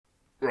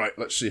Right,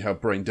 let's see how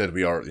brain dead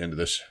we are at the end of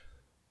this.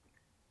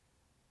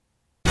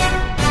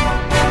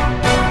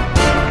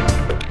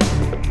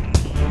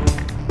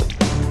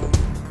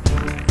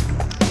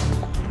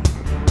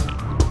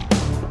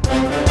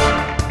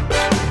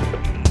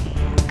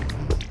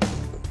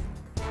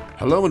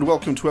 Hello and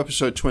welcome to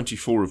episode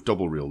 24 of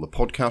Double Reel, the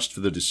podcast for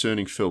the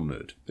discerning film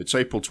nerd. It's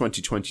April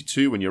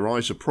 2022 and your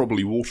eyes are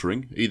probably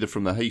watering, either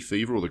from the hay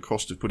fever or the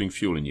cost of putting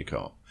fuel in your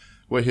car.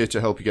 We're here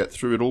to help you get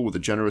through it all with a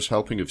generous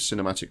helping of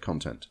cinematic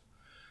content.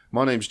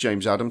 My name's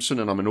James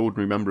Adamson and I'm an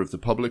ordinary member of the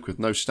public with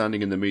no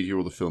standing in the media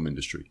or the film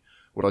industry.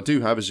 What I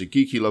do have is a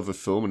geeky love of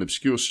film and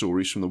obscure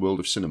stories from the world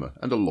of cinema,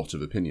 and a lot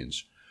of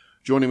opinions.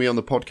 Joining me on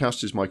the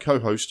podcast is my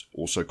co-host,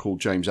 also called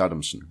James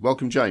Adamson.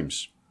 Welcome,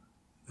 James.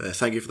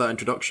 Thank you for that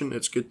introduction.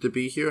 It's good to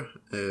be here.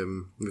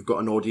 We've got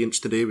an audience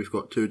today. We've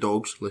got two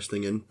dogs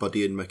listening in,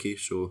 Buddy and Mickey,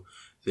 so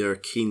they're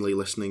keenly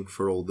listening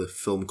for all the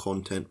film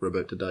content we're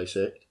about to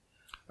dissect.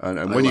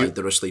 And when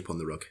they're asleep on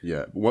the rug.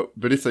 Yeah,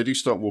 but if they do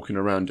start walking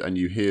around and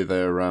you hear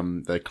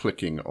their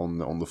clicking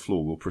on the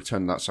floor, we'll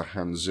pretend that's a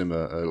Hans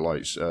Zimmer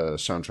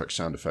soundtrack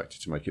sound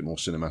effect to make it more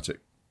cinematic.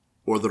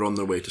 Or they're on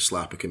their way to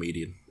slap a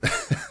comedian.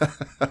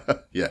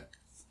 Yeah.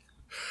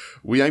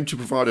 We aim to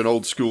provide an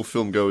old-school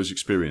film-goer's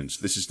experience.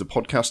 This is the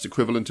podcast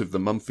equivalent of the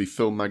monthly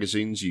film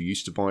magazines you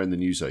used to buy in the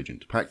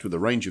newsagent, packed with a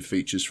range of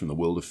features from the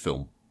world of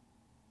film.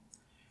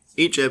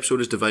 Each episode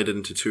is divided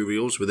into two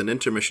reels with an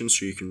intermission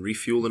so you can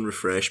refuel and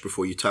refresh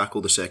before you tackle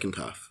the second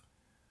half.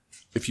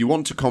 If you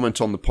want to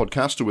comment on the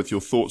podcast or with your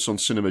thoughts on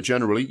cinema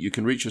generally, you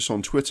can reach us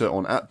on Twitter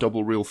on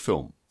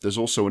 @DoubleReelFilm. There's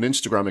also an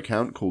Instagram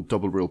account called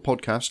Double Reel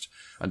Podcast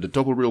and a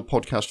Double Reel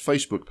Podcast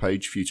Facebook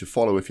page for you to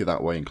follow if you're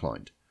that way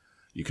inclined.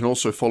 You can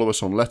also follow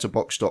us on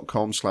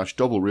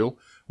letterboxd.com/doublereel,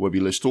 where we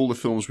list all the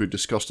films we've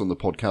discussed on the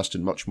podcast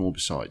and much more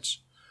besides.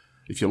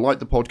 If you like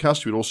the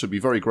podcast, we'd also be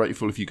very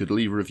grateful if you could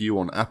leave a review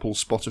on Apple,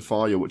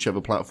 Spotify, or whichever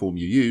platform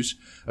you use,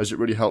 as it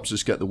really helps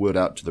us get the word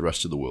out to the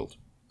rest of the world.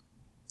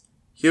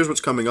 Here's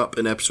what's coming up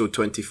in episode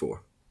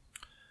 24.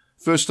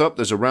 First up,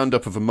 there's a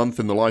roundup of a month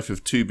in the life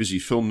of two busy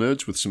film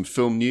nerds with some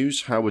film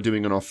news, how we're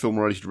doing on our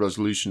film-related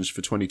resolutions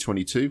for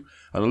 2022,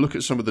 and a look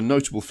at some of the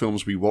notable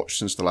films we watched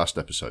since the last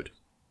episode.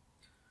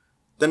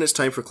 Then it's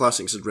time for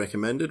Classics as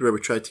Recommended, where we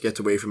try to get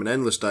away from an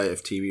endless diet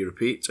of TV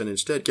repeats and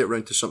instead get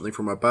round to something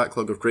from our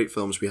backlog of great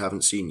films we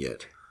haven't seen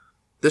yet.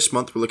 This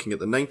month we're looking at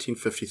the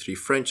 1953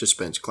 French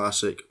suspense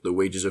classic, The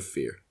Wages of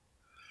Fear.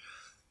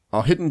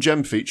 Our Hidden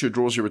Gem feature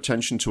draws your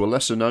attention to a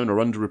lesser-known or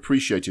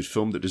underappreciated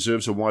film that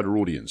deserves a wider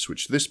audience,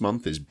 which this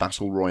month is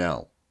Battle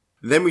Royale.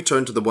 Then we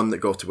turn to The One That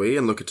Got Away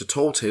and look at a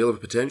tall tale of a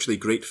potentially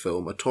great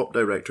film a top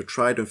director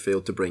tried and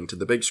failed to bring to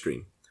the big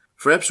screen.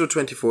 For episode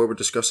 24, we're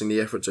discussing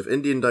the efforts of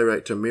Indian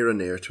director Meera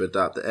Nair to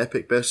adapt the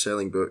epic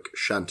best-selling book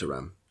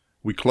Shantaram.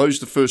 We close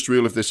the first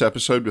reel of this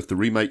episode with the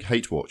remake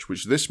Hate Watch,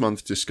 which this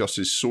month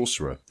discusses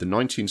Sorcerer, the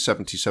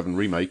 1977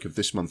 remake of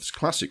this month's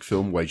classic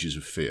film Wages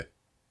of Fear.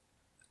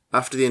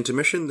 After the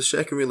intermission, the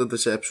second reel of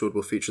this episode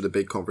will feature the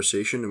big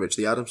conversation in which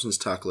the Adamsons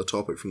tackle a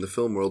topic from the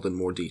film world in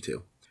more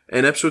detail.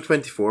 In episode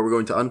 24, we're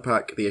going to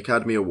unpack the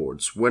Academy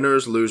Awards,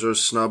 winners,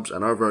 losers, snubs,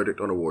 and our verdict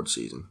on award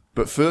season.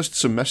 But first,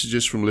 some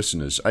messages from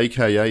listeners,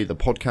 aka the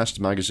podcast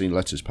magazine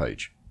letters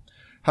page.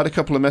 Had a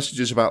couple of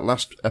messages about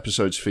last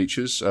episode's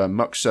features.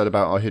 Muck said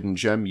about our Hidden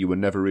Gem, you were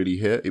never really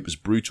here. It was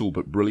brutal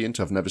but brilliant.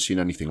 I've never seen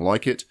anything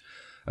like it.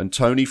 And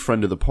Tony,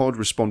 friend of the pod,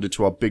 responded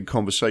to our big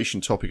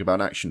conversation topic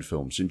about action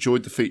films.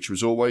 Enjoyed the feature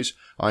as always.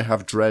 I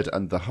have Dread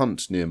and The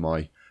Hunt near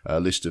my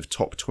list of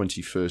top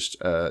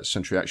 21st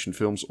century action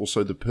films.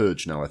 Also The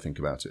Purge, now I think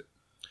about it.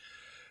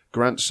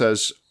 Grant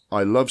says,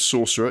 I love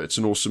Sorcerer. It's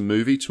an awesome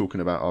movie,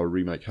 talking about our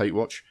remake Hate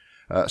Watch.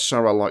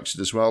 Sarah likes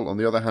it as well. On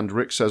the other hand,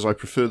 Rick says, I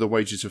prefer The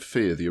Wages of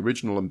Fear, the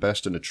original and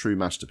best and a true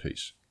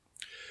masterpiece.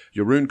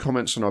 Jeroen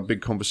comments on our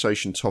big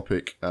conversation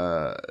topic.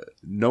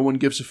 No one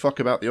gives a fuck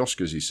about the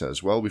Oscars, he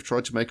says. Well, we've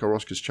tried to make our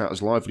Oscars chat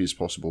as lively as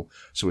possible,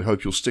 so we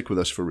hope you'll stick with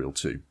us for real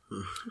too.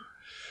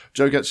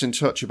 Joe gets in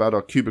touch about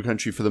our Cuba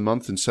country for the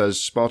month and says,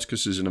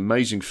 Spartacus is an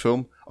amazing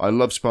film. I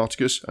love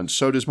Spartacus, and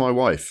so does my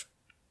wife.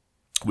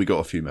 We got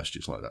a few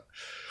messages like that.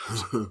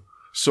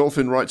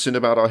 Solfin writes in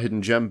about our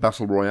Hidden Gem,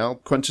 Battle Royale.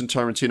 Quentin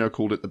Tarantino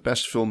called it the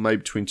best film made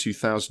between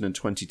 2000 and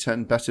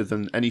 2010, better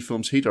than any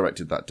films he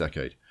directed that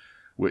decade,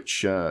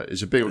 which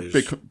is a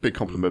big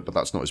compliment, but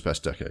that's not his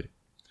best decade.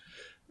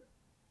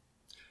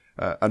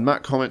 And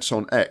Matt comments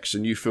on X, a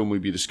new film we'll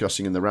be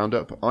discussing in the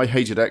roundup. I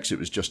hated X, it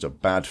was just a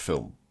bad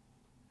film.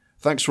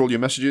 Thanks for all your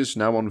messages.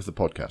 Now on with the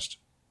podcast.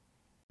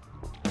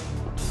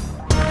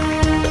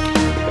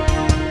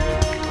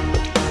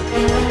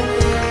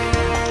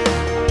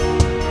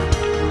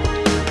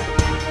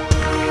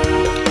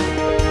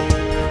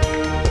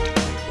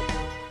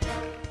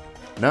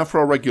 Now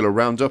for our regular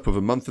roundup of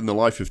a month in the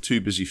life of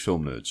two busy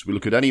film nerds. We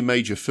look at any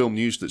major film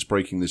news that's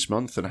breaking this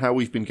month and how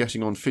we've been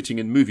getting on fitting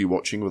in movie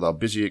watching with our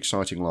busy,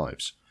 exciting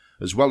lives.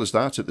 As well as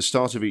that, at the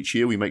start of each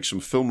year we make some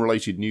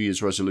film-related New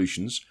Year's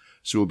resolutions,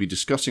 so we'll be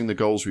discussing the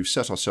goals we've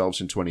set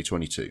ourselves in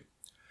 2022.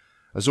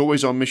 As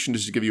always, our mission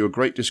is to give you a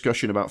great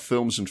discussion about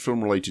films and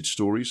film-related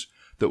stories.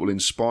 that will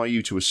inspire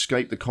you to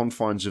escape the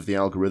confines of the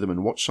algorithm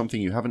and watch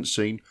something you haven't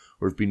seen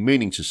or have been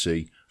meaning to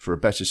see for a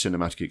better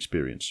cinematic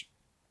experience.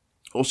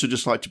 Also,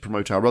 just like to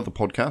promote our other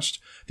podcast,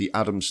 The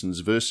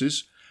Adamsons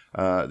Versus.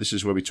 This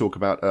is where we talk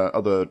about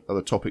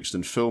other topics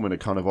than film in a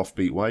kind of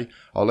offbeat way.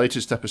 Our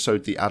latest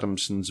episode, The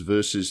Adamsons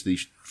Versus the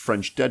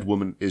French Dead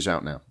Woman, is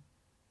out now.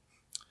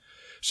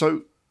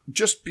 So,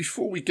 just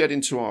before we get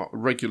into our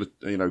regular,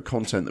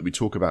 content that we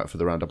talk about for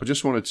the roundup, I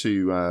just wanted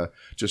to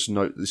just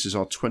note this is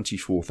our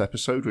 24th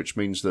episode, which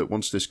means that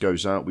once this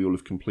goes out, we will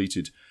have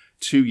completed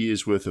 2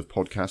 years worth of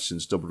podcasts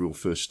since Double Reel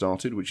first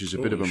started, which is a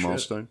bit of a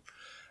milestone.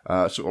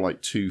 Sort of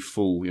like 2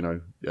 full,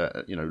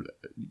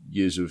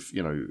 years of,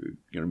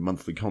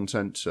 monthly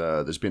content.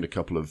 There's been a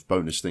couple of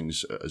bonus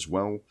things as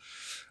well,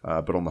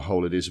 but on the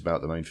whole, it is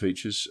about the main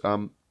features.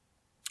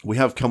 We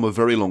have come a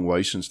very long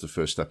way since the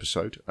first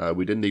episode.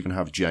 We didn't even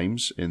have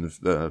James,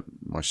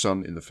 my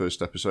son, in the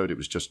first episode. It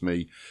was just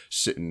me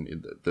sitting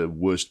in the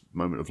worst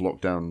moment of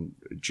lockdown,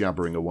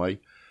 jabbering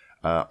away.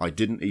 I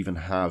didn't even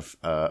have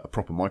a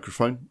proper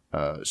microphone,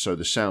 so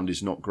the sound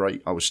is not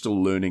great. I was still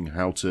learning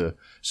how to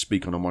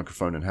speak on a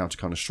microphone and how to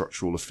kind of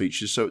structure all the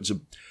features, so it's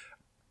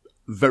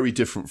very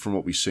different from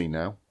what we see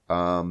now.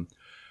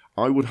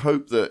 I would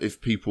hope that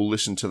if people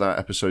listen to that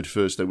episode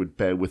first, they would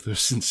bear with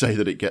us and say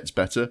that it gets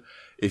better.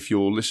 If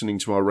you're listening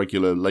to our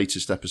regular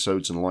latest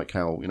episodes and like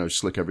how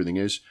slick everything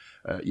is,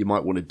 you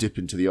might want to dip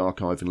into the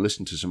archive and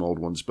listen to some old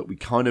ones. But we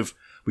kind of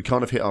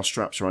hit our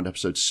straps around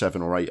episode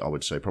 7 or 8, I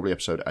would say, probably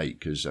episode 8,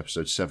 because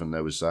episode 7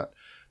 there was that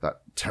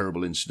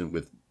terrible incident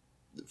with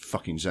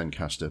fucking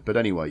Zencastr. But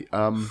anyway,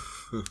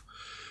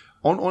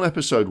 On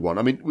episode 1,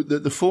 I mean,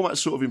 the format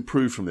sort of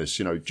improved from this.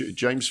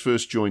 James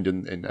first joined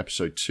in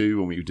episode 2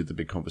 when we did the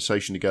big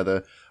conversation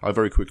together. I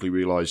very quickly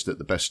realised that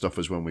the best stuff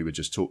was when we were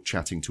just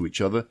chatting to each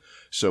other.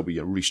 So we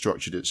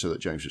restructured it so that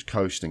James was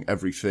coasting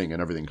everything,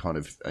 and everything kind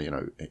of,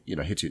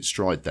 hit its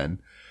stride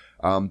then.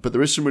 But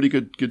there is some really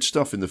good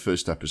stuff in the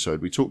first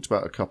episode. We talked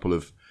about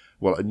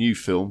a new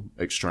film,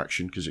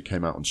 Extraction, because it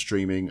came out on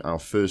streaming. Our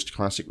first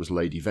classic was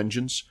Lady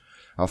Vengeance.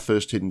 Our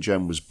first hidden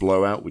gem was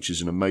Blowout, which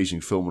is an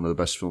amazing film, one of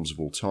the best films of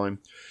all time.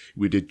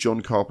 We did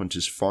John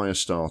Carpenter's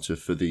Firestarter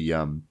for the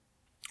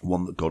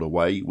One That Got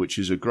Away, which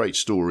is a great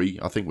story.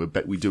 I think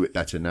we do it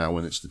better now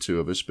when it's the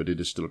two of us, but it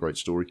is still a great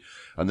story.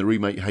 And the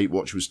remake Hate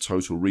Watch was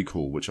Total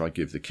Recall, which I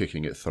give the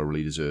kicking it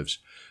thoroughly deserves.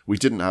 We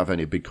didn't have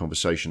any big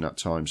conversation that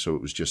time, so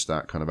it was just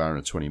that kind of hour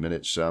and 20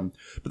 minutes.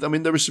 But I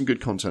mean, there is some good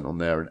content on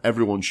there, and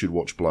everyone should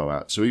watch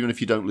Blowout. So even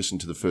if you don't listen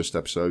to the first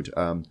episode,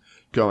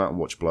 go out and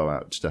watch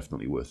Blowout. It's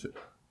definitely worth it.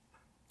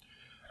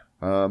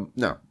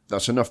 Now,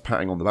 that's enough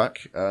patting on the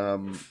back.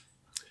 The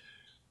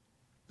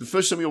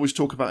first thing we always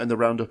talk about in the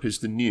roundup is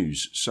the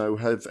news. So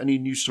have any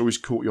news stories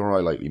caught your eye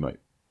lately, mate?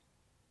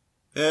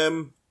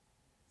 I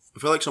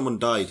feel like someone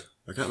died.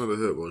 I can't remember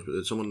who it was, but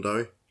did someone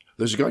die?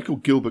 There's a guy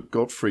called Gilbert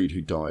Gottfried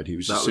who died. He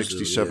was a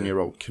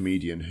 67-year-old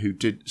comedian who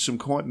did some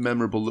quite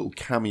memorable little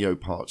cameo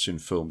parts in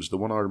films. The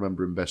one I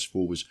remember him best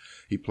for was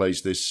he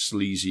plays this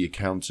sleazy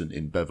accountant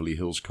in Beverly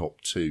Hills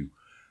Cop 2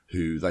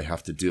 who they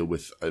have to deal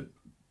with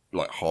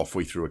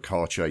halfway through a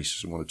car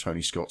chase, one of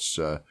Tony Scott's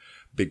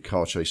big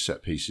car chase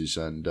set pieces,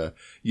 and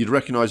you'd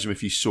recognise him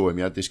if you saw him.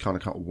 He had this kind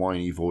of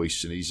whiny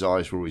voice, and his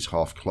eyes were always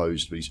half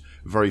closed, but he's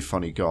a very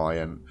funny guy,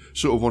 and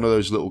sort of one of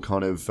those little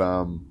kind of,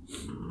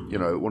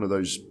 one of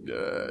those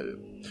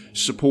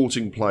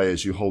supporting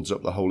players who holds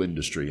up the whole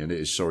industry, and it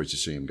is sorry to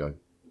see him go.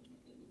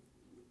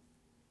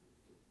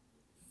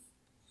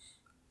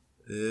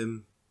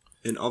 In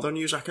other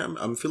news, I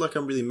feel like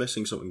I'm really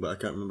missing something, but I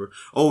can't remember.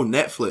 Oh,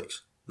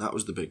 Netflix. That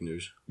was the big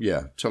news.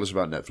 Yeah, tell us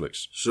about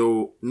Netflix.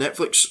 So,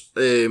 Netflix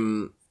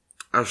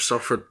have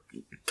suffered,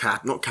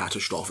 not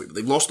catastrophic, but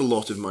they've lost a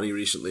lot of money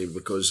recently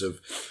because of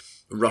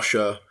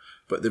Russia,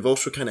 but they've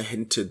also kind of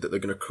hinted that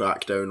they're going to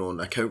crack down on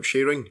account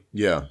sharing.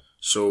 Yeah.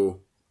 So,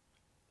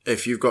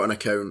 if you've got an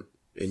account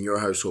in your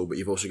household, but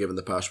you've also given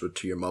the password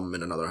to your mum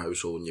in another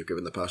household, and you've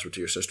given the password to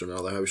your sister in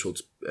another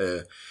household,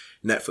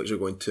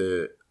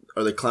 Netflix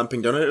are they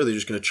clamping down on it, or are they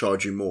just going to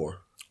charge you more?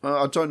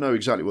 I don't know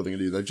exactly what they're going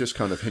to do. They've just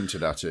kind of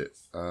hinted at it.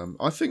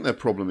 I think their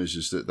problem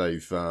is that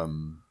they've...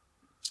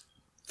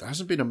 there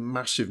hasn't been a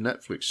massive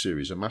Netflix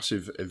series, a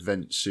massive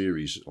event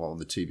series on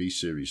the TV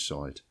series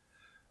side.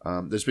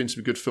 There's been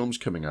some good films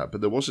coming out, but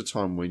there was a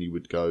time when you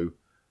would go,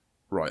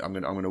 right, I'm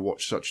going to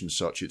watch such and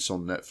such. It's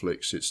on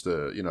Netflix. It's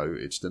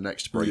the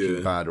next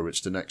Breaking Bad, or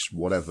it's the next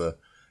whatever.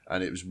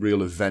 And it was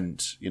real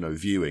event,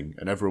 viewing,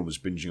 and everyone was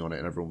binging on it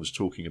and everyone was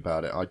talking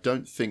about it. I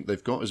don't think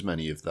they've got as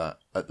many of that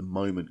at the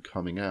moment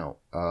coming out.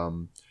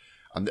 And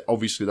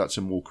obviously that's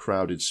a more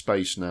crowded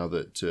space now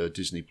that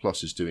Disney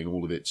Plus is doing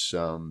all of its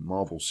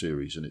Marvel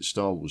series and its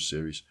Star Wars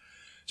series.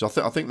 So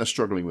I think they're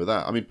struggling with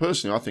that. I mean,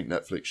 personally, I think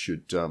Netflix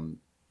should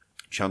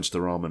chance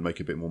their arm and make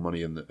a bit more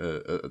money at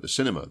the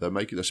cinema.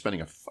 They're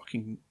spending a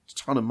fucking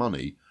ton of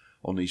money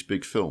on these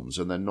big films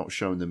and they're not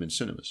showing them in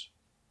cinemas.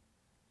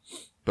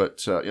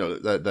 But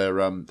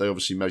they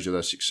obviously measure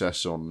their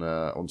success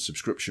on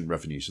subscription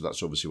revenue, so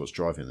that's obviously what's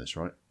driving this,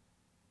 right?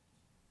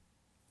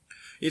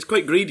 It's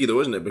quite greedy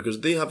though, isn't it? Because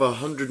they have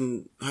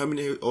how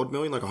many odd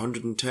million? Like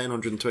 110,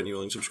 120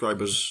 million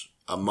subscribers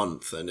a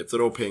month, and if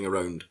they're all paying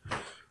around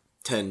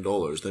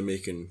 $10, they're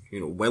making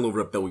well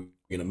over $1 billion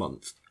a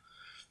month.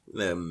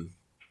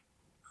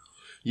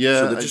 Yeah,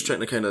 so they're just trying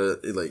to kind of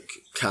like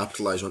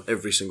capitalize on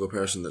every single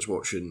person that's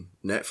watching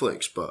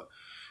Netflix. But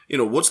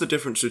what's the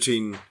difference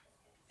between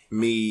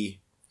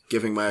me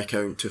giving my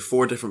account to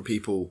 4 different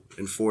people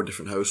in 4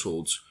 different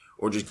households,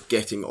 or just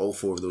getting all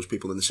 4 of those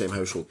people in the same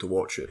household to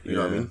watch it? You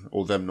know what I mean?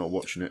 Or them not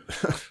watching it.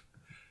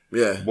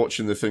 Yeah,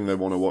 watching the thing they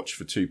want to watch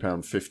for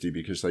 £2.50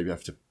 because they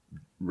have to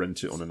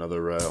rent it on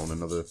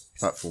another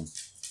platform.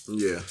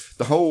 Yeah,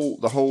 the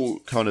whole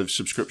kind of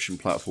subscription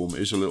platform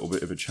is a little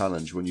bit of a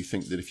challenge when you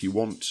think that if you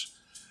want,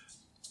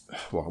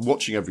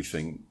 watching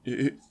everything,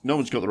 no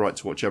one's got the right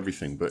to watch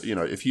everything, but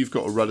if you've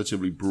got a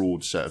relatively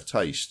broad set of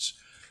tastes,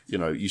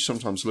 you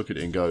sometimes look at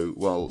it and go,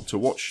 well, to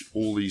watch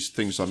all these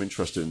things I'm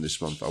interested in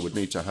this month, I would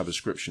need to have a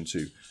subscription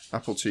to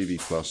Apple TV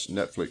Plus,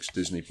 Netflix,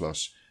 Disney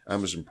Plus,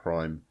 Amazon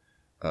Prime.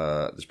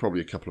 There's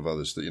probably a couple of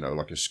others that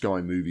like a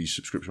Sky Movies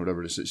subscription,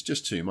 whatever it is. It's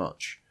just too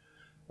much.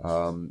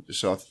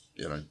 So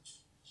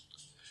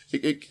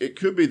it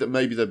could be that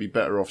maybe they'd be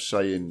better off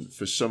saying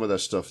for some of their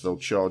stuff they'll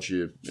charge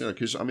you.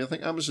 Because I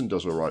think Amazon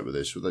does all right with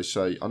this. Where they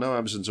say, I know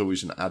Amazon's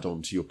always an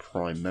add-on to your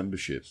Prime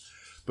membership.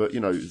 But,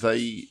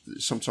 they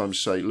sometimes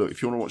say, look,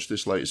 if you want to watch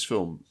this latest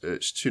film,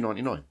 it's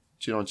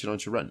 $2.99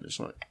 to rent. It's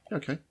like,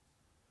 okay.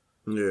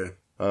 Yeah.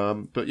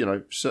 But,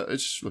 so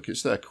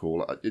it's their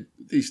call.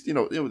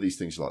 These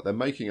things are like, they're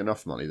making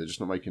enough money. They're just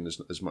not making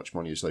as much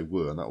money as they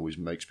were. And that always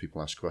makes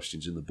people ask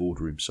questions in the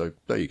boardroom. So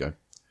there you go.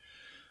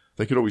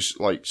 They could always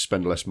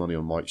spend less money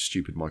on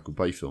stupid Michael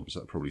Bay films.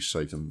 That'd probably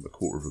save them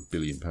 £250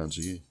 million a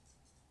year.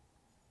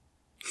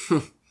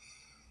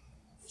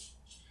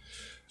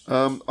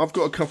 I've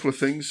got a couple of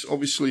things.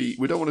 Obviously,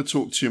 we don't want to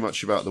talk too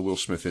much about the Will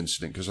Smith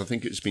incident because I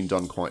think it's been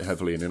done quite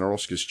heavily. And in our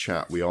Oscars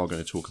chat, we are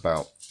going to talk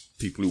about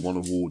people who won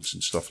awards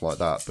and stuff like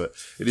that. But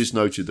it is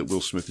noted that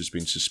Will Smith has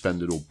been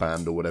suspended or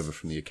banned or whatever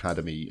from the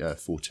Academy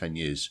for 10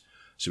 years.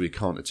 So he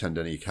can't attend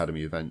any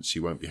Academy events. He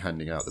won't be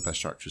handing out the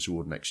Best Actress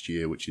Award next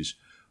year, which is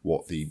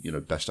what the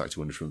Best Actor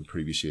winner from the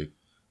previous year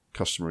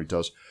customary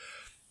does.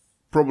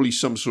 Probably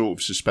some sort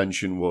of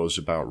suspension was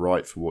about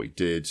right for what he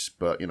did.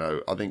 But,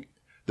 I think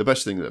the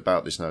best thing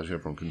about this now is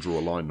everyone can draw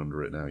a line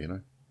under it now,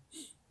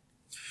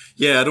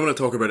 Yeah, I don't want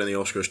to talk about it in the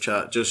Oscars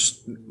chat.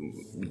 Just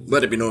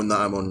let it be known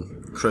that I'm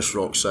on Chris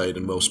Rock's side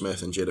and Will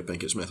Smith and Jada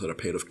Pinkett Smith are a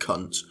pair of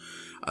cunts.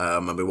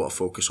 And we want to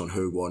focus on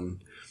who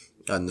won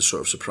and the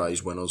sort of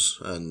surprise winners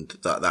and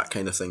that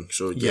kind of thing.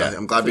 So yeah,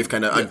 I'm glad we've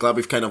kind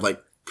of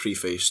like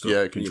prefaced.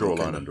 Yeah, can draw a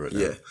line under it now.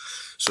 Yeah.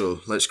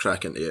 So let's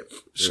crack into it.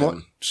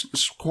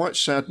 Quite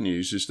sad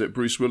news is that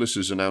Bruce Willis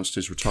has announced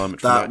his retirement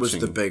from acting. That was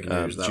the big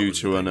news. Due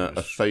to an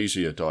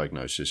aphasia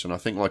diagnosis. And I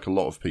think like a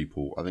lot of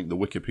people, I think the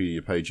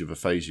Wikipedia page of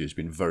aphasia has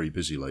been very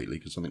busy lately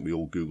because I think we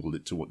all Googled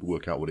it to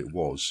work out what it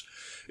was.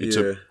 It's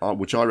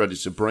which I read,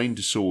 it's a brain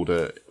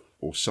disorder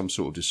or some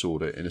sort of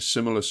disorder in a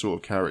similar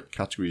sort of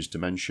category as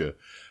dementia,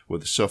 where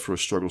the sufferer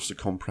struggles to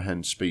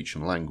comprehend speech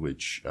and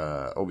language.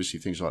 Obviously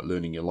things like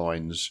learning your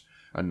lines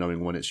and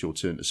knowing when it's your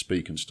turn to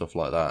speak and stuff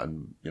like that,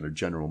 and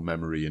general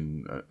memory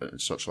and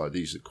such like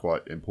these are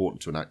quite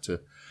important to an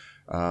actor.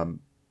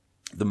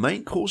 The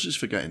main causes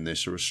for getting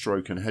this are a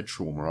stroke and head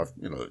trauma.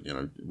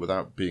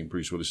 Without being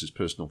Bruce Willis's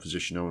personal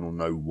physician, no one will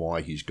know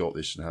why he's got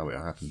this and how it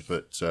happened.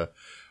 But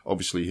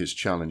obviously, his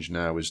challenge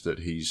now is that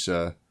he's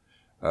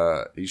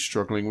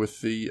struggling with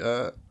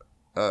the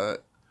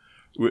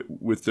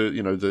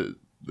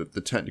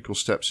the technical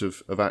steps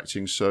of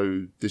acting.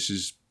 So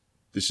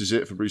this is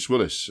it for Bruce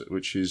Willis,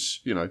 which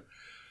is,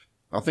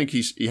 I think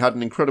he had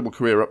an incredible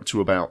career up to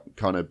about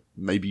kind of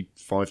maybe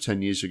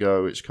 5-10 years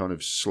ago. It's kind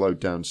of slowed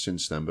down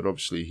since then, but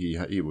obviously he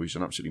was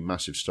an absolutely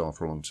massive star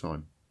for a long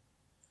time.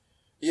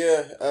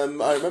 Yeah,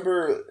 I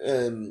remember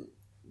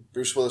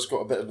Bruce Willis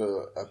got a bit of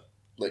a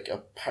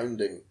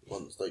pounding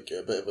once, like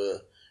a bit of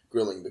a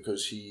grilling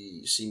because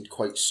he seemed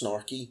quite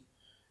snarky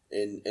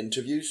in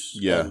interviews.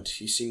 Yeah, and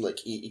he seemed like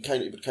he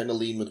would kind of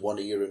lean with one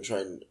ear and try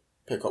and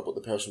pick up what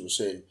the person was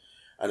saying.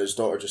 And his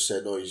daughter just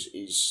said, no,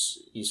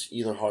 he's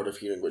either hard of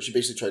hearing, but she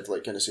basically tried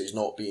to kind of say he's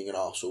not being an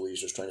arsehole, he's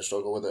just trying to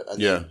struggle with it.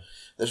 And then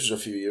this was a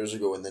few years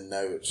ago, and then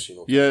now it's,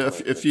 Yeah,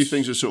 a few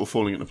things are sort of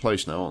falling into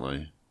place now, aren't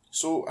they?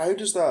 So how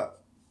does that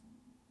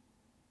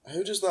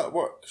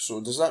work?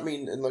 So does that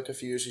mean in like a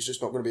few years he's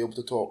just not going to be able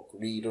to talk,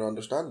 read, or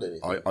understand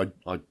anything?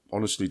 I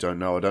honestly don't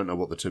know. I don't know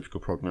what the typical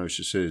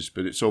prognosis is,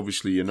 but it's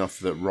obviously enough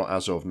that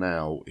as of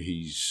now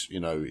he's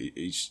made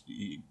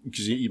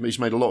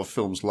a lot of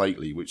films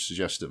lately, which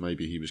suggests that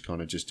maybe he was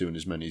kind of just doing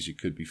as many as he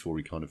could before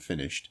he kind of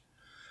finished.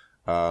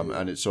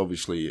 And it's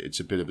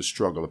a bit of a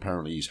struggle.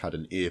 Apparently he's had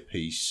an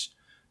earpiece,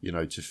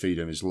 to feed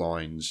him his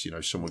lines,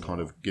 someone kind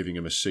of giving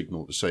him a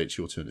signal to say it's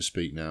your turn to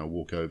speak now,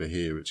 walk over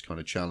here. It's kind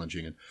of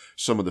challenging. And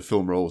some of the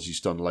film roles he's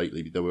done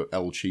lately, there were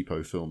El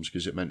Cheapo films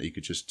because it meant he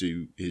could just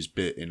do his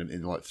bit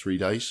in like 3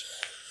 days.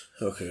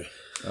 Okay.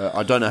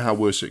 I don't know how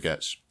worse it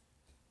gets.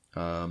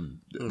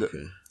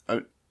 Okay.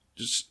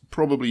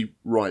 probably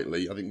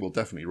rightly, I think, well,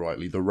 definitely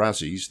rightly, the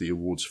Razzies, the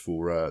awards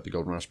for the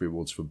Golden Raspberry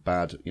Awards for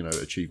bad,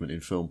 achievement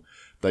in film,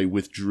 they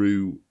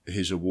withdrew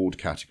his award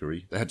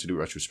category. They had to do it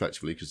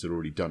retrospectively because they'd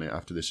already done it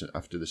after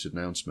this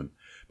announcement.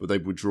 But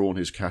they've withdrawn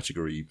his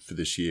category for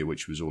this year,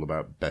 which was all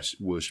about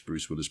worst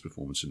Bruce Willis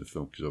performance in the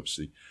film, because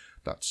obviously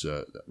that's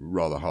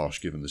rather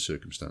harsh given the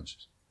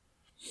circumstances.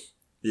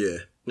 Yeah.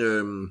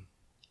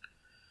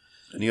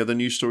 Any other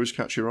news stories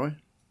catch your eye?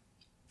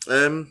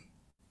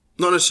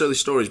 Not necessarily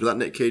stories, but that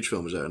Nick Cage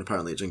film is out, and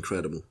apparently it's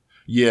incredible.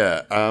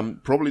 Yeah,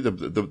 probably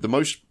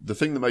the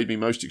thing that made me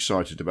most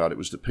excited about it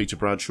was that Peter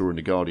Bradshaw in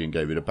The Guardian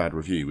gave it a bad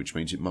review, which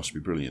means it must be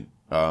brilliant.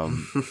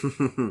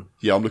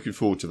 Yeah, I'm looking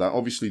forward to that.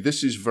 Obviously,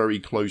 this is very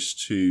close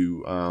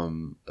to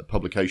a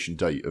publication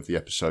date of the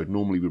episode.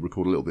 Normally, we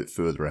record a little bit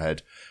further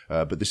ahead,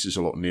 but this is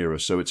a lot nearer,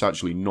 so it's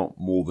actually not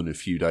more than a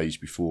few days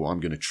before I'm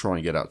going to try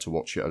and get out to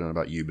watch it. I don't know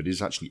about you, but it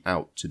is actually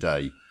out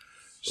today.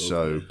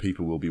 So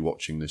people will be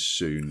watching this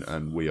soon,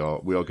 and we're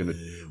going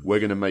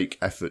to make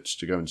efforts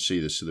to go and see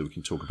this so that we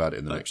can talk about it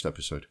in the next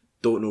episode.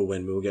 Don't know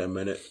when we'll get a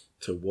minute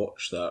to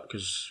watch that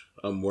because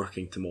I'm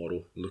working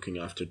tomorrow, looking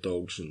after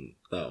dogs and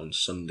that on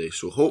Sunday.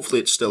 So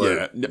hopefully it's still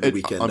out the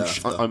weekend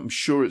after. I'm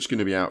sure it's going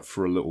to be out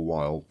for a little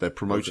while. They're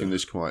promoting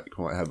this quite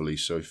heavily,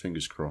 so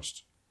fingers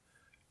crossed.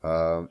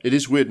 It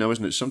is weird now,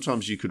 isn't it?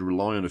 Sometimes you could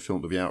rely on a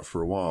film to be out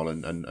for a while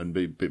and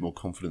be a bit more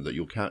confident that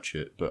you'll catch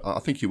it, but I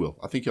think you will.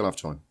 I think you'll have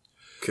time.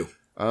 Cool.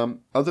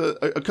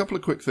 A couple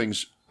of quick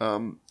things.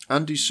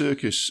 Andy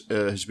Serkis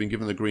has been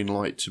given the green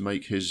light to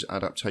make his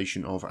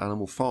adaptation of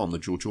Animal Farm, the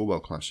George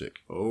Orwell classic.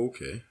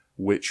 Okay.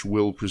 Which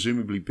will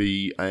presumably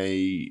be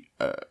the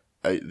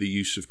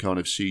use of kind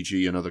of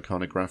CG and other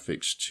kind of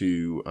graphics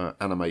to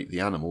animate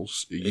the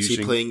animals. Is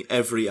he playing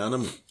every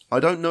animal? I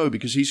don't know,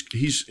 because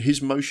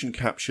his motion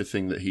capture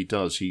thing that he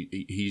does.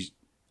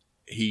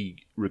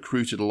 He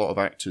recruited a lot of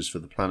actors for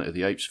the Planet of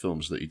the Apes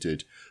films that he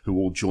did, who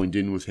all joined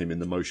in with him in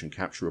the motion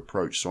capture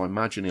approach. So I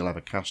imagine he'll have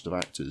a cast of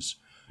actors,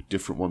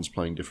 different ones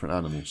playing different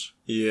animals.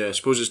 Yeah, I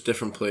suppose it's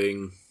different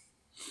playing.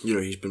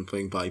 He's been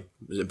playing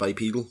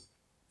bipedal,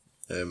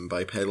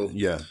 bipedal.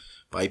 Yeah.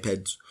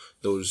 Bipeds,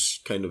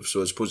 those kind of.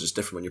 So I suppose it's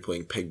different when you're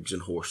playing pigs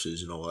and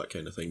horses and all that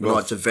kind of thing. But no,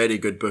 it's a very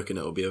good book, and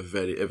it'll be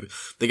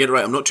they get it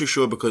right. I'm not too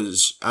sure,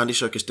 because Andy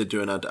Serkis did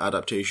do an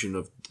adaptation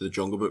of the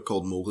Jungle Book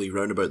called Mowgli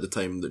round about the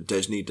time that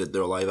Disney did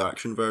their live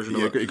action version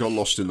of it. Yeah, it got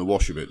lost in the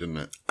wash a bit, didn't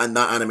it? And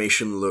that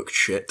animation looked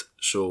shit.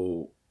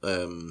 So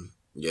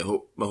I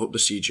hope the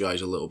CGI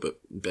is a little bit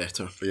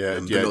better.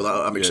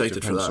 I'm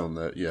excited for that. On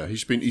that. Yeah, I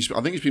think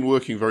he's been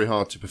working very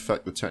hard to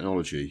perfect the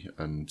technology,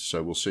 and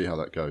so we'll see how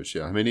that goes.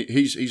 Yeah, I mean,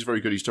 he's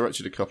very good. He's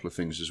directed a couple of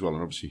things as well,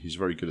 and obviously he's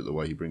very good at the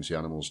way he brings the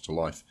animals to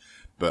life.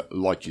 But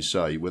like you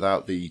say,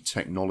 without the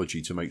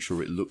technology to make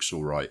sure it looks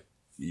all right,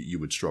 you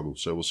would struggle.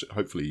 So we'll see.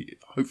 Hopefully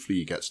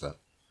he gets that.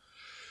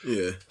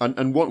 Yeah.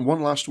 And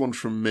one last one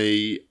from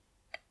me.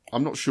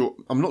 I'm not sure.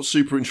 I'm not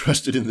super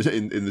interested in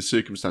the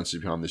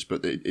circumstances behind this,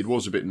 but it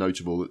was a bit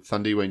notable that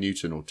Thandiwe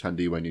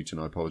Newton,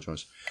 I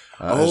apologise.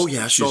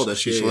 I saw this.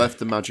 She's left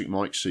the Magic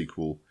Mike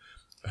sequel.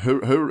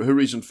 Her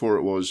reason for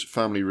it was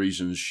family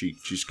reasons. She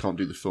just can't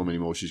do the film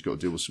anymore. She's got to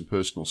deal with some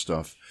personal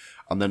stuff.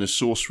 And then a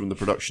source from the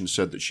production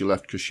said that she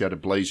left because she had a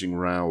blazing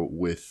row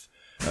with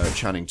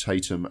Channing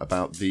Tatum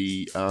about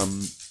the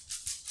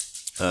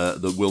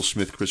Will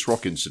Smith Chris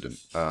Rock incident.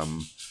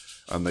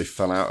 And they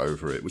fell out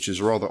over it, which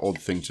is a rather odd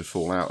thing to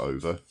fall out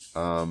over.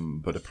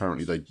 But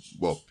apparently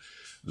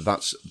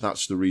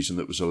that's the reason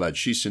that was alleged.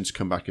 She's since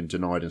come back and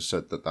denied and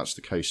said that that's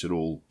the case at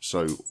all.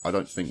 So I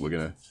don't think we're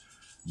going to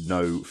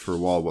know for a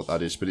while what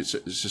that is. But it's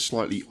a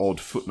slightly odd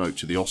footnote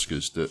to the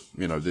Oscars that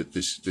that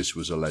this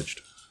was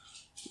alleged.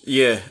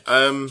 Yeah.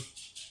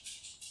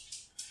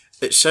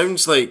 It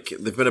sounds like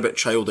they've been a bit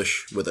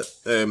childish with it.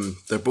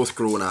 They're both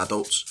grown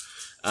adults,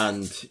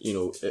 and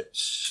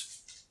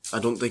I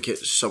don't think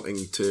it's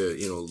something to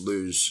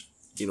lose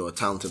a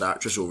talented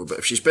actress over. But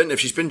if she's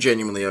been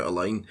genuinely out of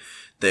line,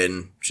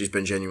 then she's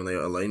been genuinely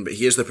out of line. But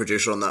he is the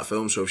producer on that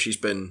film, so if she's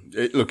been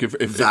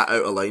out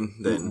of line,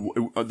 then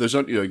there's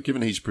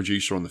given he's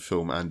producer on the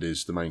film and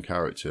is the main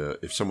character,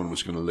 if someone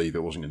was going to leave,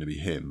 it wasn't going to be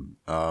him.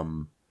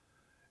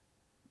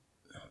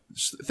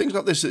 Things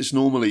like this, it's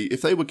normally,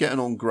 if they were getting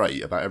on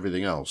great about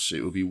everything else,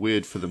 it would be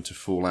weird for them to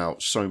fall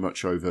out so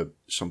much over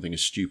something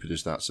as stupid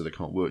as that so they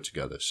can't work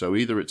together. So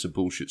either it's a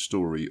bullshit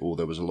story or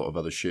there was a lot of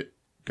other shit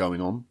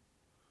going on.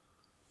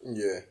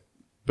 Yeah.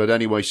 But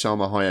anyway,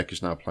 Salma Hayek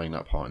is now playing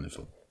that part in the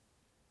film.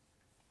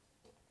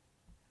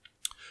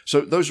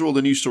 So those are all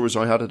the news stories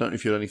I had. I don't know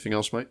if you had anything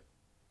else, mate.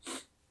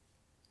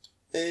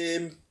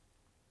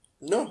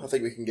 No, I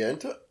think we can get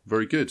into it.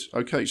 Very good.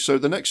 Okay, so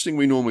the next thing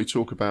we normally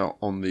talk about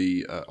on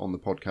the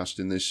podcast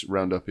in this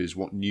roundup is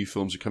what new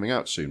films are coming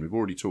out soon. We've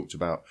already talked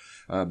about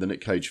the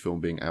Nick Cage film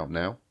being out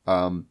now.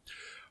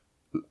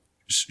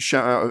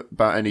 Shout out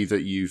about any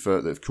that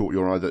that have caught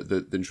your eye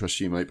that interest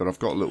you, mate. But I've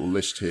got a little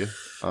list here.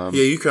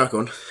 You crack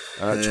on.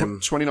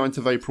 29th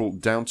of April,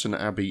 Downton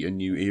Abbey: A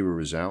New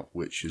Era is out,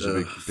 which is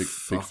a big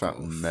fat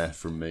meh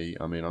from me.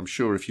 I mean, I'm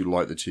sure if you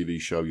like the TV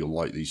show, you'll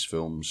like these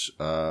films.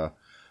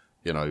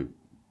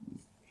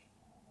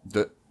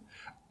 that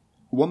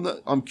one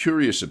that I'm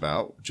curious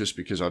about, just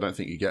because I don't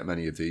think you get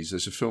many of these.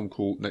 There's a film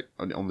called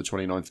on the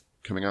 29th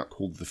coming out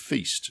called The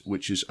Feast,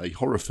 which is a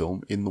horror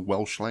film in the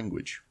Welsh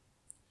language.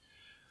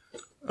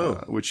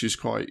 Which is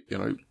quite,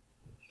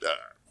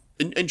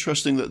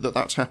 interesting that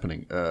that's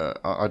happening.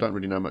 I don't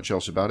really know much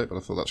else about it, but I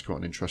thought that's quite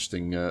an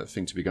interesting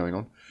thing to be going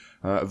on.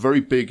 A very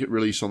big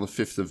release on the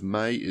 5th of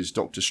May is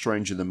Doctor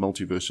Strange in the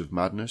Multiverse of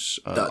Madness.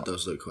 That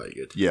does look quite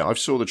good. Yeah, I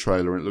saw the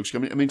trailer and it looks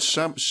good. I mean,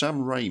 Sam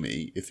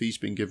Raimi, if he's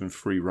been given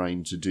free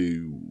rein to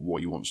do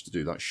what he wants to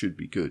do, that should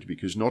be good,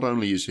 because not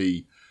only is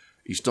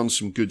he's done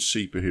some good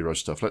superhero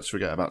stuff. Let's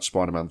forget about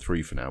Spider-Man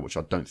 3 for now, which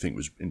I don't think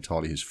was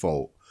entirely his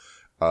fault.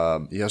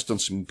 He has done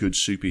some good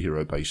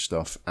superhero-based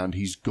stuff, and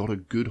he's got a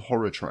good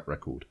horror track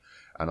record.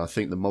 And I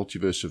think the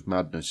Multiverse of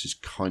Madness is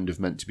kind of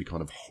meant to be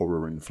kind of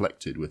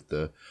horror-inflected with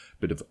the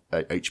bit of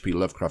H.P.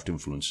 Lovecraft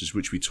influences,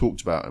 which we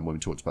talked about and when we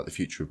talked about the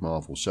future of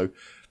Marvel. So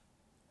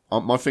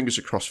my fingers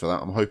are crossed for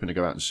that. I'm hoping to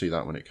go out and see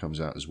that when it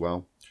comes out as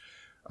well.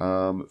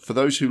 For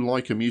those who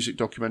like a music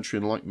documentary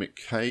and like Nick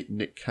Cave,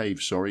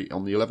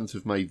 on the 11th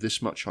of May,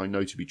 This Much I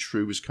Know to Be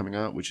True is coming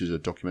out, which is a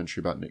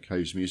documentary about Nick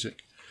Cave's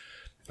music.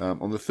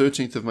 On the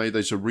 13th of May,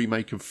 there's a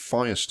remake of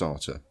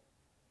Firestarter,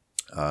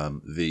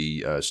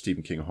 the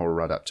Stephen King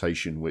horror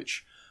adaptation,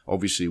 which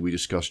obviously we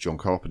discussed John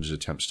Carpenter's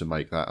attempts to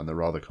make that and the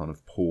rather kind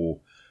of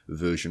poor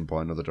version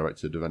by another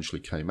director that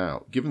eventually came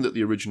out. Given that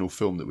the original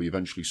film that we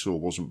eventually saw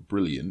wasn't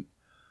brilliant,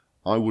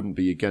 I wouldn't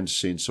be against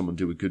seeing someone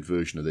do a good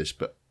version of this,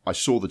 but I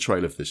saw the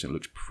trailer for this and it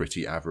looks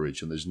pretty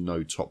average, and there's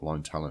no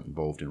top-line talent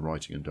involved in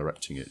writing and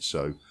directing it,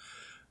 so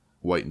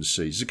wait and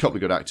see. There's a couple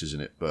of good actors in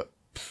it, but,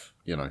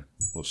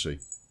 we'll see.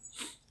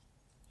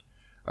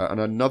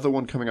 And another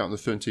one coming out on the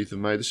 13th of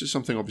May, this is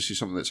something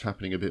that's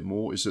happening a bit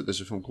more, is that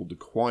there's a film called The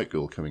Quiet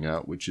Girl coming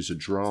out, which is a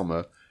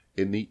drama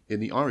in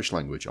the Irish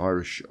language,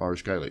 Irish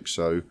Gaelic.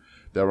 So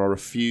there are a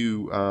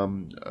few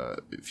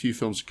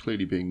films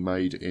clearly being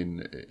made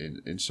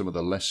in some of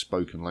the less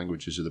spoken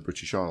languages of the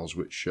British Isles,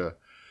 which,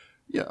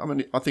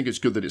 I think it's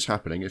good that it's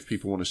happening. If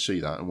people want to see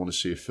that and want to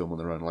see a film in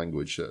their own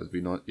language, it'd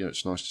be nice.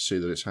 It's nice to see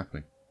that it's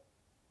happening.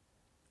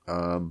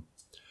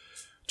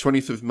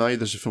 20th of May,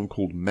 there's a film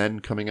called Men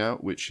coming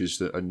out, which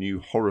is a new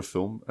horror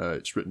film.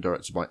 It's written and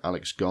directed by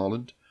Alex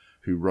Garland,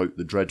 who wrote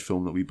the Dread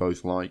film that we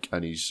both like,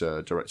 and he's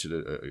directed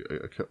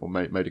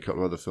made a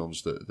couple of other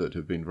films that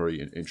have been very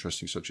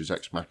interesting, such as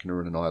Ex Machina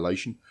and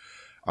Annihilation.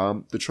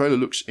 The trailer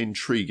looks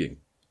intriguing.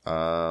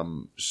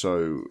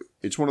 So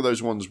it's one of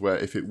those ones where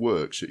if it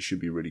works, it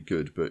should be really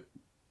good. But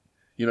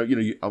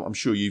I'm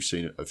sure you've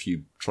seen a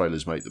few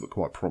trailers, mate, that were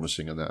quite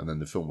promising, and then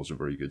the film wasn't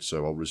very good.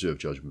 So I'll reserve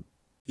judgment.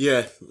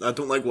 Yeah, I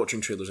don't like watching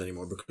trailers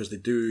anymore because they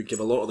do give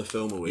a lot of the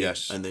film away.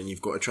 Yes. And then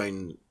you've got to try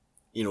and,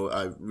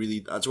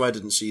 that's why I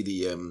didn't see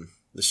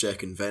the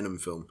second Venom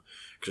film,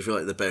 because I feel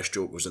like the best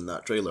joke was in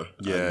that trailer.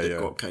 Yeah, and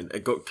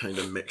it got kind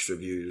of mixed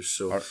reviews.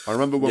 So I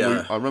remember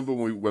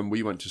when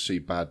we went to see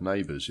Bad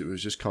Neighbours, it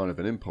was just kind of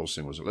an impulse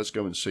thing, was it? Let's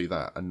go and see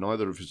that. And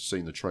neither of us had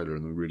seen the trailer,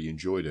 and we really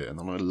enjoyed it. And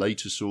then I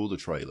later saw the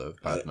trailer,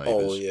 Bad Neighbours.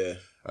 Oh yeah.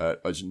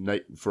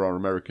 For our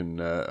American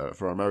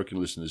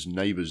listeners,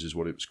 Neighbours is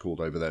what it was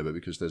called over there, but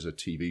because there's a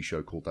TV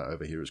show called that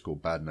over here, it's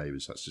called Bad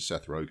Neighbours. That's the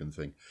Seth Rogen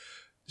thing.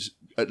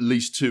 At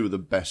least two of the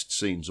best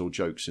scenes or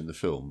jokes in the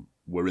film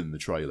were in the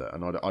trailer,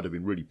 and I'd have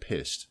been really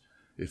pissed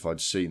if I'd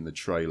seen the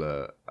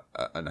trailer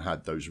and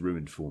had those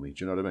ruined for me.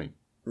 Do you know what I mean?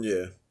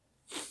 Yeah.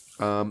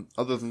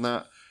 Other than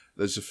that,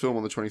 there's a film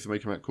on the 20th of May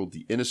coming out called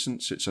The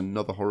Innocents. It's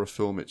another horror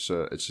film. It's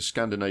a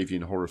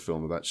Scandinavian horror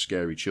film about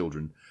scary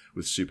children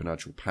with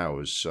supernatural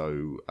powers.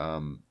 So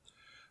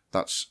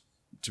that's,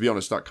 to be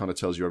honest, that kind of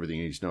tells you everything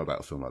you need to know about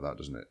a film like that,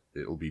 doesn't it?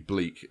 It'll be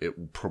bleak. It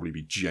will probably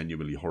be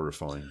genuinely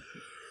horrifying.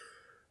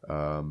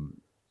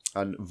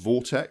 And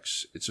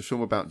Vortex, it's a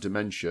film about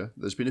dementia.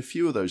 There's been a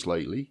few of those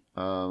lately.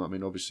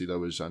 Obviously there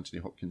was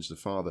Anthony Hopkins, the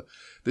father.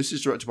 This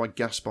is directed by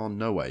Gaspar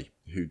Noé,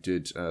 who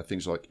did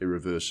things like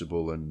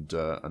Irreversible and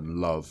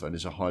Love, and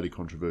is a highly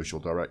controversial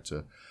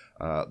director.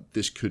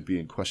 This could be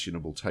in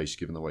questionable taste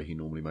given the way he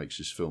normally makes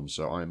his films.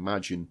 So I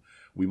imagine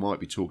we might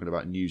be talking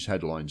about news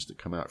headlines that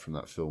come out from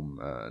that film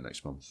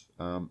next month.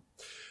 And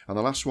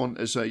the last one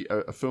is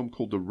a film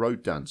called The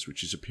Road Dance,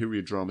 which is a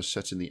period drama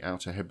set in the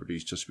Outer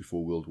Hebrides just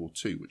before World War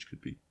II, which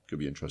could be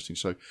interesting.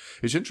 So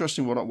it's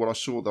interesting what I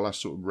saw, the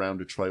last sort of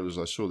round of trailers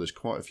I saw. There's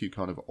quite a few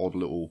kind of odd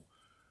little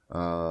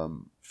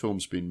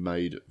films being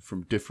made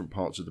from different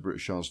parts of the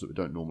British Isles that we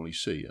don't normally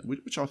see,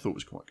 which I thought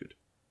was quite good.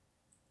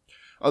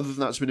 Other than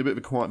that, it's been a bit of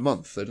a quiet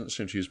month. There doesn't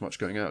seem to be as much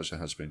going out as there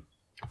has been.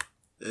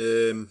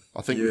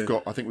 I think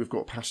we've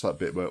got past that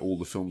bit where all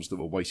the films that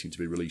were waiting to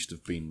be released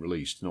have been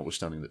released,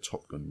 notwithstanding that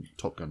Top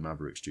Gun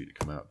Maverick's due to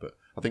come out. But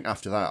I think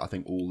after that, I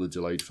think all the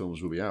delayed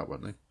films will be out,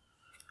 won't they?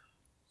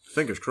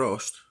 Fingers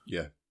crossed.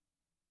 Yeah.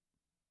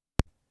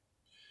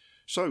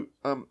 So,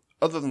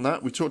 other than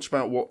that, we talked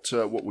about what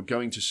we're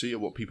going to see or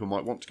what people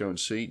might want to go and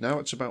see. Now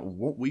it's about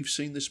what we've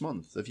seen this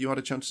month. Have you had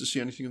a chance to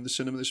see anything in the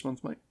cinema this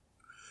month, mate?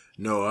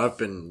 No, I've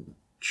been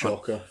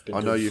Shocker.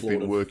 I know you've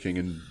been working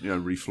and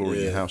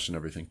reflooring your house and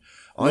everything.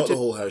 Not the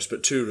whole house,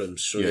 but 2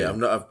 rooms. So Yeah.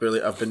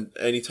 I've been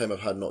anytime I've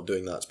had not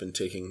doing that, it's been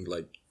taking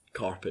like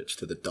carpets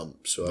to the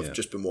dump. So I've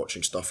just been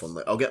watching stuff on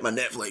I'll get my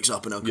Netflix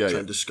up and I'll try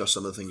and discuss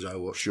some of the things I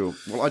watch. Sure.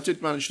 Well, I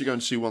did manage to go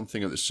and see one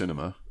thing at the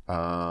cinema.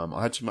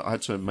 I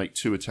had to make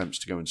 2 attempts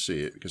to go and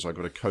see it because I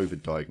got a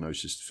COVID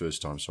diagnosis the first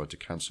time, so I had to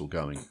cancel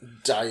going.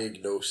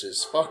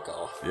 Diagnosis, fuck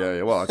off.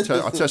 Yeah. Well, I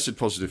tested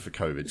positive for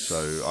COVID,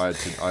 so I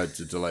had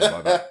to delay by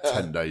about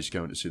 10 days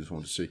going to see the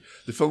film.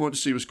 The film I went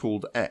to see was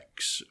called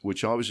X,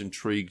 which I was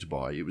intrigued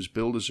by. It was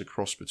billed as a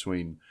cross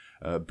between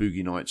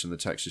Boogie Nights and the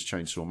Texas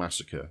Chainsaw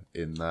Massacre,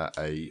 in that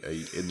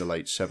in the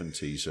late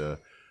 70s.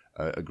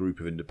 A group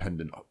of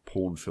independent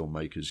porn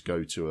filmmakers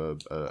go to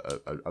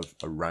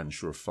a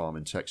ranch or a farm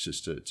in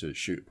Texas to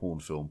shoot a porn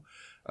film,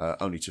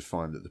 only to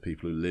find that the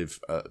people who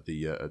live at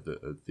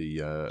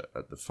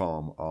the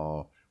farm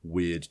are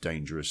weird,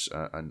 dangerous,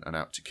 and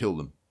out to kill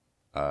them.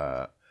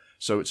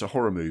 So it's a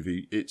horror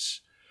movie.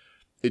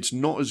 It's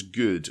not as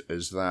good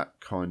as that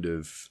kind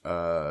of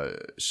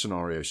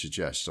scenario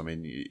suggests. I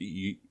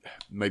mean,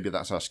 maybe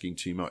that's asking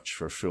too much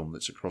for a film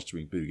that's a cross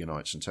between Boogie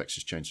Nights and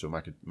Texas Chainsaw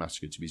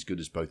Massacre to be as good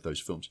as both those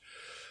films.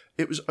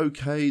 It was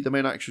okay. The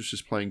main actress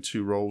was playing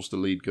 2 roles, the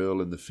lead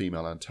girl and the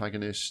female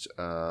antagonist.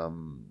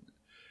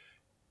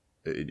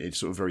 It's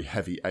sort of very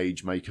heavy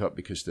age makeup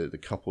because the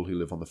couple who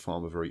live on the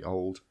farm are very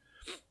old.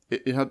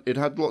 It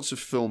had lots of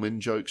film in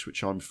jokes,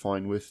 which I'm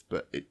fine with,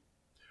 but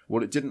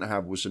what it didn't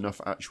have was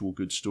enough actual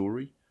good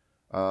story.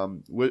 I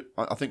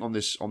think on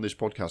this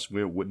podcast,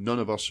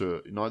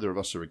 neither of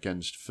us are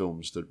against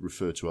films that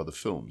refer to other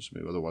films. I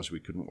mean, otherwise, we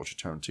couldn't watch a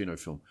Tarantino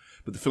film.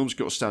 But the film's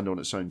got to stand on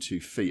its own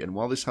 2 feet. And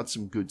while this had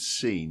some good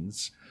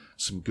scenes,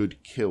 some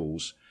good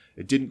kills,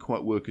 it didn't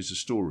quite work as a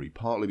story.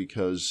 Partly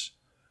because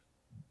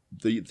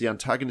the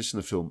antagonists in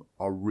the film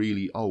are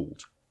really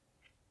old,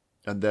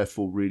 and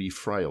therefore really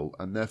frail,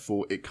 and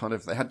therefore they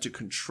had to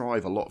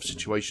contrive a lot of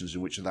situations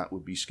in which that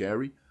would be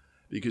scary.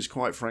 Because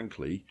quite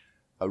frankly,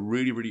 a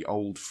really, really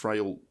old,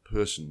 frail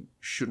person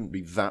shouldn't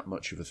be that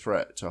much of a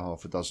threat to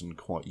half a dozen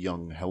quite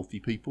young, healthy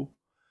people.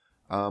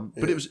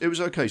 But it was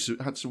okay. So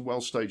it had some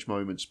well-staged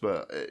moments,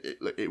 but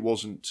it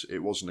wasn't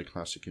a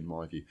classic in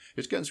my view.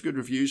 It's getting some good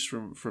reviews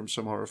from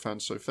some horror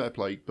fans, so fair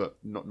play, but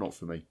not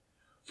for me.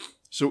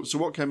 So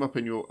what came up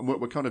in your?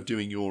 We're kind of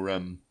doing your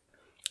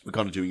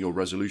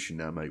resolution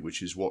now, mate,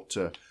 which is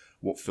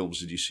what films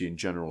did you see in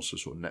general? So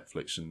sort of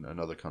Netflix and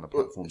other kind of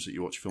platforms that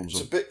you watch films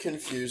on. It's a bit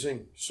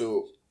confusing.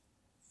 So,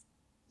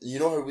 you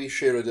know how we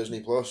share a Disney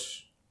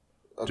Plus?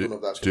 I don't know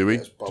if that's going to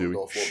get us bumped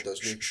off Walt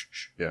Disney.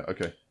 Yeah,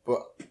 okay.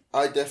 But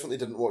I definitely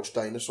didn't watch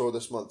Dinosaur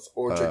this month,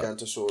 or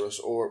Gigantosaurus,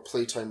 or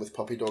Playtime with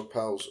Puppy Dog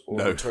Pals,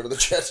 or Return of the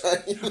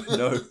Jedi.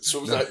 No. So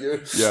was that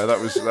you? Yeah, that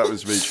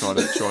was me trying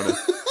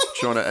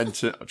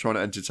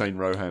to entertain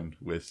Rohan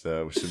with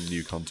some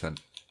new content.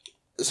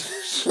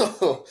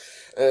 So,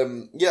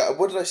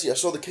 what did I see? I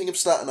saw The King of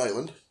Staten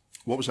Island.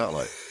 What was that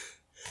like?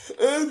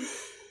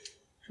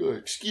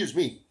 Excuse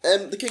me.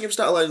 The King of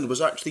Staten Island was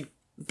actually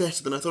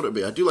better than I thought it would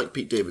be. I do like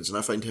Pete Davidson.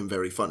 I find him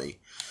very funny.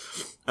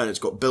 And it's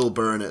got Bill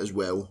Burr in it as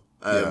well.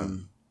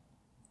 And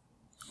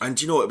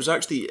you know, it's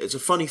a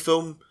funny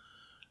film,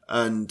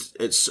 and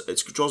it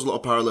draws a lot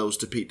of parallels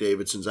to Pete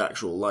Davidson's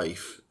actual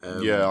life.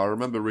 I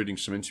remember reading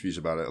some interviews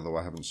about it, although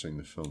I haven't seen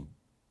the film.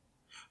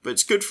 But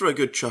it's good for a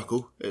good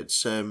chuckle.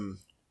 It's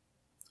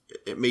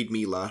it made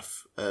me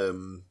laugh.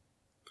 And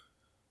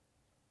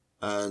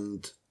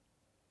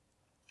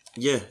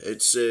yeah,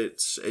 it's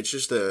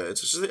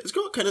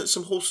got kind of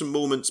some wholesome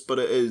moments, but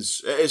it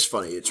is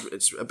funny.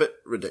 It's a bit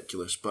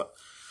ridiculous, but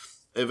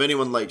if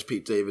anyone likes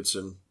Pete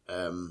Davidson,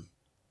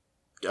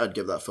 I'd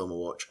give that film a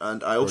watch.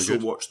 And I also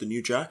watched the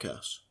new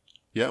Jackass.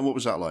 Yeah, and what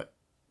was that like?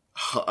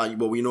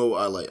 We know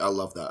what I like. I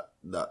love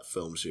that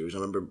film series. I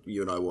remember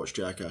you and I watched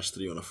Jackass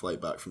 3 on a flight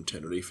back from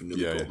Tenerife and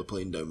nearly brought the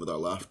plane down with our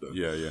laughter.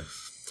 Yeah.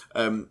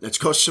 It's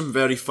got some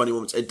very funny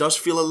moments. It does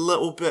feel a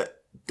little bit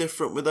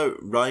different without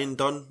Ryan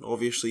Dunn.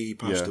 Obviously, he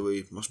passed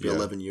away. Must be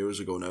 11 years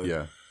ago now.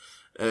 Yeah.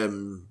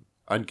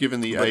 And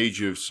given the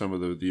age of some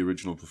of the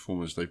original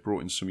performers, they've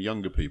brought in some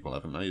younger people,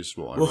 haven't they? Is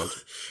what I read.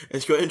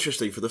 It's quite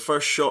interesting. For the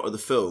first shot of the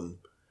film,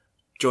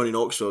 Johnny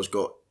Knoxville's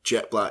got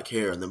jet black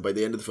hair, and then by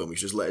the end of the film, he's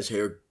just let his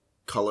hair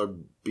colour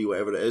be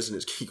whatever it is,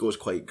 and he goes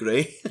quite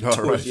grey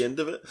towards the end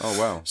of it. Oh,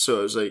 wow. So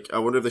it was like, I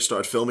wonder if they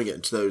started filming it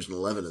in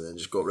 2011 and then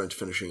just got around to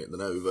finishing it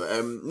now.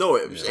 But no,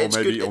 it's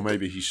good. Or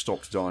maybe he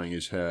stopped dyeing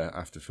his hair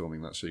after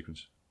filming that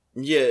sequence.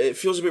 Yeah, it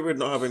feels a bit weird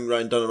not having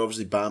Ryan Dunn, and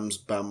obviously Bam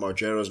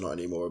Margera's not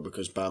anymore,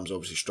 because Bam's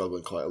obviously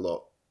struggling quite a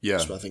lot. Yeah.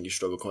 So I think he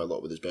struggled quite a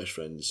lot with his best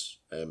friend's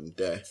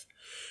death.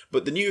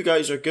 But the new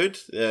guys are good.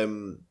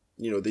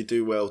 They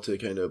do well to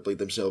kind of bleed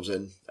themselves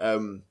in.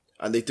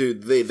 And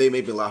they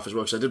made me laugh as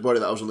well, because I did worry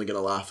that I was only going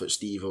to laugh at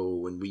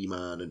Steve-O and Wee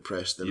Man and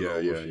Preston and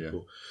all those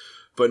people.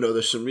 But no,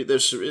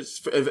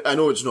 I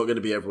know it's not going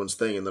to be everyone's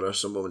thing, and there are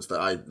some moments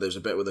that there's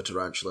a bit with a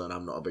tarantula, and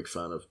I'm not a big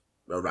fan of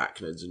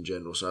arachnids in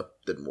general, so I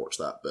didn't watch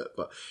that bit.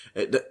 But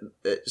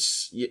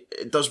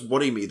it does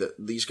worry me that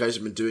these guys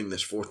have been doing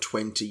this for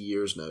 20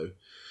 years now,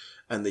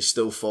 and they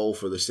still fall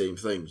for the same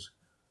things.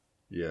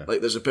 Yeah.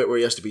 Like, there's a bit where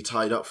he has to be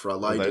tied up for a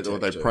lie detector.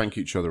 They prank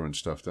each other and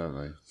stuff, don't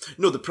they?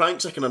 No, the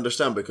pranks I can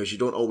understand because you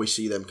don't always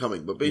see them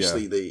coming. But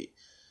basically,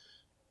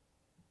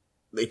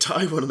 they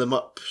tie one of them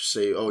up,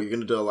 say, "Oh, you're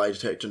going to do a lie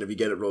detector, and if you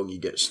get it wrong, you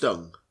get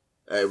stung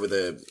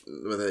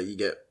you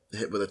get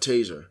hit with a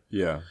taser."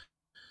 Yeah.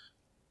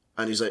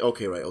 And he's like,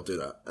 "Okay, right, I'll do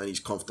that." And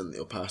he's confident that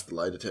he'll pass the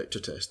lie detector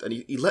test. And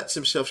he lets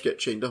himself get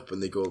chained up,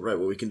 and they go, "Right,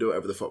 well, we can do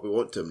whatever the fuck we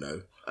want to him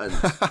now." And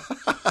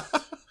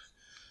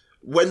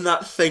when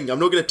that thing, I'm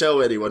not going to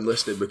tell anyone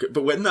listening,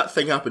 but when that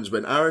thing happens,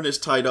 when Aaron is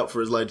tied up for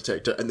his lie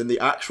detector, and then the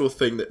actual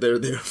thing that they're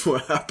there for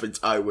happens,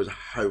 I was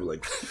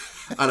howling.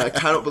 And I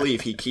cannot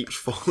believe he keeps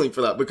falling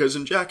for that, because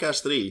in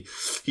Jackass 3,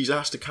 he's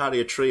asked to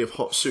carry a tray of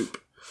hot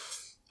soup.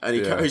 And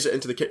he carries it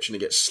into the kitchen and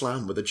gets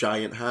slammed with a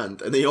giant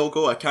hand. And they all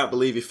go, "I can't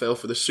believe he fell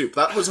for the soup."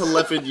 That was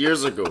 11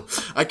 years ago.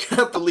 I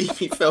can't believe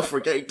he fell for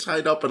getting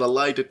tied up in a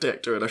lie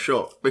detector in a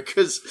shop.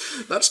 Because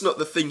that's not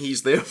the thing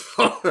he's there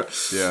for.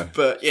 Yeah.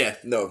 But yeah,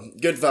 no.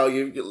 Good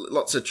value.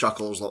 Lots of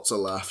chuckles, lots of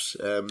laughs.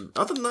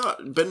 Other than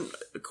that, been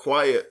a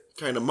quiet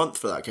kind of month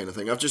for that kind of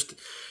thing. I've just,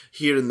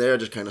 here and there,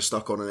 just kind of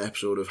stuck on an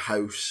episode of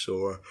House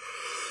or...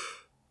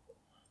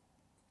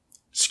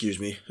 Excuse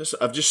me.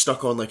 I've just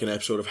stuck on like an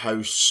episode of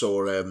House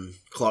or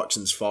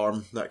Clarkson's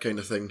Farm, that kind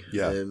of thing.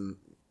 Yeah.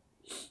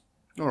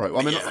 All right.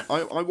 Well, I mean,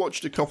 I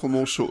watched a couple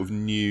more sort of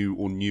new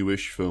or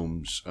newish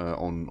films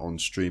on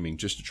streaming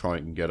just to try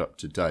and get up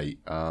to date.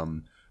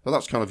 But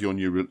that's kind of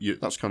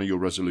your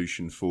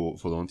resolution for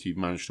the month. You've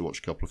managed to watch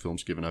a couple of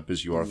films, given how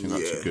busy you are. I think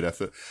that's a good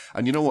effort.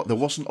 And you know what? There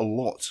wasn't a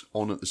lot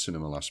on at the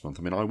cinema last month.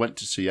 I mean, I went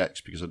to see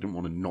X because I didn't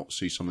want to not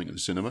see something at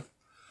the cinema.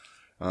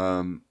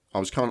 I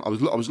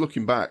was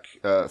looking back.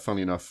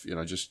 Funny enough, I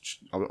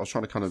was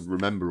trying to kind of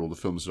remember all the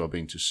films that I've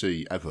been to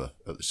see ever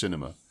at the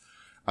cinema,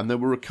 and there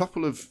were a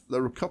couple of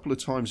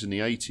times in the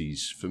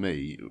 80s for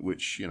me,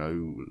 which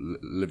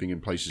living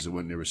in places that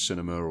weren't near a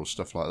cinema or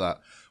stuff like that,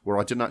 where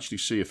I didn't actually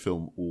see a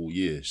film all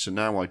year. So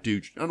now I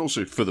do, and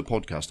also for the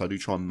podcast, I do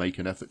try and make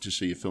an effort to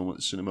see a film at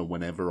the cinema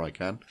whenever I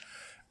can.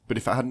 But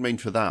if it hadn't been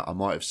for that, I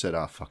might have said,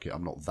 fuck it,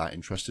 I'm not that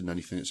interested in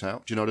anything that's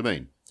out. Do you know what I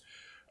mean?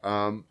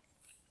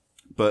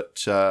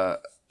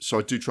 So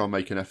I do try and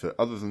make an effort.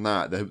 Other than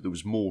that, there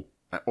was more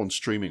on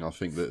streaming, I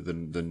think,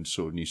 than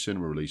sort of new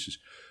cinema releases.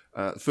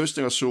 The first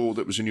thing I saw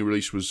that was a new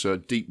release was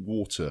Deep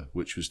Water,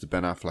 which was the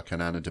Ben Affleck and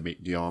Ana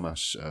de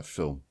Armas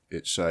film.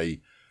 It's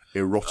a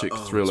erotic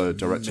thriller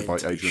directed by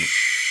Adrian.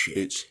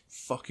 It's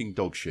fucking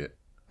dog shit.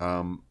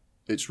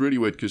 It's really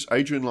weird because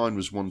Adrian Lyne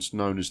was once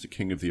known as the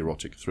king of the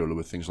erotic thriller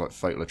with things like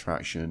Fatal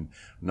Attraction,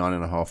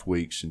 9.5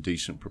 Weeks, and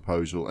Decent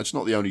Proposal. It's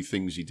not the only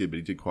things he did, but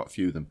he did quite a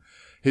few of them.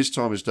 His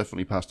time has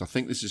definitely passed. I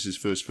think this is his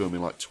first film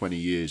in like 20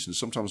 years. And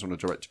sometimes when a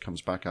director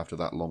comes back after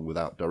that long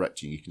without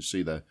directing, you can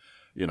see they're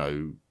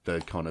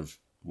kind of,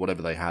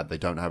 whatever they had, they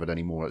don't have it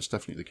anymore. It's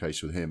definitely the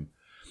case with him.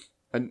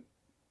 And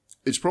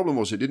its problem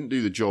was it didn't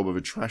do the job of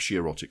a trashy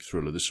erotic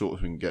thriller, the sort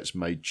of thing that gets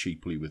made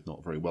cheaply with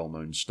not very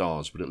well-known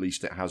stars, but at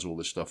least it has all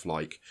this stuff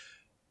like,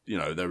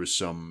 there is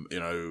some,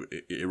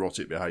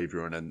 erotic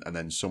behaviour and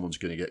then someone's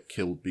going to get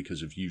killed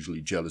because of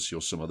usually jealousy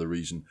or some other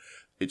reason.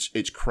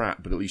 It's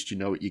crap, but at least you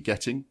know what you're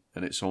getting,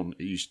 and it's on.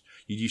 You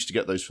used to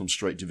get those films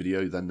straight to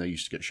video, then they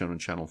used to get shown on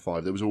Channel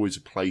 5. There was always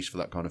a place for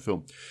that kind of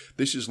film.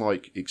 This is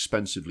like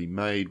expensively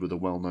made with a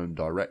well-known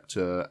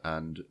director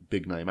and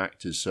big-name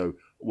actors. So,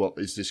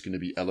 is this going to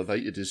be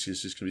elevated? Is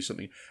this going to be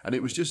something? And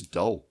it was just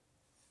dull.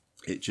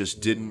 It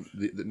just didn't.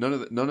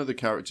 None of the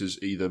characters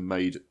either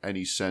made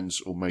any sense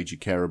or made you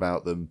care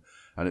about them,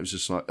 and it was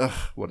just like,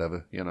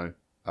 whatever,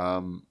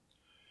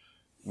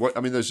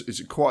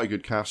 it's quite a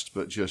good cast,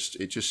 but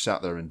it just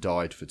sat there and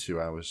died for 2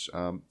 hours.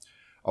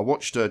 I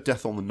watched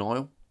Death on the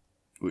Nile,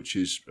 which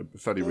is a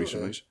fairly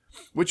recent release,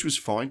 which was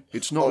fine.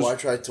 It's not. I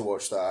tried to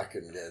watch that. I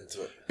couldn't get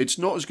into it. It's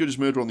not as good as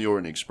Murder on the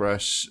Orient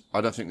Express. I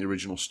don't think the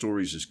original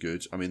story is as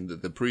good. I mean,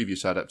 the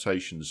previous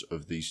adaptations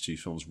of these two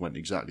films went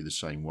exactly the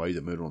same way.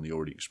 That Murder on the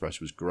Orient Express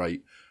was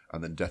great,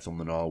 and then Death on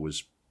the Nile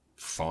was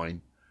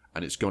fine.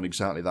 And it's gone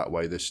exactly that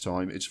way this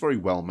time. It's very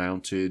well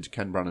mounted.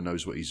 Ken Branagh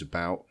knows what he's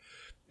about.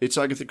 It's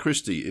Agatha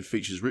Christie. It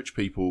features rich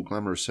people,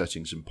 glamorous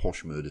settings, and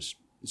posh murders.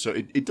 So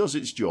it does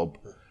its job.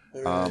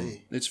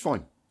 It's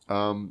fine.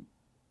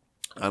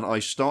 And I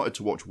started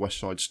to watch West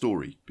Side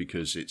Story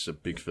because it's a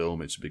big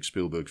film. It's a big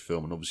Spielberg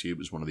film. And obviously it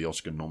was one of the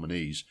Oscar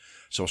nominees.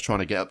 So I was trying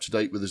to get up to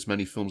date with as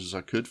many films as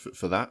I could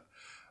for that.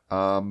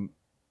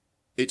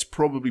 It's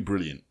probably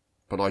brilliant,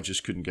 but I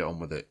just couldn't get on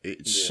with it.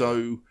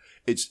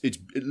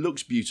 It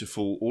looks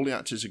beautiful. All the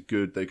actors are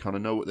good. They kind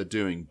of know what they're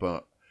doing,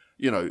 but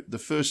the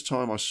first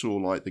time I saw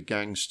like the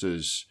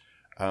gangsters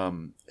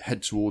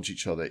head towards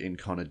each other in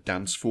kind of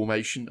dance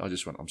formation, I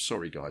just went, I'm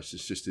sorry guys,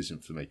 this just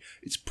isn't for me.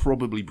 It's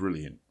probably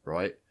brilliant,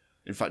 right?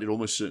 In fact, it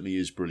almost certainly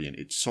is brilliant.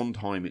 It's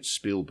Sondheim, it's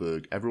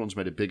Spielberg. Everyone's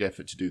made a big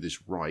effort to do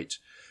this right,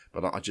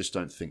 but I just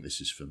don't think this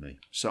is for me.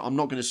 So I'm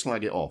not going to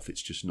slag it off.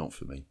 It's just not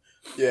for me.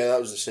 Yeah, that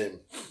was the same.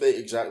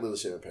 Exactly the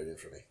same opinion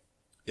for me.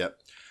 Yeah.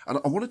 And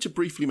I wanted to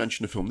briefly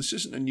mention a film. This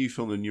isn't a new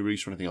film, a new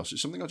release or anything else.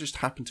 It's something I just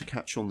happened to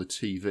catch on the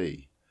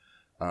TV.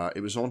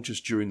 It was on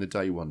just during the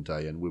day one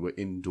day, and we were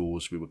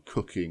indoors, we were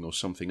cooking or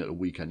something at a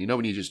weekend. You know,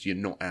 when you're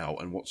not out,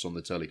 and what's on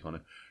the telly kind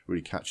of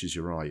really catches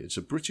your eye. It's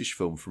a British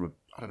film from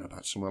I don't know,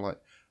 about somewhere like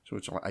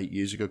 8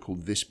 years ago,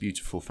 called This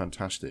Beautiful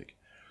Fantastic,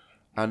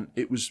 and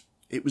it was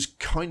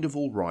kind of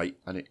all right,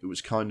 and it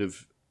was kind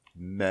of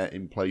meh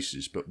in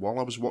places. But while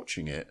I was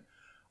watching it,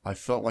 I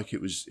felt like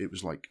it was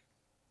like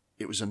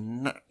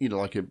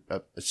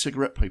a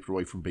cigarette paper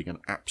away from being an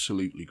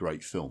absolutely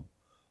great film.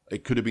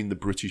 It could have been the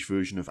British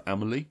version of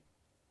Amelie.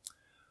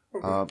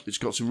 Okay. It's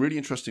got some really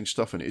interesting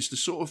stuff in it. It's the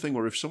sort of thing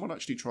where if someone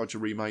actually tried to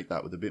remake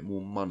that with a bit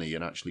more money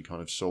and actually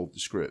kind of sold the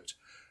script,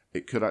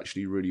 it could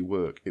actually really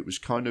work. It had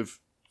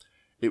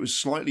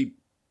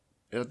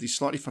these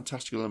slightly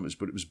fantastical elements,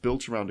 but it was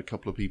built around a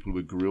couple of people who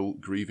were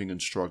grieving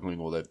and struggling,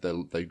 or they've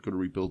got to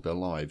rebuild their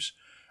lives,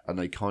 and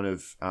they kind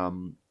of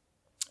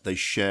they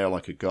share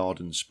like a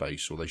garden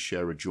space, or they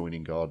share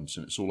adjoining gardens,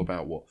 and it's all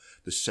about what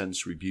the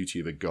sensory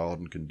beauty of a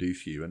garden can do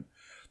for you. And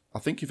I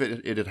think if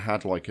it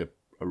had like a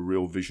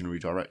real visionary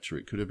director,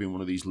 it could have been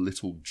one of these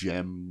little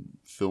gem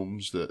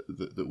films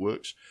that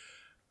works.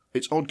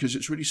 It's odd because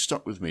it's really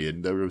stuck with me,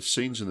 and there are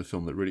scenes in the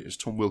film that really... It's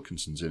Tom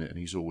Wilkinson's in it, and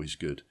he's always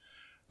good.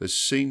 There's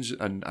scenes,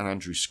 and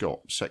Andrew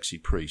Scott, sexy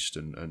priest,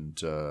 and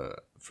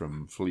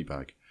from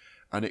Fleabag,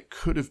 and it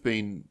could have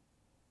been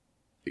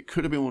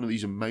one of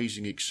these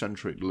amazing,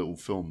 eccentric little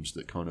films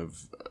that kind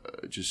of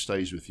just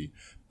stays with you.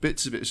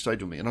 Bits of it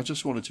stayed with me, and I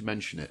just wanted to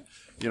mention it.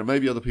 You know,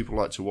 maybe other people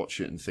like to watch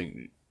it and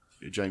think,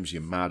 James,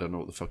 you're mad, I don't know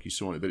what the fuck you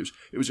saw in it, but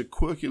it was a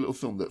quirky little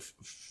film that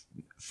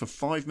for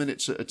 5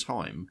 minutes at a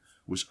time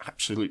was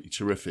absolutely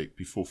terrific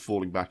before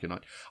falling back, and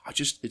it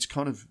just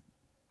kind of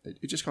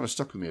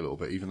stuck with me a little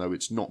bit, even though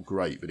it's not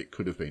great, but it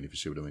could have been, if you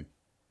see what I mean.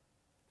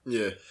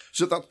 Yeah.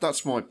 So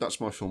that's my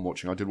film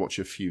watching. I did watch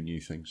a few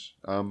new things.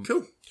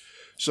 Cool.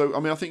 So,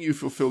 I mean, I think you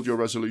fulfilled your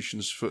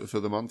resolutions for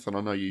the month, and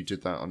I know you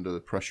did that under the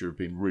pressure of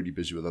being really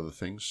busy with other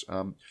things.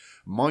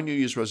 My New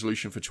Year's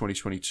resolution for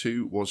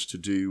 2022 was to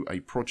do a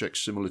project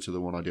similar to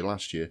the one I did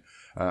last year,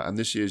 and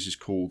this year's is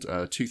called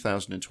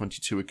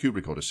 2022 A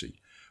Kubrick Odyssey,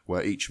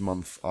 where each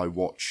month I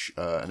watch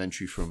an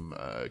entry from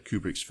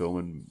Kubrick's film,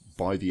 and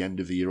by the end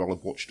of the year I'll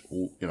have watched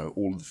all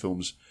of the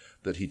films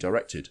that he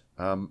directed.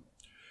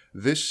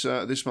 This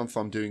month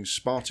I'm doing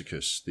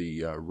Spartacus,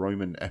 the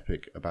Roman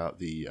epic about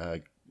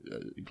the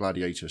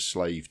gladiator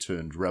slave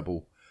turned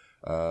rebel.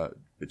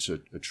 It's a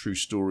true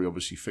story,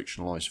 obviously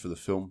fictionalized for the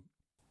film.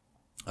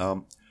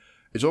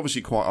 It's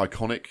obviously quite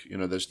iconic. You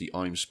know, there's the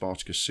I'm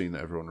Spartacus scene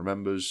that everyone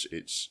remembers.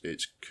 It's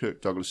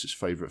Kirk Douglas's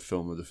favourite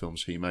film of the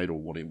films he made,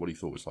 or what he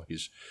thought was like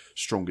his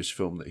strongest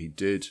film that he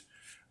did.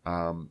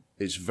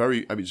 It's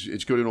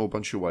good in all a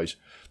bunch of ways.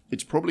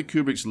 It's probably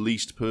Kubrick's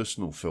least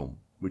personal film,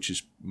 which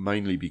is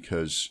mainly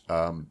because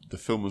the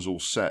film was all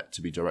set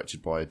to be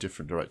directed by a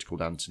different director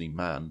called Anthony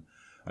Mann,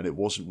 and it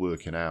wasn't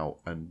working out,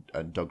 and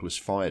Douglas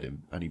fired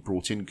him, and he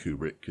brought in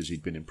Kubrick because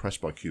he'd been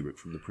impressed by Kubrick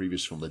from the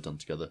previous film they'd done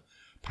together,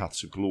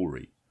 Paths of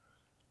Glory.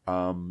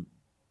 Kirk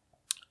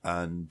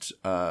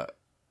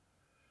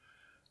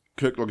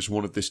Douglas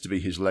wanted this to be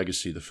his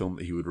legacy, the film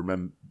that he would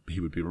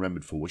be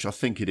remembered for, which I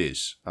think it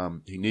is.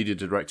 He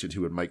needed a director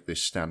who would make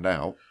this stand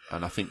out,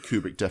 and I think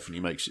Kubrick definitely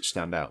makes it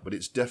stand out. But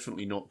it's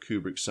definitely not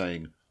Kubrick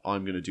saying,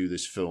 "I'm going to do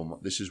this film.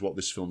 This is what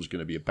this film is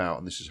going to be about,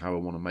 and this is how I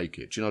want to make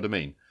it." Do you know what I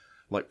mean?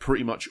 Like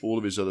pretty much all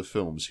of his other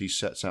films, he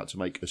sets out to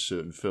make a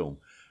certain film,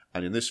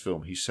 and in this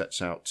film, he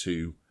sets out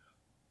to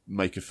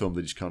make a film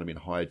that he's kind of been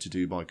hired to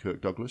do by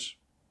Kirk Douglas.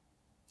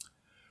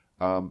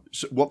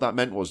 So what that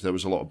meant was there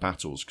was a lot of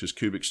battles, because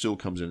Kubrick still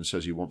comes in and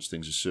says he wants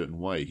things a certain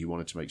way. He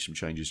wanted to make some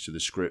changes to the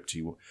script.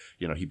 He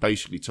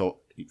basically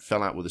he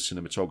fell out with a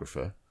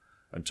cinematographer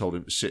and told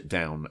him to sit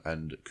down,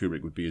 and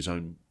Kubrick would be his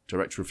own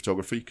director of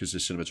photography, because the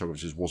cinematographer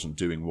just wasn't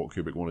doing what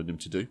Kubrick wanted him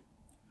to do.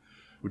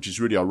 Which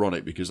is really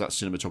ironic, because that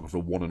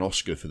cinematographer won an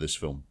Oscar for this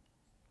film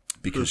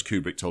because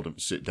Kubrick told him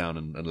to sit down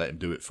and let him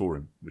do it for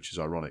him, which is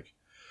ironic.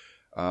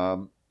 I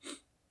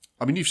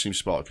mean, you've seen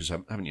Spartacus,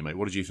 haven't you, mate?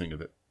 What did you think of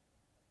it?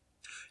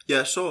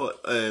 Yeah, I saw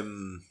it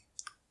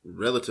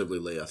relatively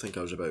late. I think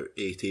I was about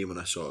 18 when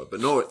I saw it. But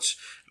no, it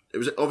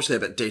was obviously a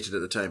bit dated at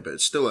the time, but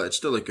it's still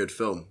a good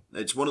film.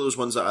 It's one of those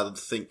ones that I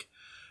think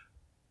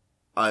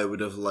I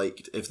would have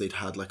liked if they'd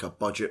had like a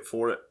budget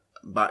for it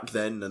back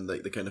then, and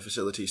like the kind of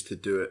facilities to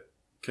do it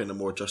kind of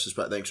more justice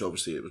back then, because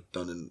obviously it was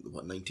done in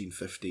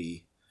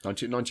 1950...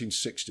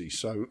 1960,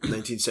 so...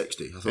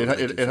 1960, I thought it was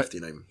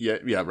 1959.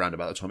 Yeah, around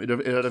about the time. It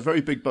had a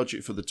very big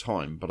budget for the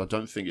time, but I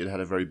don't think it had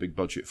a very big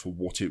budget for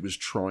what it was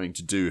trying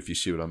to do, if you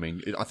see what I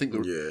mean. I think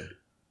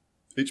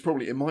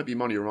it might be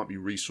money or it might be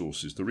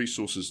resources. The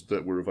resources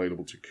that were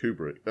available to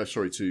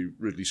to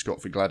Ridley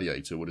Scott for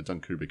Gladiator would have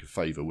done Kubrick a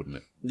favour, wouldn't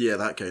it? Yeah,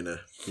 that kind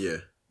of, yeah.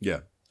 Yeah.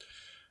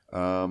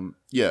 I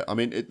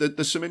mean,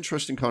 there's some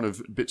interesting kind of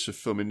bits of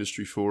film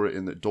industry for it,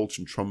 in that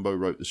Dalton Trumbo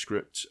wrote the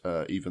script,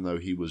 even though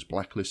he was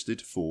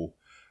blacklisted for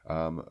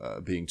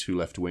being too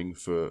left-wing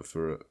for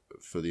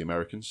the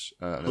Americans.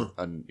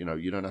 And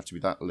you don't have to be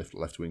that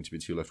left-wing to be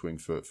too left-wing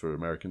for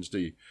Americans, do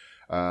you?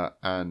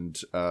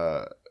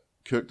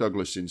 Kirk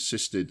Douglas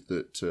insisted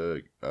that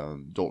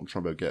Dalton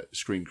Trumbo get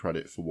screen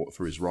credit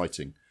for his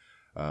writing,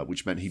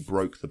 which meant he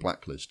broke the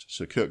blacklist.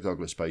 So Kirk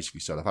Douglas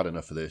basically said, "I've had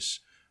enough of this.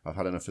 I've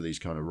had enough of these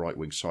kind of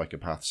right-wing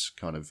psychopaths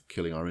kind of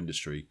killing our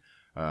industry."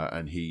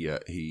 And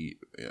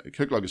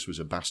Kirk Douglas was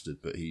a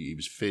bastard, but he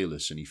was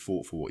fearless and he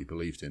fought for what he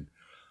believed in.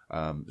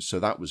 So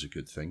that was a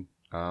good thing.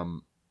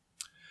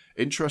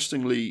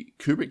 Interestingly,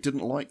 Kubrick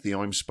didn't like the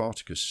 "I'm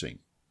Spartacus" scene,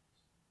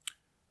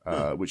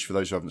 which, for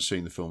those who haven't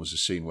seen the film, is a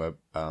scene where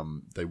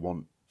they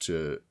want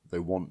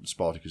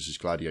Spartacus's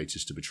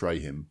gladiators to betray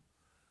him,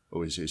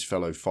 or his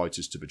fellow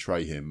fighters to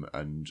betray him,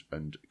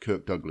 and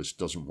Kirk Douglas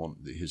doesn't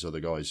want his other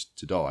guys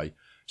to die,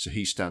 so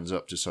he stands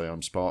up to say,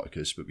 "I'm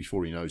Spartacus," but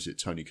before he knows it,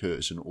 Tony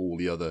Curtis and all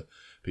the other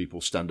people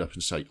stand up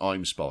and say,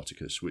 "I'm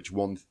Spartacus," which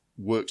one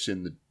works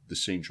in the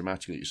scene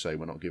dramatically to say,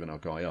 "We're not giving our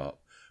guy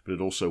up," but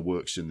it also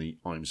works in the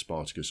 "I'm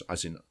Spartacus,"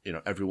 as in,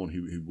 everyone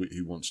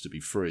who wants to be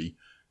free,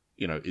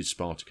 is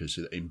Spartacus.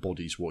 It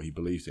embodies what he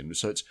believed in.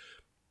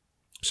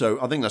 So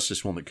I think that's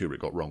just one that Kubrick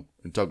got wrong.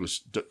 And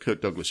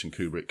Kirk Douglas and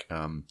Kubrick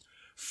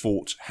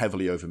fought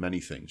heavily over many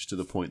things, to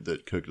the point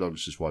that Kirk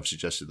Douglas's wife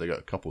suggested they go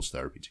to couples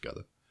therapy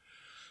together.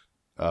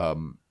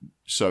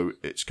 So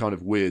it's kind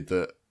of weird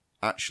that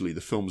actually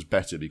the film's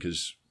better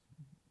because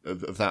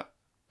of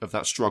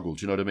that struggle.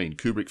 Do you know what I mean?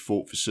 Kubrick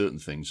fought for certain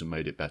things and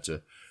made it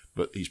better,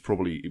 but he was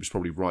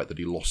probably right that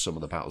he lost some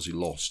of the battles he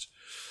lost.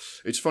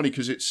 It's funny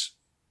because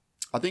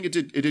I think it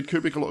did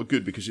Kubrick a lot of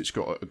good because it's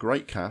got a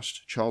great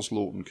cast: Charles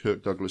Laughton,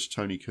 Kirk Douglas,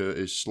 Tony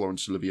Curtis,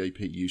 Laurence Olivier,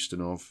 Pete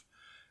Ustinov.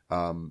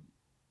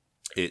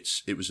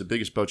 It was the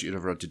biggest budget it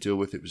ever had to deal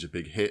with. It was a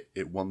big hit.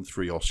 It won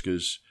 3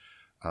 Oscars.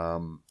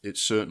 It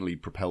certainly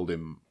propelled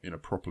him,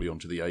 properly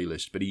onto the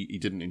A-list, but he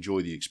didn't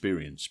enjoy the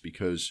experience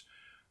because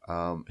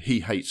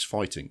he hates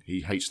fighting.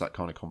 He hates that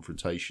kind of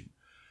confrontation.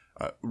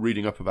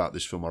 Reading up about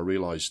this film, I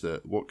realised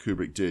that what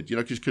Kubrick did,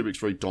 because Kubrick's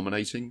very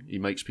dominating, he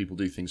makes people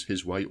do things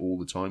his way all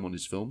the time on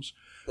his films.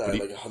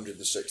 Like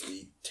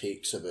 160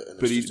 takes of it, and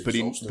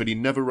but he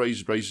never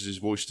raises his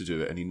voice to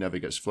do it, and he never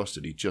gets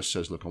flustered. He just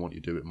says, "Look, I want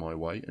you to do it my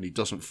way," and he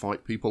doesn't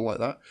fight people like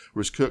that.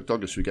 Whereas Kirk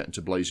Douglas would get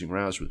into blazing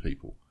rows with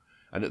people.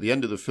 And at the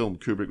end of the film,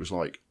 Kubrick was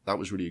like, "That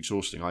was really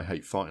exhausting. I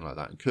hate fighting like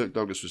that." And Kirk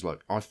Douglas was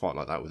like, "I fight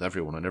like that with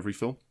everyone in every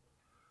film."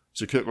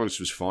 So Kirk Douglas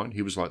was fine.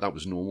 He was like, that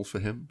was normal for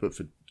him. But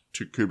for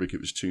Kubrick, it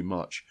was too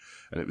much.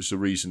 And it was the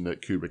reason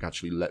that Kubrick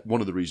actually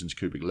one of the reasons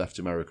Kubrick left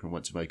America and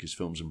went to make his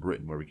films in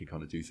Britain, where he could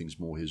kind of do things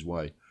more his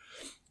way.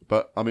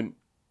 But, I mean,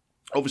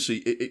 obviously,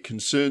 it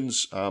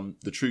concerns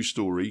the true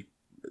story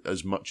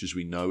as much as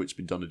we know. It's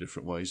been done in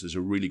different ways. There's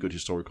a really good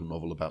historical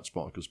novel about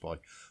Spartacus by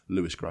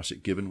Lewis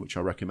Grassic Gibbon, which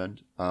I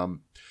recommend.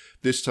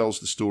 This tells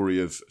the story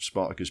of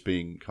Spartacus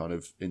being kind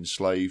of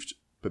enslaved,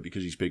 but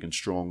because he's big and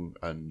strong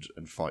and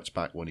fights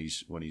back when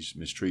he's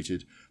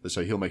mistreated, they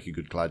say he'll make a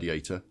good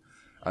gladiator.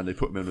 And they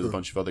put him in with a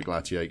bunch of other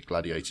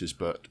gladiators,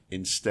 but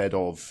instead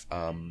of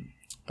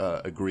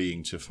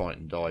agreeing to fight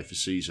and die for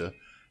Caesar,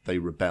 they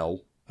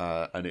rebel,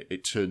 and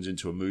it turns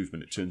into a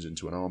movement. It turns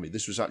into an army.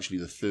 This was actually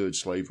the 3rd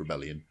slave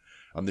rebellion,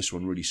 and this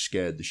one really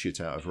scared the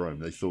shit out of Rome.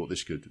 They thought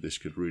this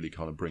could really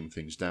kind of bring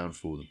things down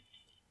for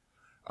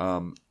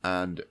them.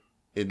 And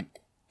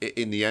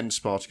in the end,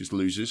 Spartacus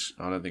loses.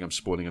 I don't think I'm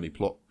spoiling any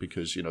plot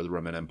because the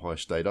Roman Empire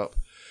stayed up,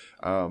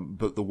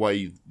 but the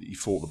way he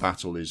fought the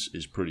battle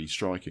is pretty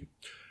striking.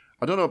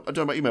 I don't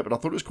know about you, mate, but I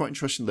thought it was quite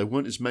interesting. There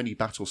weren't as many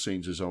battle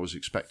scenes as I was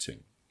expecting.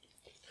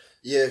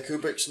 Yeah,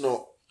 Kubrick's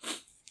not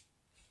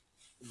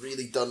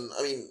really done.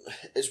 I mean,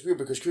 it's weird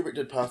because Kubrick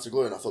did Path to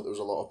Glory, and I thought there was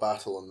a lot of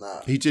battle in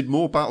that. He did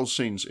more battle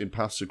scenes in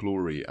Path to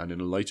Glory and in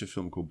a later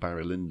film called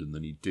Barry Lyndon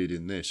than he did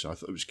in this. I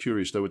thought it was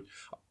curious.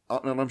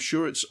 And I'm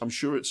sure it's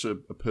a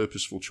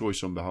purposeful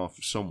choice on behalf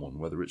of someone,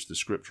 whether it's the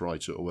script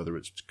writer or whether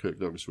it's Kirk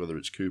Douglas, whether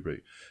it's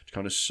Kubrick, to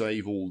kind of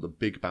save all the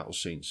big battle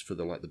scenes for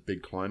the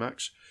big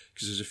climax.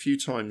 Because there's a few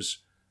times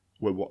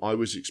where what I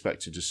was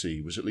expecting to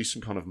see was at least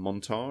some kind of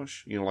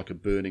montage, like a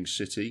burning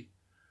city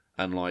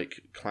and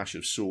like clash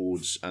of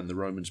swords and the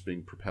Romans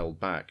being propelled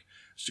back,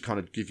 just to kind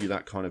of give you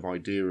that kind of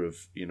idea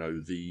of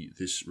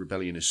this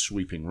rebellion is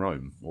sweeping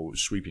Rome or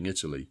sweeping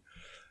Italy.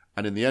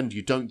 And in the end,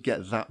 you don't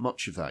get that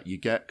much of that. You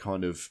get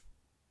kind of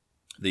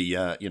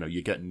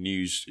you get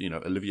news.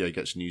 Olivier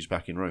gets news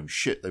back in Rome.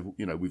 Shit,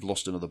 we've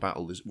lost another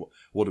battle.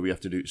 What do we have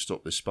to do to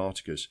stop this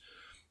Spartacus?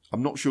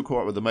 I'm not sure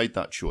quite whether they made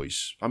that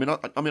choice. I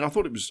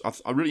thought it was.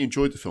 I really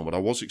enjoyed the film, but I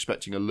was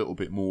expecting a little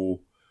bit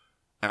more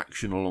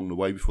action along the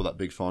way before that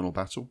big final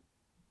battle.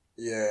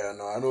 Yeah,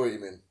 no, I know what you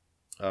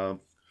mean.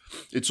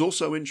 It's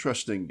also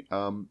interesting.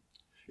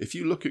 If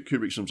you look at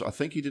Kubrick's films, I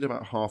think he did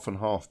about half and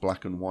half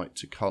black and white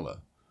to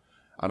colour.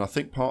 And I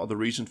think part of the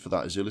reason for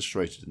that is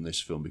illustrated in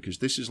this film, because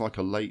this is like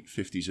a late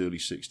 50s, early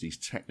 60s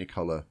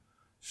Technicolor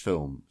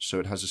film. So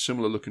it has a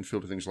similar look and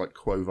feel to things like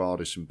Quo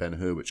Vadis and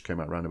Ben-Hur, which came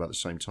out around about the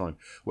same time,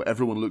 where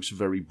everyone looks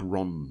very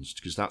bronzed,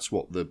 because that's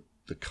what the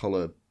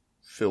colour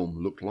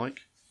film looked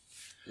like.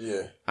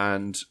 Yeah.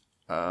 And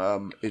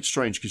It's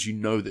strange because you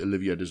know that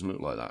Olivier doesn't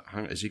look like that.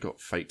 Has he got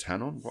fake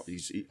tan on?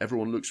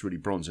 Everyone looks really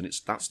bronze, and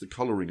that's the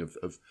colouring of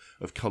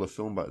colour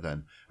film back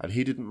then. And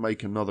he didn't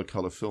make another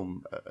colour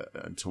film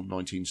until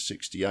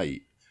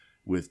 1968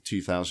 with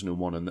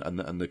 2001,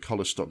 and the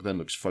colour stock then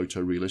looks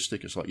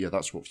photorealistic. It's like, yeah,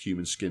 that's what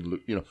human skin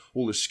look.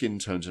 All the skin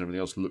tones and everything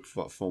else look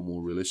far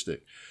more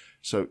realistic.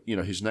 So,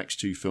 his next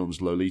two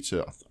films,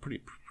 Lolita, I'm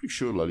pretty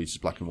sure Lolita's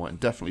black and white, and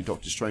definitely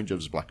Doctor Strange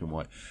is black and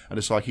white. And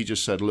it's like he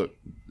just said, look,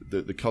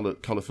 the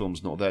colour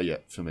film's not there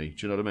yet for me.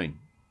 Do you know what I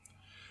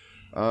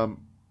mean?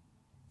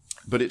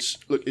 But it's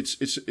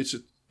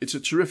a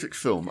terrific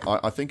film.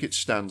 I think it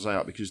stands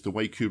out because the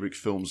way Kubrick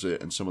films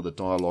it, and some of the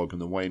dialogue,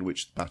 and the way in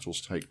which the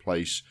battles take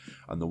place,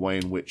 and the way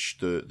in which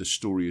the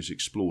story is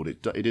explored,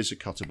 it is a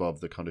cut above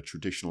the kind of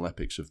traditional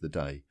epics of the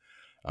day.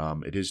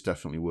 It is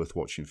definitely worth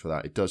watching for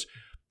that.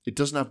 It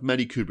doesn't have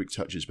many Kubrick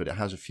touches, but it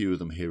has a few of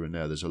them here and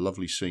there. There's a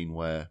lovely scene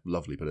but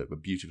a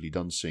beautifully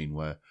done scene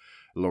where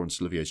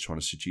Laurence Olivier is trying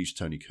to seduce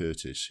Tony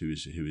Curtis, who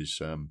is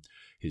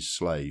his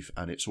slave,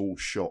 and it's all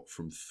shot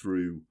from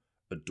through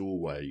a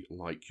doorway,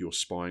 like you're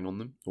spying on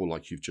them, or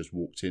like you've just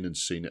walked in and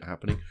seen it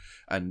happening.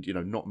 And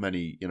not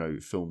many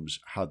films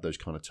had those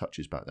kind of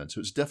touches back then,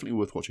 so it's definitely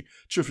worth watching.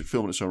 Terrific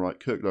film in its own right.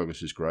 Kirk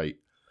Douglas is great.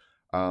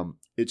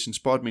 It's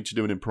inspired me to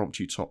do an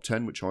impromptu top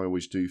 10, which I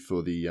always do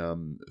for the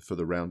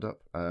roundup.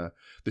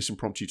 This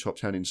impromptu top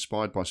 10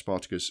 inspired by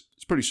Spartacus.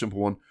 It's a pretty simple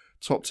one.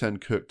 Top 10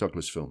 Kirk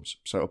Douglas films.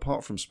 So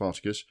apart from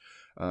Spartacus,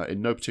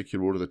 in no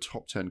particular order, the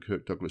top 10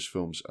 Kirk Douglas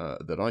films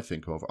that I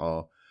think of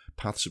are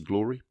Paths of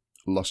Glory,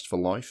 Lust for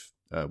Life,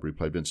 where he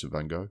played Vincent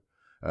van Gogh,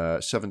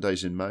 7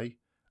 Days in May,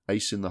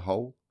 Ace in the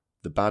Hole,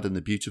 The Bad and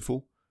the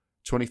Beautiful,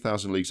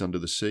 20,000 Leagues Under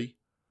the Sea,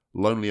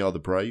 Lonely Are the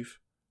Brave,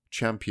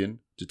 Champion,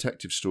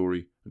 Detective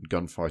Story, and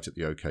Gunfight at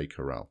the OK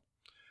Corral.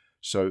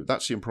 So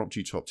that's the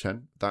impromptu top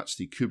 10. That's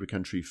the Kubrick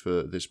entry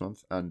for this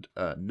month. And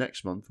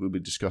next month, we'll be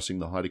discussing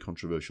the highly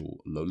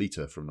controversial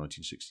Lolita from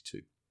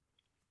 1962.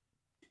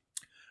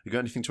 You got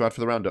anything to add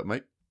for the roundup,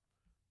 mate?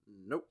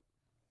 Nope.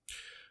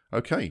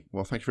 Okay,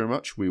 well, thank you very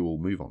much. We will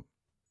move on.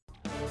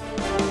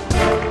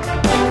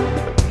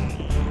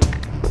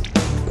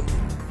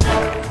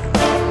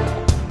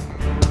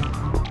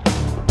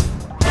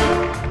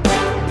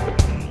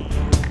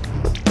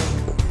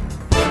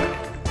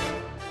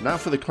 Now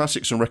for the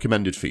classics and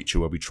recommended feature,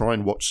 where we try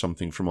and watch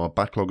something from our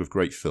backlog of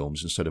great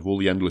films instead of all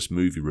the endless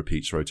movie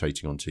repeats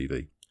rotating on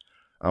TV.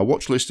 Our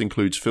watch list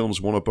includes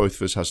films one or both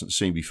of us hasn't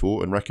seen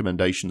before and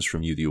recommendations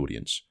from you, the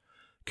audience.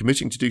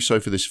 Committing to do so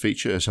for this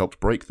feature has helped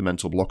break the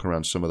mental block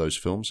around some of those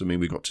films. I mean,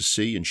 we got to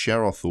see and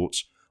share our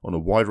thoughts on a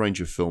wide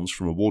range of films,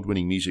 from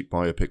award-winning music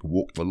biopic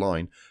Walk the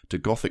Line to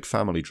gothic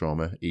family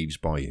drama Eve's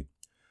Bayou.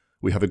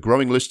 We have a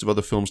growing list of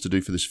other films to do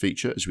for this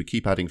feature as we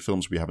keep adding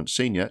films we haven't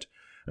seen yet,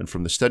 and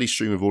from the steady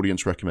stream of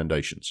audience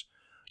recommendations.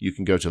 You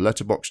can go to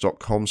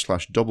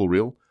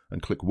letterboxd.com/doublereel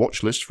and click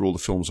watch list for all the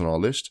films on our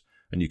list,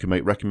 and you can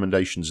make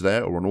recommendations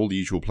there or on all the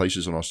usual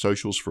places on our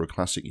socials for a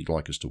classic you'd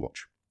like us to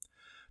watch.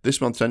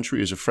 This month's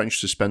entry is a French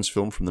suspense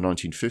film from the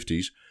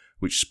 1950s,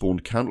 which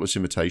spawned countless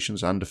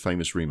imitations and a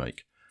famous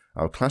remake.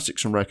 Our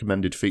classics and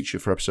recommended feature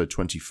for episode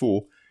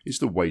 24 is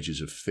The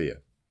Wages of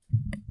Fear.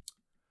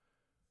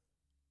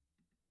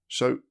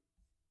 So,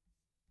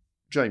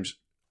 James,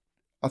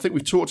 I think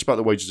we've talked about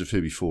The Wages of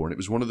Fear before, and it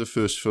was one of the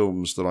first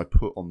films that I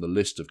put on the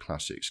list of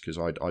classics because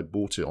I'd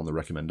bought it on the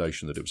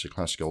recommendation that it was a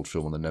classic old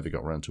film and then never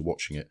got around to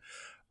watching it.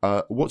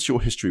 What's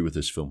your history with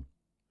this film?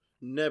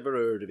 Never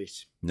heard of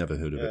it. Never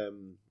heard of it?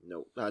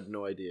 No, I had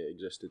no idea it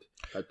existed.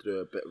 I had to do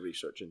a bit of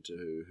research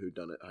into who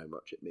done it, how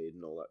much it made,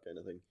 and all that kind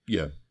of thing.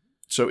 Yeah.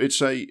 So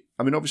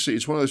obviously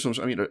it's one of those films,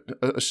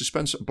 a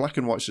suspense, black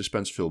and white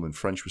suspense film in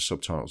French with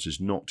subtitles is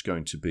not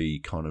going to be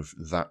kind of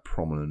that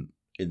prominent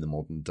in the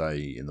modern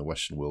day in the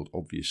Western world,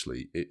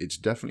 obviously. It's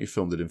definitely a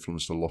film that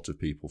influenced a lot of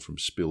people, from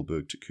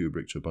Spielberg to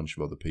Kubrick to a bunch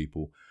of other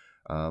people.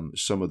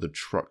 Some of the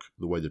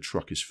way the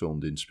truck is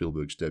filmed in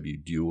Spielberg's debut,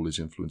 Duel, is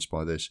influenced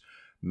by this.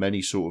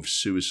 Many sort of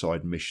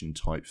suicide mission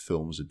type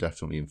films are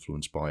definitely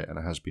influenced by it, and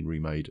it has been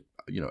remade,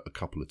 a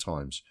couple of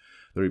times.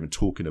 They're even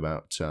talking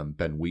about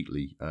Ben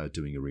Wheatley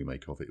doing a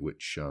remake of it,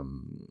 which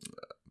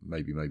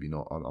maybe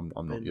not. I'm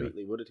not. Ben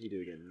Wheatley, what did he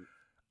do again?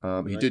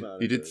 He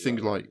did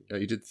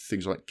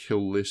things like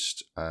Kill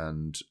List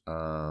and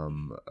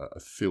A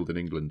Field in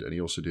England, and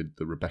he also did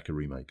the Rebecca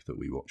remake that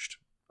we watched.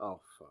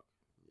 Oh fuck,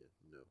 yeah,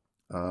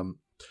 no.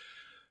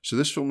 So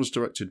this film was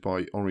directed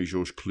by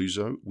Henri-Georges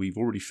Clouzot. We've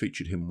already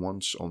featured him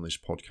once on this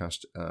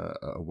podcast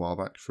a while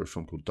back for a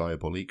film called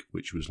Diabolique,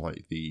 which was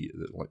like the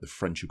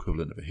French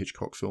equivalent of a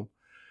Hitchcock film.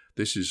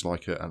 This is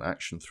like an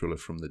action thriller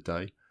from the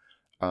day.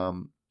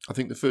 I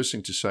think the first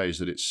thing to say is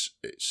that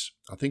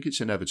I think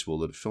it's inevitable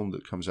that a film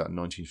that comes out in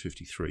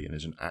 1953 and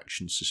is an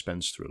action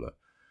suspense thriller,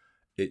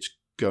 it's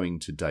going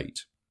to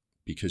date.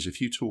 Because if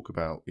you talk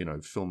about,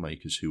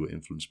 filmmakers who were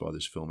influenced by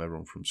this film,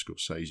 everyone from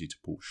Scorsese to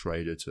Paul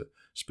Schrader to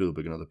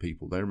Spielberg and other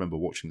people, they remember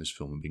watching this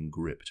film and being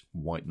gripped.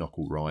 White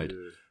Knuckle Ride,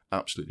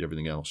 absolutely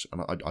everything else.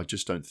 And I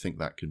just don't think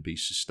that can be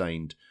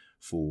sustained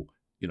for,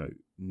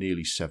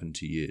 nearly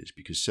 70 years.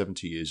 Because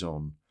 70 years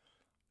on,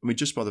 I mean,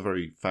 just by the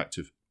very fact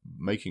of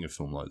making a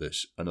film like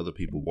this and other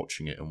people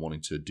watching it and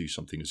wanting to do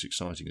something as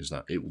exciting as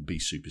that, it will be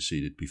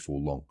superseded before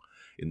long.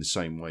 In the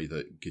same way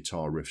that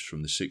guitar riffs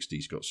from the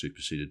 60s got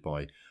superseded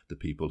by the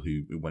people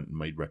who went and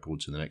made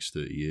records in the next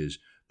 30 years,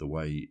 the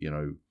way,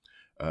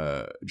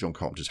 John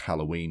Carpenter's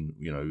Halloween,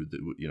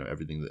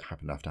 everything that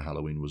happened after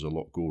Halloween was a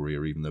lot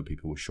gorier, even though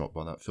people were shocked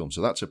by that film.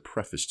 So that's a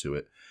preface to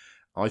it.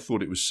 I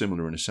thought it was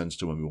similar in a sense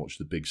to when we watched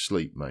The Big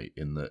Sleep, mate,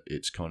 in that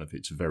it's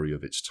very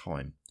of its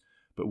time.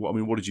 But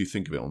what did you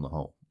think of it on the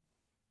whole?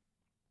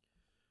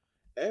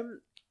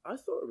 I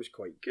thought it was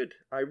quite good.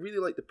 I really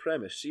like the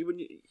premise. See,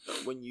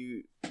 when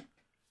you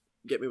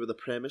get me with a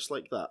premise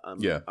like that,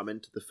 I'm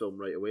into the film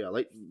right away. I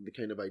like the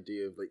kind of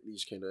idea of like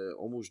these kind of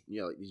almost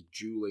like these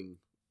dueling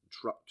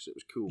trucks. It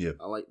was cool. Yeah.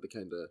 I like the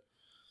kind of.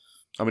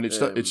 I mean,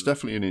 it's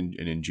definitely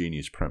an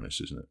ingenious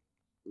premise, isn't it?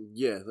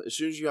 Yeah, as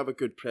soon as you have a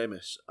good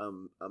premise,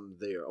 I'm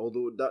there.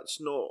 Although that's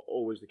not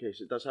always the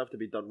case. It does have to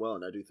be done well,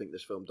 and I do think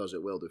this film does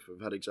it well.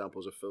 We've had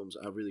examples of films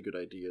that have really good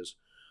ideas,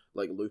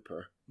 like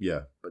Looper.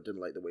 Yeah. But didn't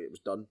like the way it was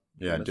done.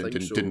 Yeah, and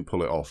didn't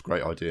pull it off.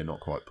 Great idea,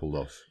 not quite pulled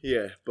off.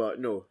 Yeah, but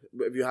no.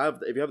 If you have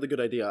the good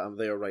idea, I'm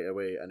there right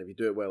away, and if you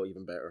do it well,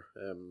 even better.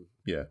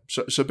 Yeah.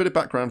 So a bit of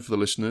background for the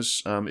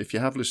listeners. If you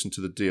have listened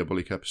to the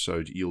Diabolik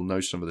episode, you'll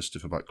know some of the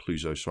stuff about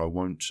Clouseau, so I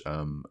won't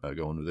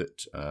go on with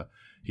it.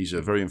 He's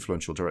a very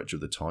influential director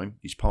of the time.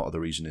 He's part of the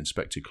reason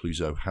Inspector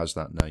Clouseau has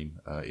that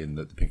name in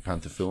the Pink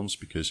Panther films,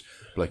 because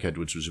Blake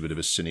Edwards was a bit of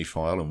a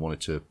cinephile and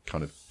wanted to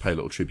kind of pay a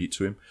little tribute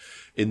to him.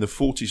 In the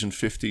 40s and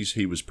 50s,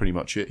 he was pretty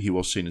much it. He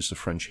was seen as the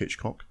French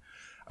Hitchcock.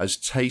 As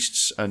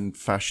tastes and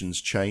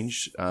fashions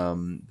changed,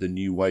 the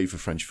new wave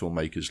of French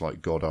filmmakers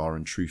like Godard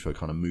and Truffaut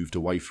kind of moved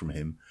away from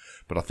him.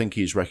 But I think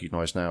he's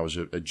recognised now as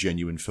a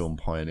genuine film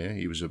pioneer.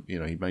 He was he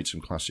made some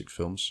classic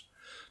films.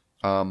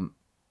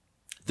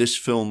 This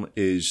film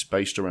is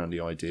based around the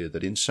idea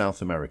that in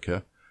South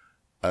America,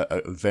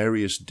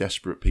 various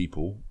desperate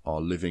people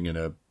are living in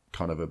a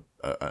kind of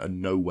a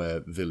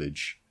nowhere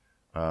village.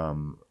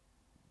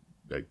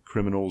 They're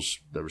criminals,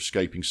 they're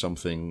escaping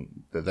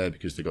something, they're there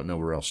because they've got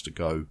nowhere else to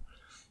go.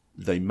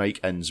 They make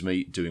ends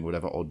meet doing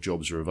whatever odd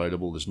jobs are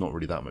available. There's not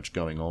really that much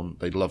going on.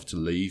 They'd love to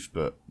leave,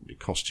 but it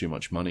costs too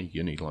much money.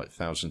 You need like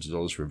thousands of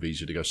dollars for a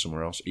visa to go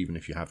somewhere else, even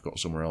if you have got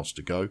somewhere else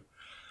to go.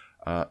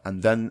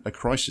 And then a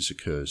crisis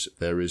occurs.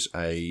 There is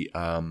a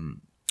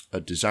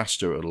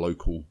disaster at a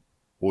local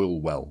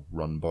oil well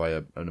run by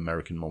an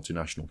American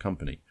multinational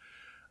company,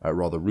 a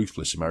rather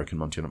ruthless American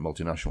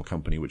multinational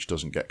company, which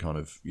doesn't get kind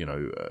of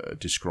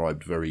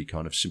described very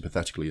kind of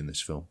sympathetically in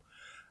this film.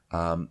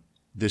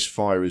 This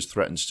fire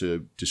threatens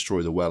to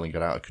destroy the well and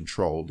get out of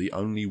control. The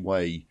only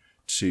way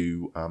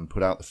to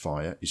put out the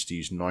fire is to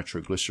use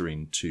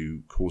nitroglycerine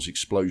to cause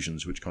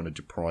explosions, which kind of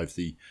deprive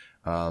the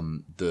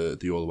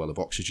oil well of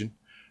oxygen.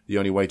 The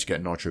only way to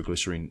get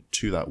nitroglycerine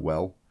to that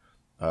well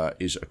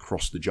is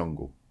across the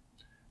jungle.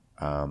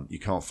 You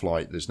can't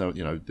fly it. There's no,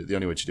 the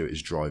only way to do it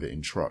is drive it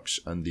in trucks.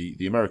 And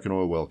the American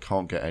oil well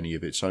can't get any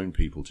of its own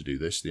people to do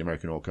this. The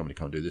American oil company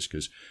can't do this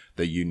because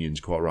their unions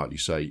quite rightly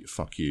say,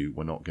 fuck you,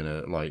 we're not going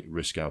to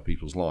risk our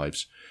people's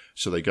lives.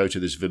 So they go to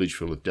this village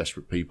full of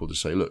desperate people to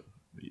say, look,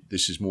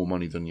 this is more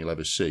money than you'll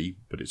ever see,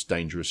 but it's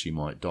dangerous, you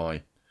might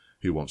die.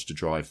 Who wants to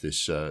drive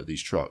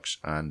these trucks?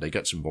 And they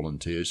get some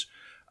volunteers,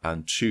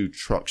 and 2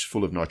 trucks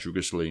full of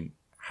nitroglycerine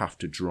have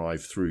to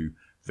drive through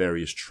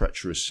various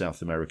treacherous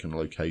South American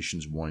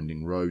locations,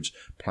 winding roads,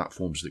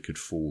 platforms that could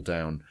fall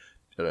down,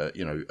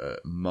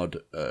 mud,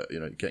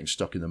 getting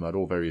stuck in the mud,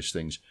 all various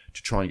things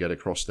to try and get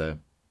across there.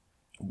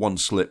 One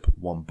slip,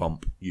 one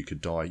bump, you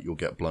could die, you'll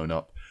get blown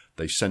up.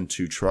 They send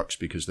 2 trucks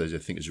because I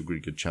think there's a really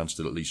good chance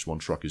that at least one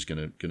truck is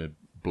going to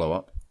blow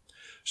up.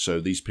 So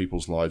these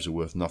people's lives are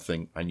worth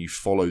nothing, and you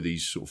follow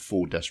these sort of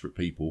 4 desperate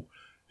people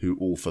who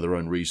all for their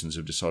own reasons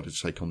have decided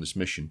to take on this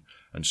mission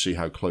and see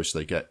how close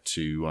they get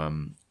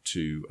to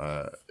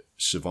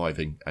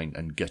surviving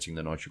and getting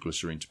the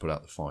nitroglycerine to put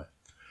out the fire.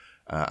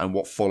 And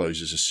what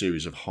follows is a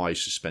series of high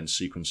suspense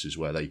sequences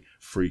where they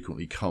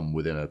frequently come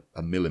within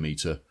a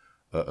millimetre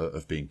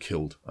of being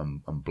killed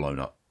and blown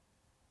up.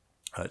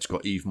 It's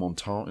got Yves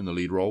Montand in the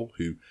lead role,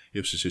 who,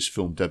 this was his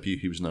film debut.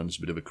 He was known as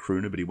a bit of a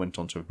crooner, but he went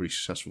on to a pretty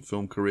successful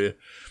film career.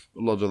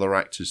 A lot of other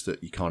actors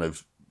that you kind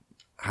of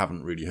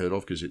haven't really heard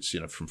of because it's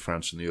from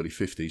France in the early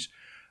 50s.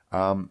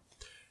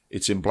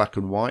 It's in black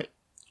and white.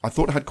 I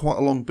thought it had quite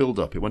a long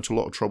build-up. It went to a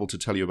lot of trouble to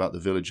tell you about the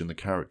village and the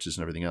characters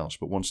and everything else,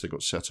 but once they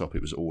got set up,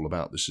 it was all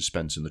about the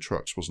suspense in the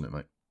trucks, wasn't it,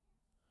 mate?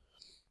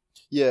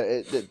 Yeah,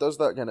 it does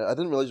that kind of. I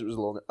didn't realize it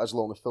was as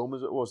long a film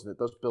as it was, and it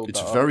does build.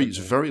 It's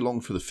very long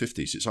for the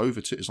 50s. It's over.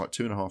 It's like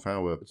 2.5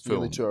 hour it's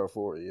film. Nearly 2 hour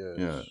 40. Yeah.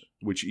 Yeah,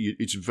 which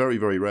it's very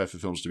very rare for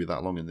films to be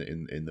that long in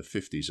the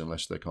 50s,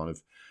 unless they're kind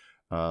of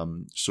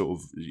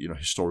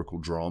historical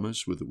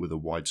dramas with a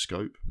wide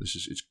scope.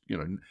 It's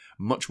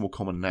much more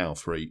common now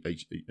for a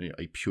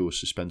pure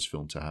suspense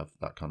film to have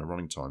that kind of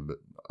running time, but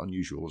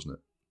unusual, isn't it?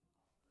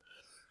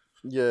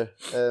 Yeah,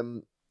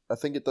 I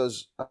think it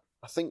does.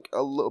 I think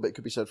a little bit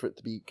could be said for it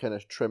to be kind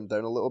of trimmed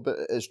down a little bit.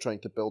 It is trying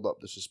to build up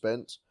the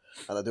suspense,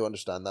 and I do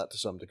understand that to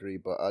some degree,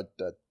 but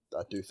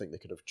I do think they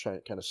could have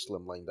kind of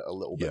slimlined it a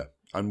little Yeah, bit.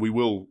 and we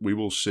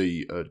will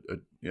see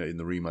in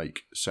the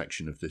remake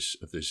section of this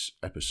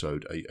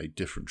episode a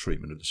different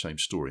treatment of the same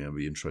story, and it'll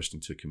be interesting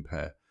to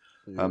compare.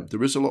 Yeah.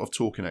 There is a lot of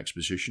talk and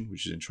exposition,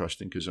 which is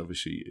interesting because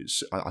obviously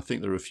I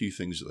think there are a few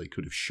things that they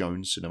could have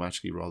shown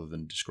cinematically rather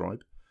than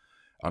describe.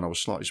 And I was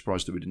slightly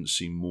surprised that we didn't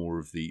see more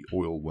of the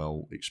oil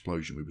well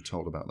explosion. We were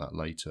told about that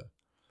later.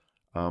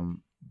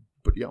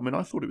 But yeah, I mean,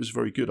 I thought it was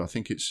very good. I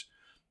think it's,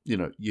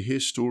 you hear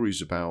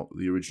stories about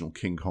the original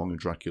King Kong and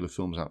Dracula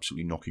films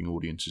absolutely knocking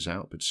audiences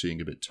out, but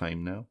seeing a bit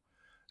tame now.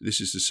 This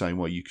is the same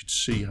way. You could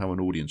see how an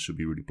audience would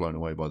be really blown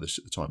away by this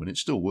at the time, and it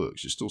still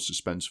works. It's still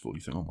suspenseful.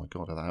 You think, oh my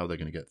God, how are they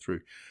going to get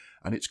through?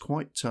 And it's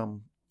quite,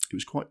 it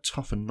was quite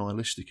tough and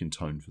nihilistic in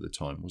tone for the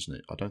time, wasn't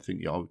it? I don't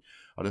think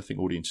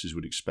audiences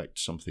would expect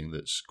something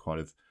that's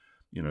kind of,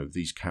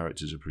 these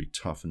characters are pretty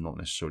tough and not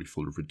necessarily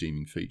full of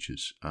redeeming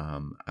features,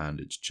 and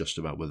it's just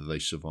about whether they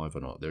survive or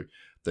not.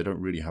 They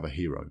don't really have a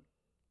hero.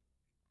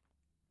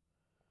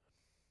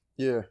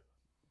 Yeah,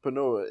 but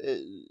no,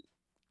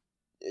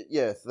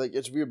 like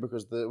it's weird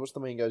because what's the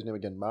main guy's name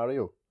again?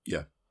 Mario.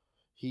 Yeah,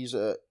 he's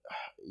a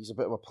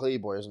bit of a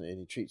playboy, isn't he? And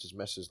he treats his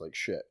missus like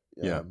shit.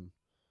 Yeah.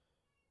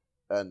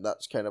 And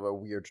that's kind of a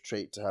weird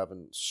trait to have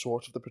in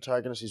sort of the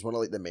protagonist. He's one of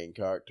like the main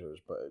characters,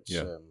 but it's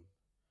I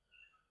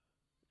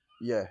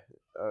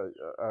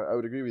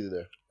would agree with you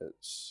there.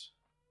 It's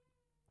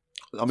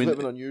a bit of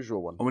an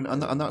unusual one. I mean,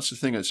 and that's the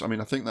thing. I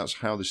think that's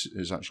how this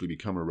has actually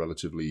become a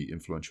relatively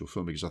influential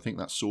film, because I think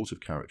that sort of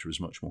character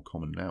is much more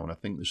common now, and I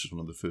think this is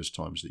one of the first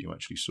times that you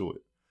actually saw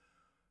it.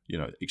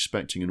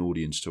 Expecting an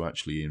audience to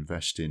actually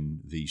invest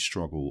in the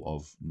struggle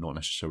of not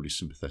necessarily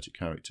sympathetic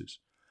characters.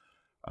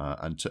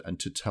 And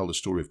to tell the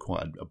story of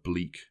quite a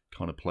bleak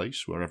kind of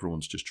place where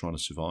everyone's just trying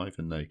to survive,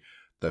 and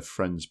they're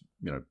friends,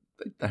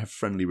 they have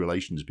friendly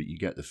relations, but you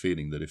get the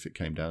feeling that if it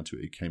came down to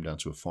a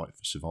fight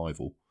for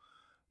survival,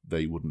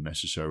 they wouldn't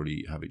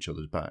necessarily have each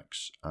other's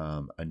backs,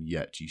 and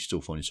yet you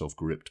still find yourself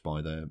gripped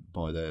by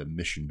their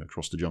mission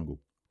across the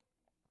jungle.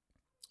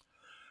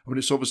 I mean,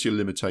 it's obviously a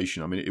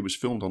limitation. I mean, it was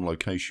filmed on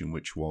location,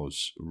 which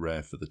was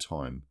rare for the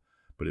time.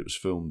 But it was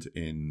filmed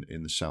in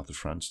the south of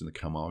France, in the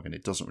Camargue, and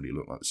it doesn't really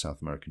look like the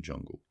South American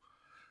jungle.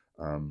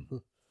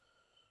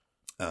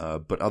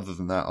 But other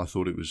than that, I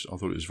thought it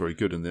was very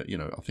good, and that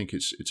I think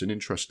it's an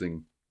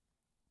interesting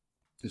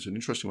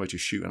way to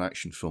shoot an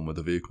action film where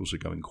the vehicles are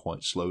going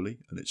quite slowly,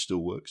 and it still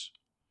works.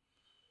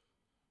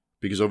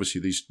 Because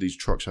obviously these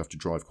trucks have to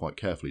drive quite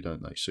carefully,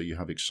 don't they? So you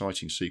have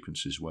exciting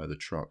sequences where the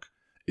truck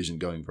isn't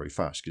going very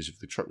fast, because if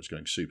the truck was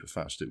going super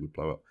fast, it would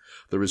blow up.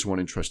 There is one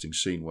interesting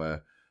scene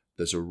where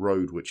there's a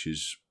road which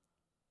is,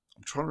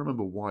 I'm trying to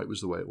remember why it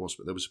was the way it was,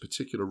 but there was a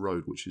particular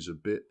road which is a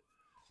bit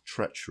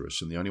treacherous,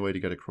 and the only way to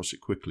get across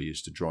it quickly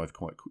is to drive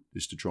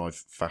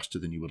faster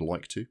than you would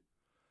like to.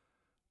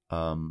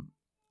 I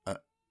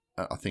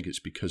think it's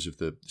because of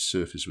the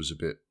surface was a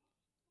bit.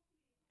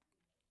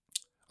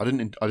 I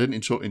didn't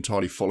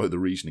entirely follow the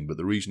reasoning, but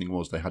the reasoning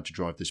was they had to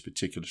drive this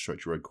particular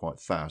stretch of road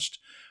quite fast,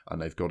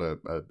 and they've got a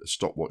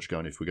stopwatch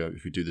going. If we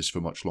do this for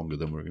much longer,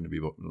 then we're going to be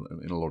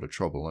in a lot of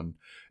trouble. And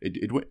I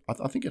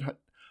think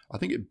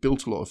it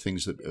built a lot of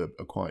things that are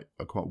quite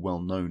well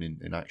known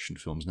in action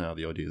films now.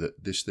 The idea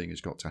that this thing has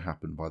got to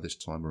happen by this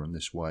time or in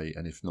this way,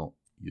 and if not,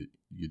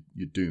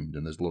 you're doomed.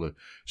 And there's a lot of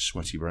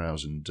sweaty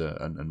brows and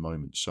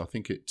moments. So I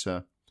think it's.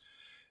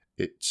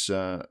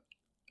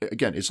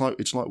 Again, it's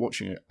like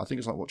watching. I think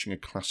it's like watching a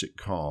classic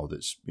car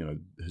that's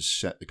has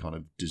set the kind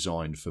of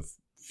design for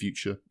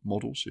future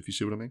models. If you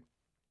see what I mean.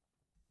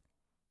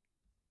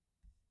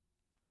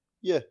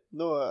 Yeah,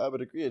 no, I would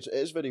agree. It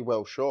is very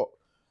well shot.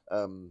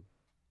 For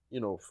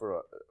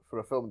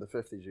a film in the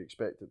 50s, you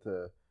expect it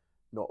to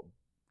not.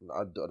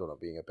 I don't know,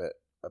 being a bit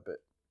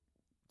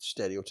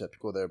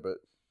stereotypical there, but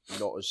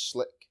not as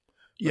slick.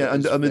 Yeah,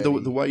 and I mean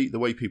the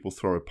way people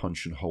throw a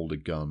punch and hold a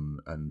gun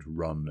and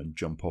run and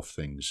jump off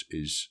things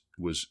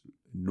was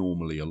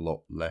normally a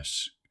lot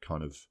less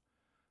kind of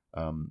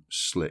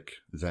slick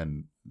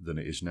than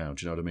it is now.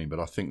 Do you know what I mean?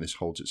 But I think this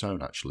holds its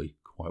own actually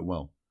quite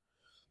well.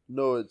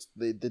 No,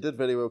 they did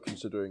very well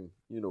considering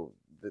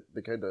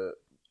the kind of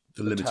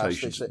the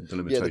limitations of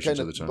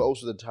the time, but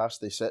also the task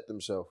they set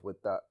themselves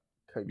with that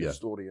kind of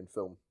story and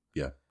film.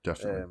 Yeah,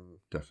 definitely.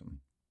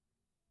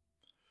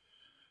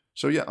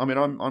 So yeah, I mean,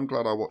 I'm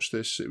glad I watched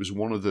this. It was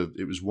one of the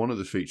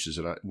features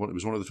it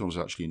was one of the films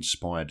that actually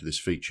inspired this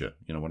feature.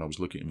 When I was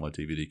looking at my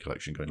DVD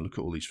collection, going, look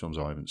at all these films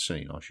I haven't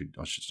seen. I should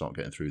start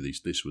getting through these.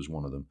 This was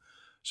one of them.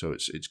 So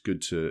it's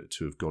good to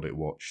have got it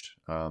watched.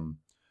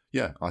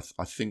 Yeah, I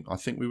think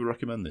we would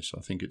recommend this.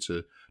 I think it's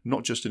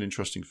not just an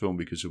interesting film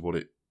because of what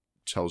it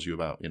tells you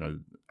about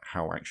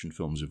how action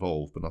films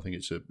evolve, but I think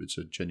it's a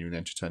genuinely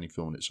entertaining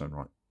film in its own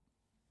right.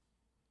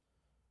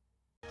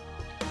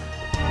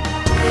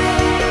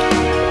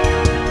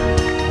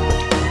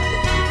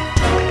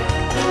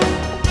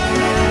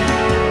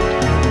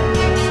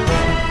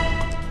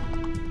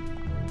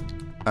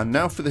 And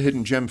now for the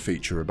Hidden Gem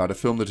feature about a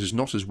film that is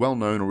not as well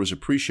known or as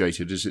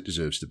appreciated as it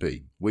deserves to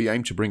be. We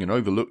aim to bring an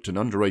overlooked and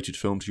underrated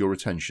film to your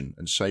attention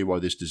and say why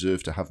this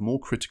deserved to have more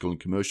critical and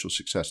commercial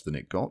success than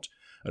it got,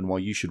 and why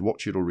you should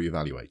watch it or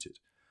reevaluate it.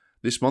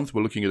 This month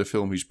we're looking at a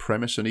film whose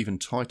premise and even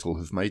title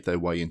have made their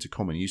way into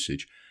common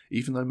usage,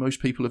 even though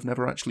most people have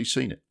never actually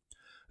seen it.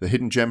 The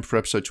Hidden Gem for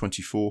episode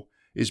 24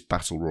 is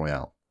Battle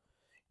Royale.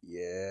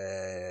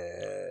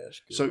 Yes.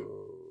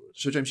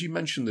 So James, you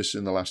mentioned this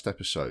in the last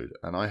episode,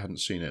 and I hadn't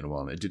seen it in a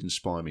while, and it did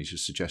inspire me to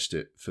suggest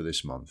it for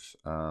this month.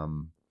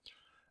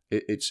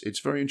 It's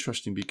very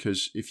interesting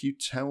because if you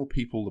tell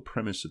people the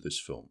premise of this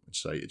film and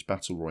say it's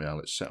Battle Royale,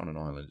 it's set on an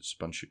island, it's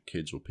a bunch of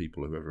kids or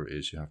people, whoever it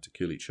is, who have to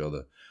kill each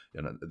other,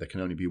 and there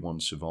can only be one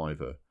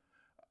survivor,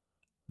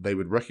 they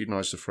would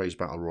recognise the phrase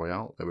Battle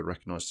Royale, they would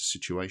recognise the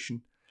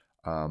situation,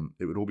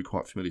 it would all be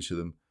quite familiar to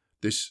them.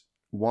 This,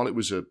 while it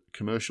was a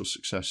commercial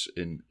success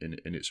in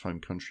its home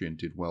country and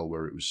did well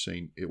where it was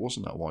seen, it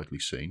wasn't that widely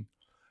seen.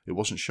 It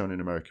wasn't shown in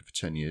America for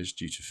 10 years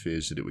due to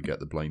fears that it would get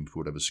the blame for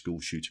whatever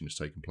school shooting was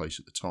taking place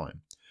at the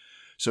time.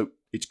 So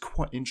it's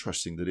quite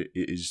interesting that it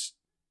is,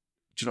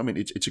 do you know what I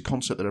mean? It's a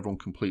concept that everyone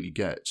completely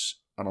gets,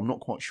 and I'm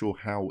not quite sure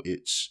how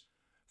it's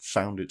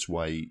found its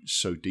way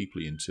so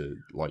deeply into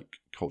like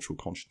cultural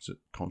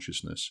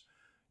consciousness,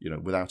 you know,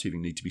 without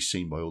even need to be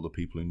seen by all the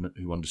people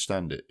who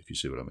understand it, if you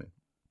see what I mean.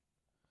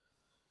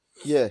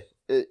 Yeah,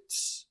 it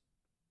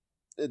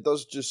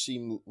does just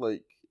seem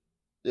like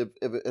if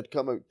it had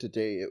come out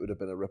today, it would have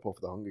been a rip off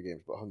of the Hunger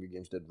Games, but Hunger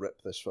Games did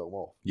rip this film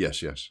off.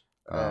 Yes.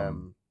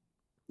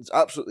 It's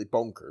absolutely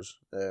bonkers.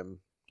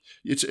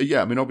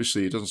 I mean,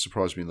 obviously, it doesn't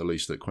surprise me in the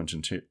least that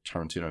Quentin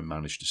Tarantino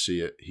managed to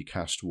see it. He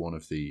cast one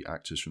of the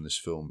actors from this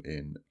film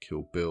in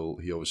Kill Bill.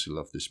 He obviously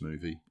loved this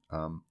movie.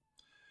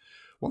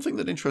 One thing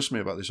that interests me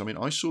about this, I mean,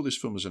 I saw this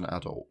film as an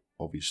adult,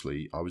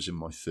 obviously. I was in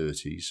my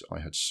 30s. I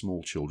had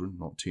small children,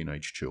 not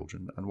teenage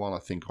children. And while I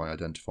think I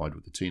identified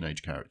with the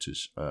teenage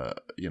characters,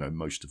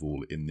 most of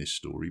all in this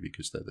story,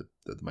 because they're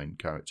the main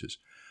characters,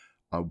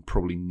 I'm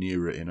probably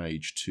nearer in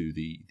age to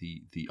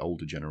the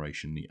older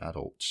generation, the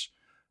adults,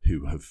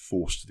 who have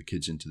forced the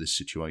kids into this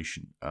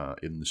situation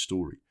in the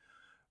story.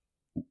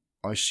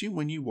 I assume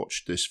when you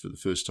watched this for the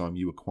first time,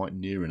 you were quite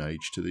near in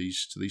age to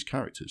these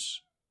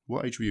characters.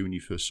 What age were you when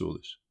you first saw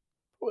this?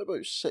 Probably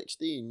about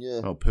 16, yeah.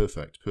 Oh,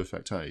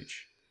 perfect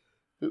age.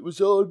 It was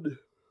on...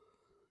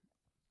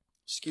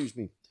 Excuse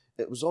me.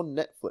 It was on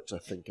Netflix, I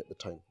think, at the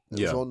time. It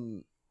was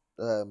on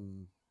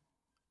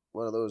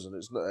one of those, and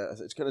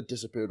it's kind of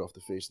disappeared off the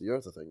face of the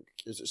earth, I think.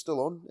 Is it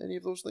still on any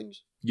of those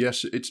things?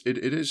 Yes, it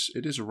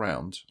is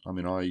around. I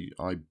mean, I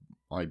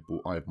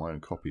have my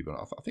own copy, but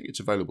I think it's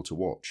available to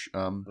watch.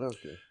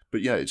 Okay.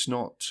 But yeah, it's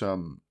not...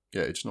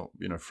 it's not,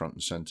 front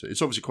and centre.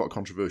 It's obviously quite a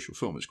controversial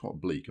film. It's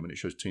quite bleak. I mean, it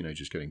shows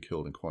teenagers getting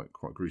killed in quite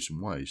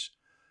gruesome ways.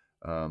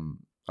 And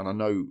I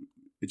know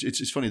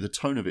it's funny. The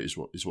tone of it is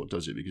what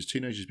does it, because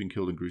teenagers being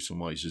killed in gruesome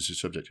ways is the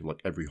subject of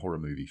like every horror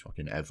movie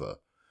fucking ever.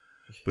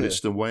 But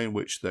it's the way in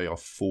which they are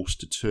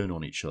forced to turn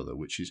on each other,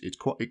 which is it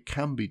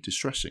can be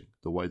distressing,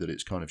 the way that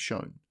it's kind of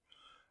shown.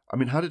 I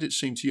mean, how did it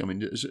seem to you? I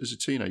mean, as a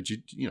teenager,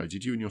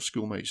 did you and your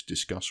schoolmates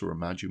discuss or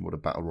imagine what a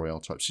battle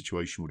royale type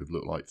situation would have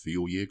looked like for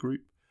your year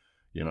group?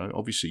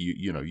 Obviously,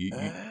 you are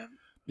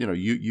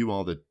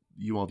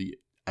the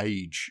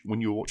age when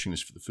you were watching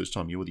this for the first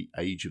time. You were the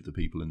age of the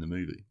people in the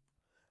movie.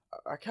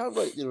 I can't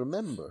rightly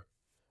remember.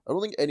 I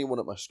don't think anyone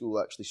at my school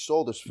actually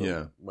saw this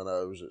film when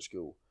I was at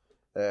school.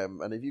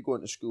 And if you go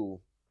into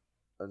school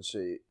and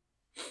say,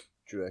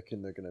 "Do you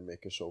reckon they're going to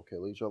make us all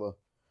kill each other?"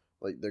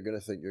 Like, they're going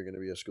to think you're going to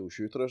be a school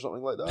shooter or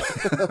something like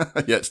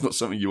that. Yeah, it's not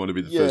something you want to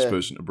be the first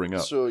person to bring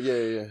up. So,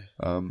 yeah.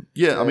 I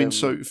mean,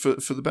 so for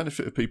the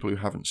benefit of people who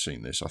haven't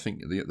seen this, I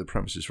think the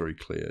premise is very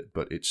clear,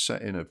 but it's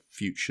set in a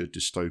future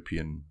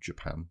dystopian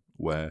Japan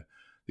where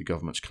the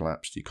government's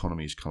collapsed, the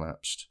economy's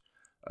collapsed,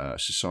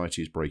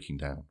 society is breaking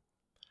down.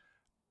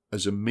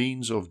 As a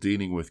means of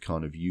dealing with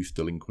kind of youth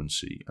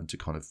delinquency and to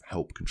kind of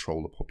help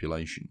control the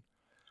population,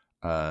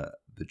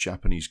 the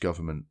Japanese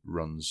government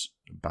runs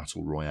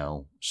battle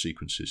royale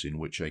sequences in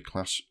which a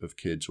class of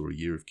kids or a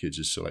year of kids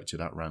is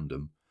selected at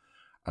random,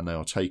 and they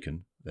are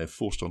taken. They're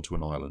forced onto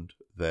an island.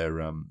 They're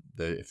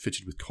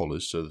fitted with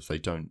collars so that if they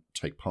don't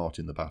take part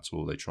in the battle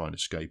or they try and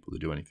escape or they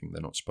do anything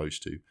they're not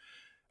supposed to,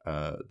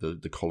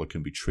 the collar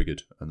can be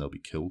triggered and they'll be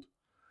killed.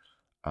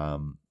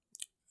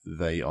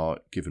 They are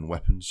given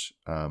weapons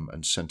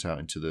and sent out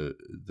into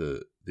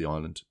the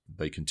island.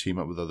 They can team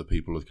up with other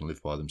people who can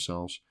live by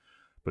themselves.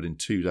 But in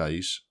 2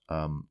 days,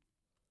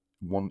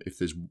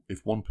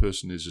 if one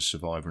person is a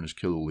survivor and has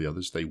killed all the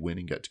others, they win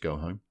and get to go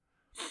home.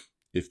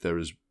 If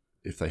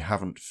they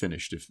haven't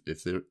finished,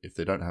 if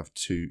they don't have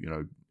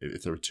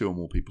if there are two or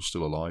more people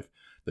still alive,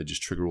 they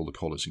just trigger all the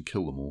collars and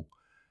kill them all.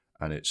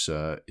 And it's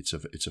a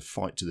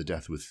fight to the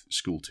death with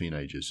school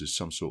teenagers as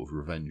some sort of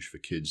revenge for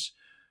kids,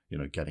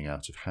 getting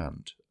out of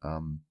hand.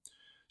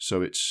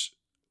 So it's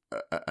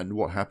and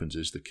what happens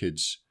is the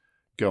kids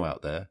go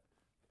out there.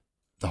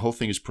 The whole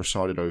thing is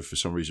presided over for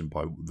some reason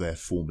by their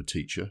former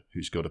teacher,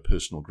 who's got a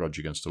personal grudge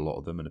against a lot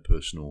of them and a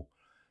personal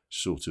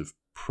sort of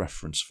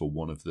preference for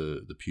one of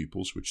the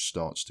pupils, which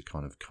starts to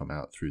kind of come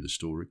out through the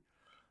story.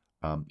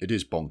 It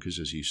is bonkers,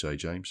 as you say,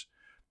 James.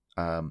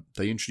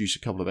 They introduce a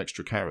couple of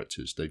extra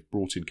characters. They've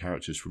brought in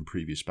characters from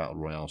previous battle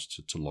royales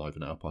to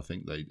liven up. I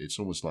think it's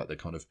almost like they're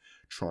kind of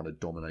trying to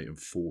dominate and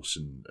force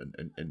and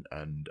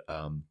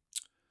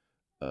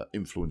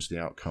influence the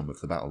outcome of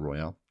the battle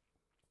royale.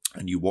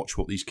 And you watch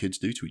what these kids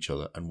do to each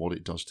other and what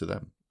it does to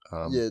them.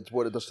 It's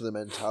what it does to the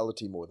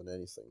mentality more than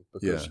anything.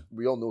 Because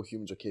we all know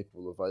humans are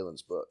capable of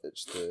violence, but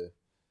it's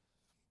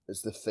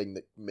the thing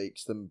that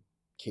makes them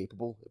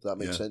capable, if that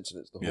makes sense.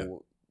 And it's the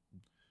whole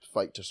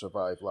fight to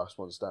survive, last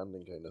one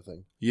standing kind of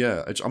thing.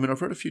 Yeah,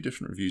 I've read a few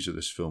different reviews of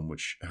this film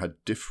which had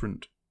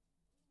different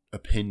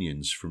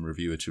opinions from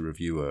reviewer to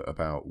reviewer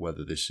about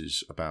whether this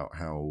is about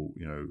how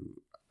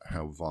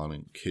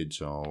violent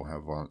kids are, or how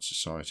violent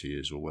society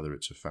is, or whether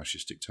it's a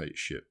fascist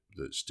dictatorship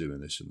that's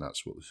doing this and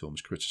that's what the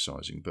film's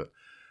criticising. But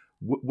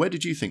where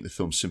did you think the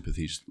film's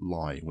sympathies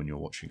lie when you're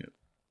watching it?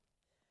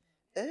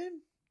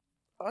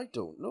 I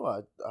don't know.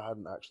 I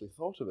hadn't actually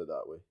thought of it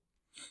that way.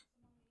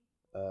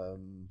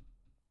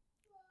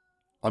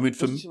 It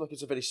doesn't seem like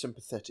it's a very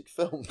sympathetic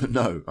film.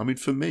 No,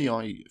 for me,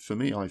 I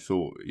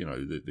thought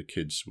the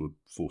kids were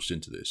forced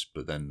into this,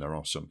 but then there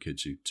are some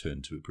kids who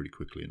turn to it pretty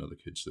quickly, and other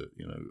kids that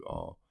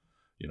are.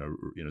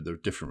 There are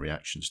different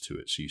reactions to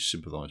it, so you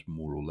sympathise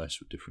more or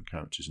less with different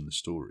characters in the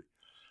story.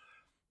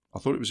 I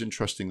thought it was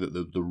interesting that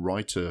the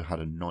writer had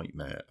a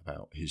nightmare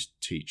about his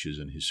teachers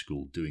and his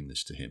school doing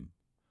this to him,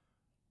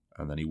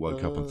 and then he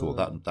woke up and thought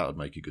that would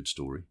make a good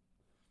story.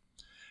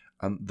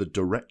 And the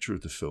director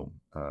of the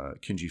film,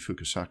 Kinji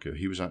Fukusaka,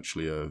 he was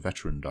actually a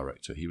veteran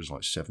director. He was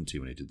like 70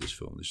 when he did this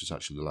film. This was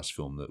actually the last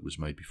film that was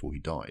made before he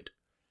died.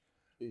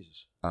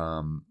 Jesus.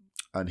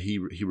 And he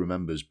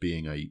remembers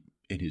being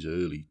in his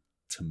early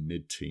to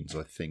mid-teens,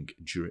 I think,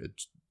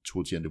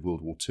 towards the end of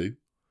World War II,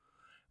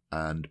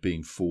 and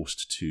being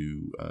forced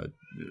to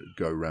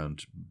go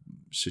around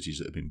cities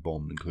that had been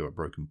bombed and clear up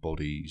broken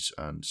bodies,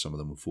 and some of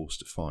them were forced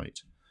to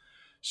fight.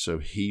 So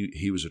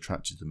he was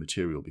attracted to the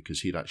material because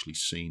he'd actually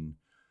seen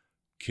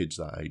kids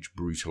that age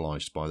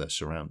brutalised by their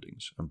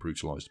surroundings and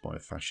brutalised by a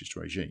fascist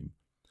regime.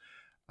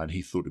 And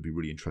he thought it'd be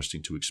really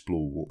interesting to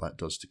explore what that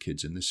does to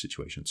kids in this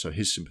situation. So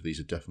his sympathies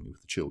are definitely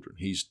with the children.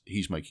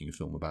 He's making a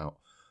film about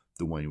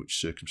the way in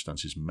which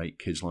circumstances make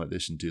kids like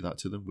this and do that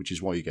to them, which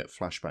is why you get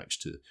flashbacks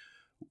to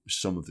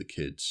some of the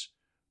kids,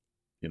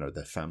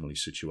 their family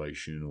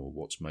situation or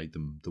what's made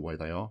them the way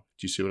they are.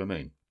 Do you see what I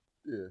mean?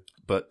 Yeah.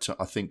 But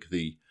I think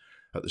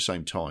at the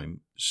same time,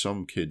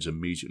 some kids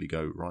immediately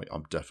go, right,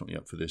 I'm definitely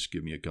up for this.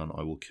 Give me a gun.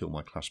 I will kill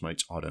my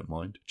classmates. I don't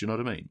mind. Do you know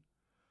what I mean?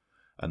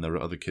 And there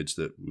are other kids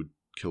that would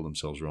kill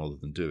themselves rather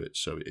than do it.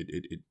 So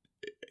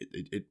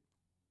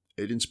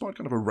it inspired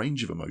kind of a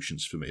range of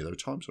emotions for me. There are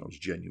times when I was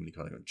genuinely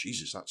kind of going,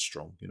 Jesus, that's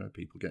strong.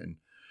 People getting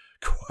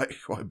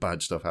quite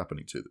bad stuff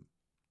happening to them.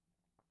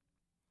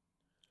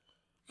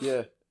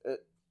 Yeah. The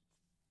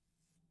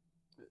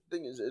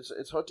thing is,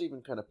 it's hard to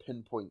even kind of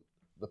pinpoint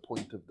the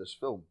point of this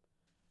film.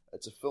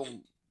 It's a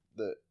film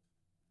that,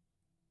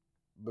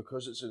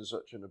 because it's in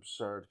such an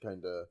absurd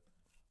kind of,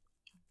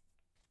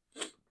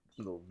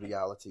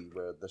 reality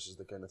where this is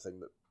the kind of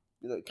thing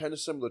that, kind of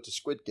similar to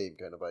Squid Game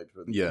kind of vibes,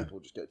 where the people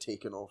just get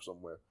taken off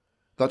somewhere.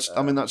 That's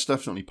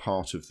definitely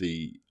part of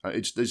the.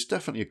 There's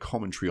definitely a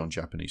commentary on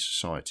Japanese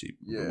society.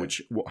 Yeah.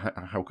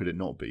 How could it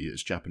not be?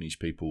 It's Japanese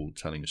people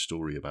telling a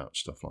story about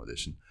stuff like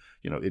this, and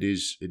it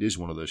is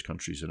one of those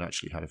countries that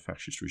actually had a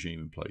fascist regime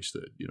in place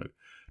that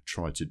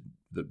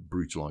that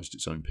brutalized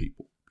its own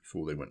people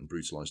before they went and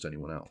brutalized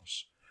anyone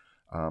else.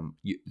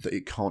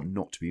 It can't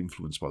not to be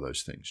influenced by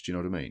those things. Do you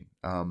know what I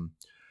mean?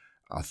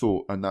 I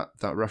thought, and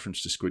that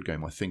reference to Squid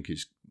Game, I think,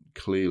 is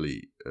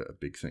clearly a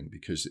big thing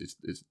because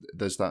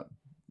there's that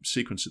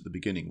sequence at the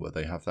beginning where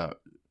they have that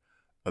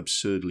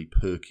absurdly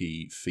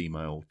perky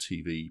female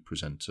TV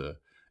presenter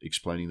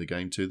explaining the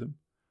game to them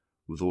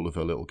with all of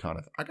her little kind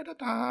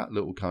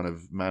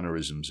of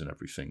mannerisms and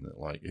everything that,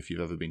 like, if you've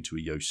ever been to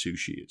a Yo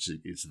Sushi,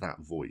 it's that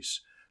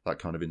voice, that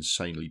kind of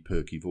insanely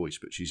perky voice,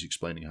 but she's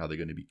explaining how they're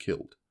going to be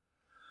killed.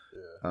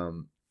 Yeah.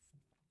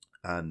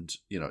 And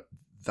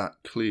that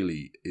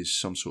clearly is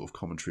some sort of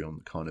commentary on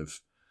the kind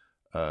of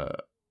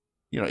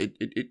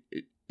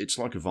it's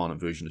like a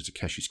violent version of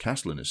Takeshi's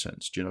Castle in a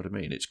sense. Do you know what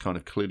I mean? It's kind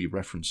of clearly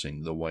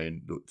referencing the way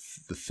in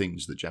the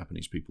things that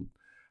Japanese people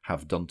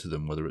have done to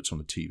them, whether it's on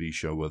a TV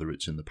show, whether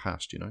it's in the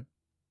past.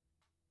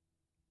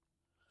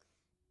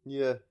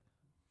 Yeah.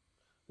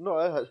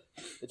 No,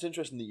 it's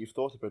interesting that you've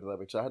thought about that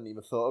because I hadn't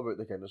even thought about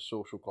the kind of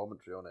social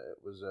commentary on it. It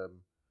was,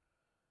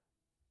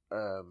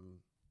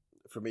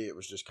 for me, it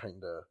was just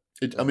kind of.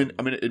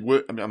 It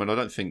worked. I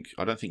don't think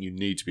you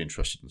need to be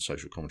interested in the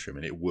social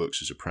commentary. It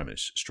works as a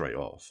premise straight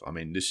off.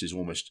 This is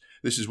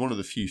one of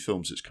the few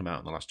films that's come out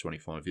in the last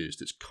 25 years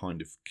that's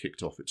kind of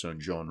kicked off its own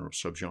genre or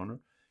subgenre.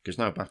 Because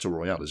now battle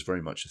royale is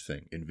very much a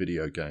thing in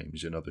video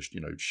games, in other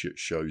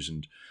shows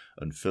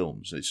and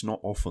films. It's not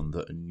often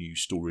that a new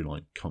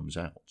storyline comes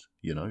out,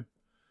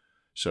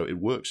 So it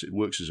works. It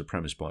works as a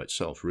premise by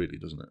itself, really,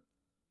 doesn't it?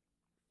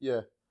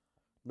 Yeah.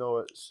 No,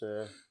 it's.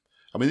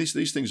 I mean,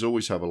 these things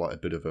always have a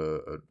bit of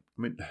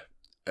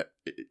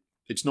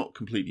it's not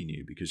completely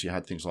new because you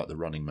had things like The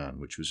Running Man,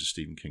 which was a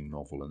Stephen King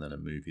novel, and then a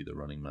movie, The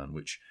Running Man,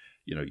 which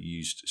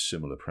used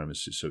similar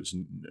premises. So it's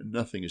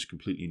nothing is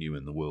completely new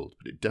in the world,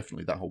 but it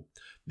definitely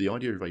the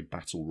idea of a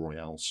battle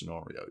royale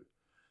scenario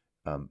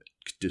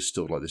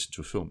distilled like this into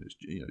a film.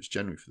 It's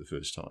genuinely for the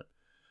first time,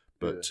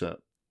 but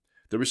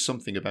there is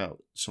something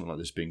about something like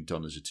this being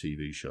done as a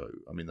TV show.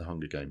 I mean, The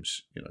Hunger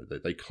Games.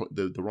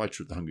 The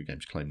writer of The Hunger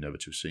Games claimed never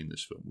to have seen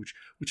this film,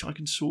 which I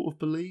can sort of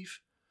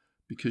believe.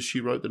 Because she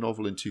wrote the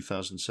novel in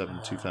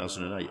 2007,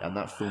 2008, and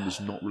that film was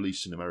not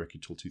released in America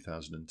until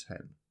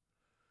 2010.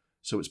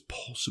 So it's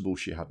possible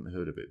she hadn't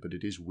heard of it, but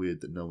it is weird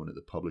that no one at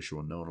the publisher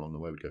or no one along the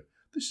way would go,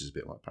 this is a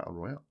bit like Battle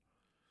Royale.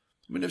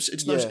 I mean,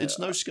 it's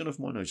no skin off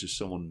my nose if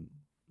someone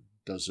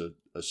does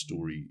a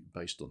story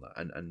based on that.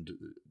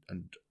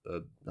 And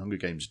Hunger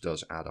Games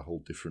does add a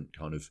whole different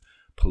kind of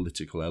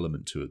political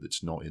element to it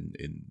that's not in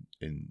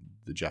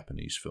the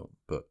Japanese film.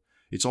 But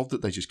it's odd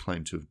that they just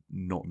claim to have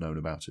not known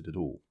about it at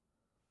all.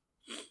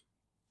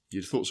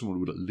 You'd thought someone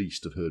would at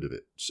least have heard of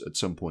it at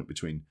some point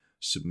between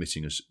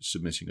submitting us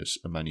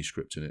a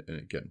manuscript and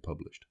it getting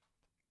published.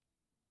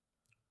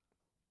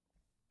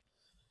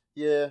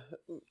 Yeah,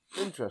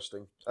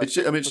 interesting. It's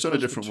done a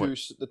different way.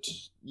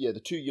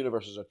 The two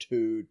universes are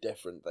two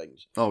different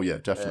things. Oh yeah,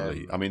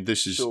 definitely. I mean,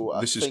 this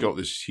has got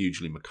this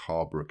hugely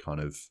macabre kind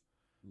of,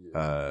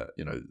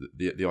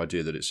 the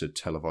idea that it's a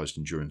televised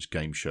endurance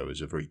game show is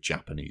a very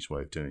Japanese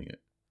way of doing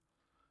it.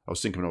 I was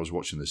thinking when I was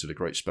watching this that a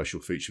great special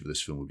feature of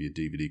this film would be a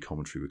DVD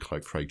commentary with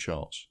Craig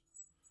Charles.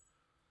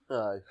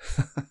 Aye.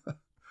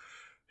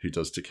 Who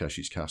does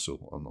Takeshi's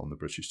Castle on the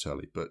British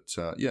telly. But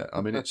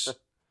I mean, it's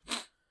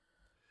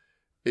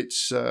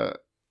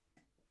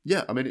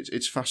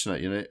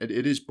fascinating.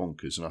 It is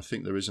bonkers, and I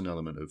think there is an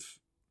element of.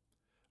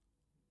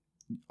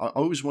 I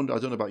always wonder. I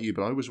don't know about you,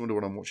 but I always wonder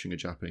when I'm watching a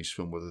Japanese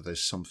film whether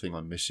there's something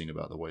I'm missing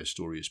about the way a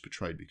story is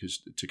portrayed.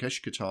 Because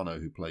Takeshi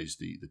Kitano, who plays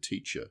the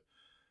teacher,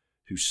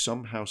 who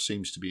somehow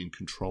seems to be in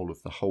control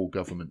of the whole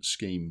government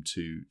scheme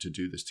to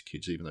do this to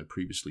kids, even though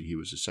previously he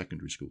was a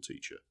secondary school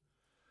teacher.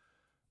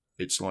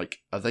 It's like,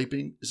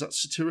 is that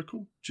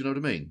satirical? Do you know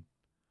what I mean?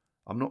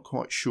 I'm not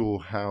quite sure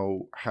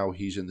how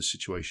he's in the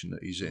situation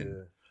that he's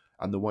in,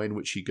 and the way in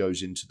which he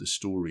goes into the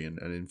story and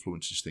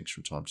influences things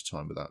from time to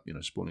time without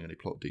spoiling any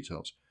plot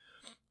details.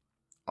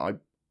 I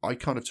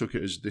kind of took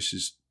it as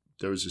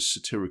there is a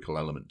satirical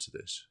element to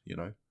this,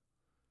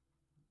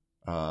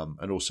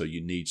 and also you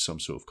need some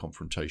sort of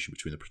confrontation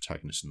between the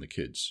protagonist and the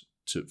kids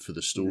for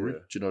the story. Do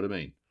you know what I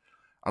mean?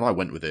 And I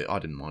went with it. I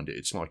didn't mind it.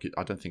 It's like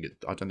I don't think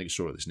a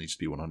story like this needs to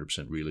be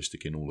 100%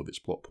 realistic in all of its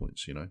plot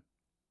points.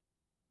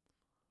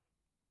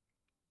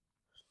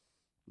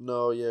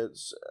 No, yeah.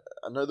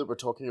 Now that we're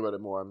talking about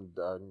it more, I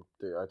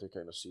do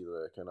kind of see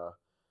the kind of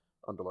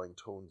underlying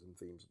tones and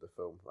themes of the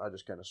film. I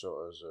just kind of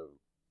saw it as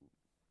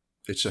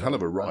it's a hell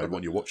of a ride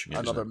when you're watching it.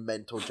 Another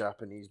mental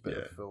Japanese bit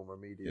of film or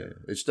media. Yeah,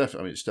 it's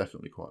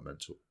definitely quite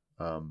mental.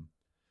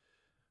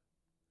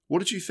 What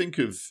did you think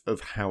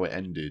of how it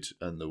ended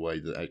and the way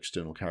that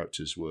external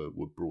characters were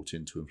brought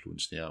in to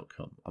influence the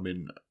outcome? I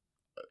mean,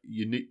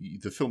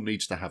 the film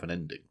needs to have an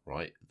ending,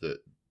 right? That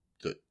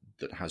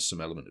has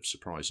some element of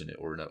surprise in it,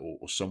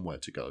 or somewhere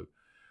to go.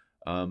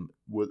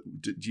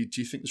 Do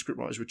you think the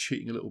scriptwriters were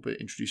cheating a little bit,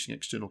 introducing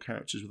external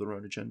characters with their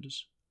own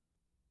agendas?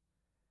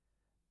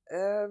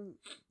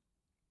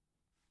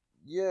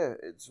 Yeah,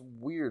 it's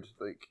weird.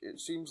 Like,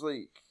 it seems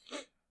like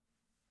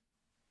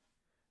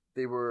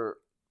it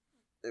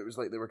was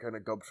like they were kind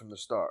of gubbed from the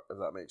start, if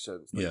that makes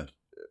sense. Like,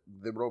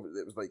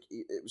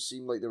 it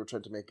seemed like they were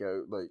trying to make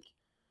out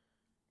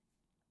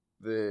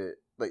there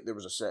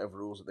was a set of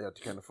rules that they had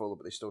to kind of follow,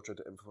 but they still tried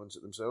to influence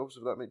it themselves,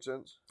 if that makes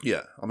sense.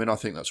 Yeah, I mean, I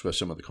think that's where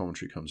some of the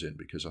commentary comes in,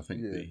 because I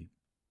think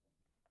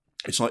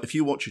it's like if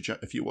you watch a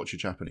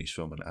Japanese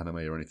film, an anime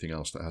or anything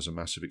else that has a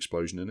massive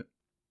explosion in it.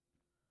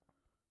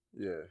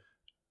 Yeah.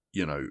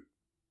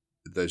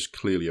 There's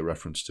clearly a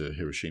reference to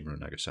Hiroshima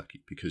and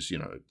Nagasaki, because,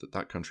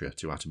 that country had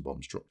 2 atom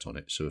bombs dropped on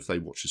it. So if they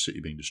watch the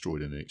city being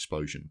destroyed in an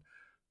explosion,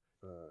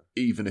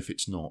 even if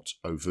it's not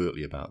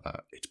overtly about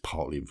that, it's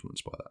partly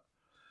influenced by that.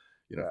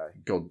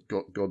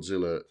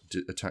 Godzilla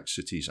attacks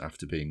cities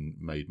after being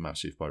made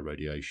massive by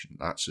radiation.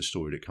 That's a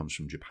story that comes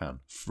from Japan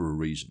for a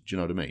reason. Do you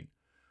know what I mean?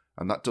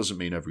 And that doesn't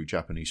mean every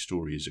Japanese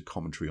story is a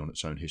commentary on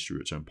its own history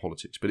or its own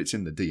politics, but it's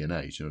in the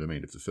DNA. Do you know what I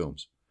mean, of the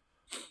films?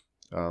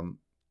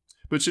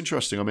 But it's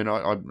interesting. I mean, I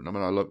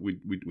love.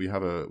 We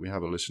have a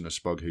listener,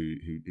 Spug, who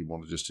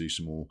wanted us to do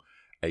some more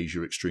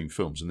Asia extreme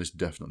films, and this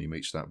definitely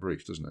meets that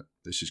brief, doesn't it?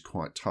 This is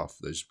quite tough.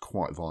 It's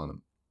quite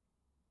violent.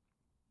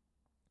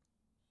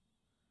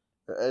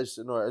 It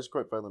is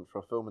quite violent for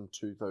a film in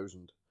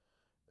 2000.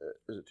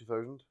 Is it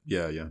 2000?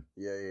 Yeah. Yeah.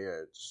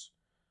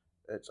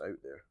 It's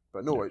out there,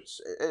 but no, it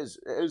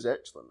is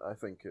excellent. I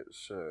think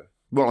it's.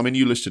 Well, I mean,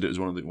 you listed it as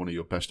one of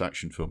your best 10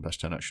 action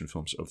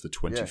films of the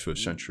 21st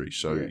century.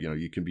 So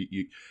you can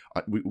be.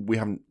 We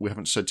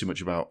haven't said too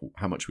much about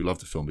how much we love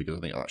the film, because I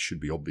think that should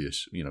be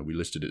obvious. We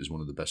listed it as one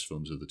of the best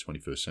films of the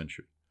 21st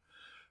century.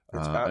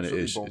 It's and absolutely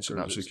it is. bonkers. It's an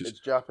absolute. It's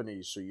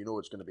Japanese, so you know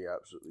it's going to be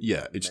absolutely.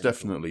 Yeah, it's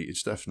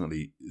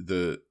definitely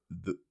the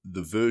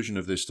version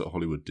of this that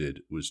Hollywood did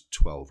was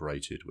 12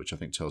 rated, which I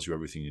think tells you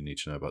everything you need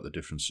to know about the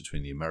difference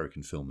between the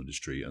American film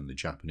industry and the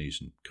Japanese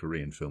and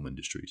Korean film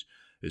industries.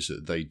 Is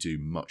that they do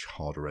much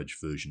harder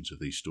edged versions of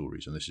these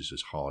stories, and this is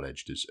as hard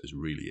edged as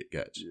really it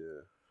gets.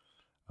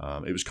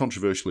 Yeah. It was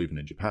controversial even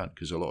in Japan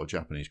because a lot of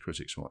Japanese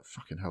critics were like,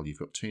 "Fucking hell, you've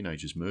got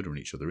teenagers murdering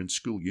each other in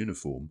school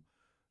uniform."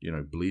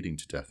 Bleeding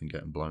to death and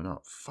getting blown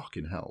up.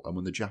 Fucking hell. And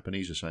when the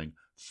Japanese are saying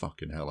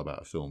fucking hell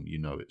about a film,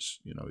 it's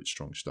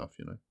strong stuff,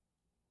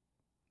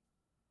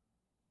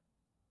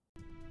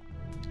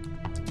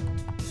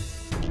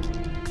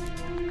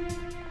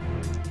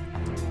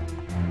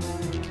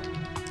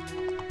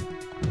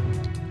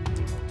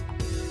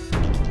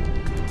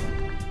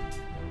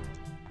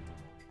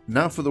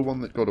 Now for the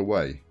one that got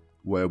away,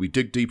 where we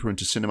dig deeper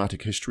into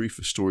cinematic history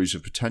for stories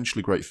of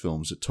potentially great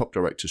films that top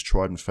directors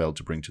tried and failed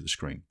to bring to the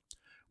screen.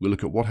 We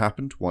look at what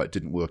happened, why it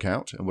didn't work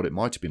out, and what it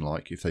might have been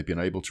like if they'd been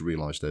able to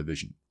realise their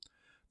vision.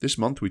 This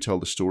month we tell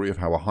the story of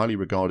how a highly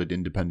regarded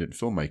independent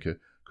filmmaker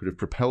could have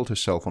propelled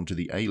herself onto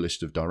the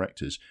A-list of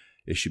directors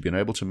if she'd been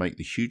able to make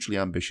the hugely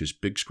ambitious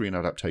big-screen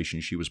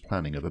adaptation she was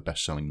planning of a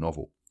best-selling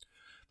novel.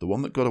 The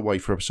one that got away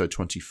for episode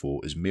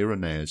 24 is Mira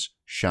Nayer's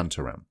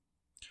Shantaram.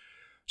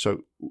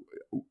 So,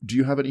 do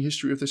you have any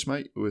history of this,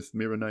 mate, with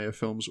Mira Nayer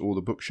films or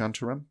the book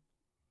Shantaram?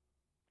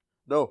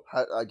 No,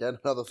 again,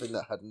 another thing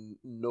that I had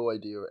no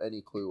idea or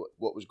any clue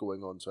what was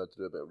going on, so I had to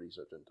do a bit of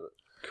research into it.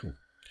 Cool.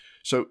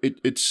 So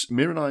it's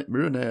Mira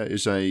Nayer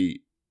is a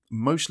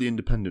mostly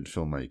independent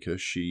filmmaker.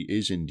 She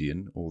is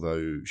Indian,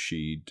 although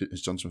she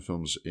has done some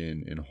films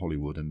in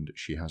Hollywood, and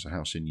she has a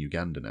house in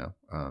Uganda now.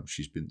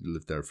 She's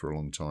lived there for a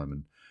long time,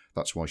 and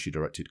that's why she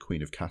directed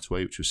Queen of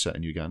Katwe, which was set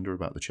in Uganda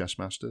about the chess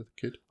master, the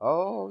kid.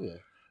 Oh, yeah.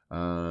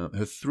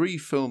 Her three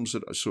films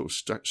that sort of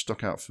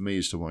stuck out for me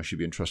as to why she'd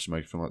be interested in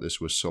making a film like this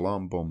were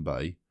Salaam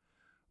Bombay,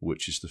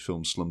 which is the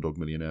film Slumdog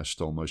Millionaire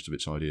stole most of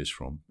its ideas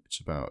from. It's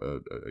about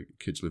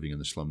kids living in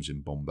the slums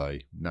in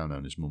Bombay, now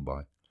known as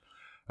Mumbai.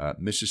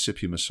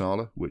 Mississippi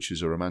Masala, which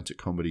is a romantic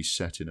comedy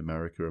set in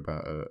America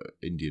about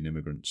Indian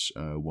immigrants,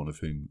 one of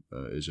whom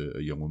is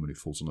a young woman who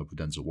falls in love with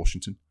Denzel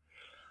Washington.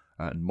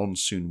 And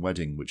Monsoon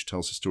Wedding, which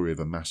tells the story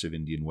of a massive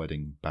Indian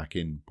wedding back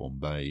in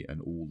Bombay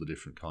and all the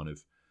different kind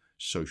of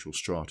social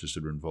stratas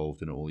that are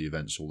involved in all the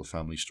events, all the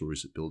family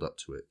stories that build up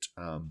to it.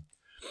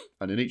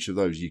 And in each of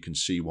those, you can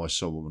see why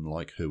someone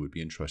like her would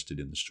be interested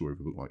in the story of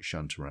a book like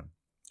Shantaram.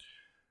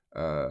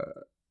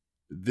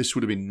 This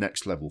would have been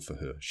next level for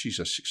her. She's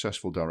a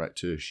successful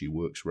director. She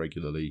works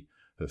regularly.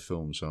 Her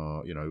films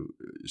are,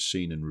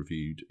 seen and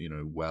reviewed,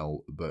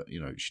 well, but,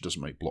 she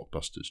doesn't make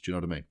blockbusters. Do you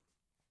know what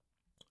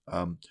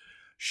I mean?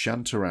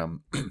 Shantaram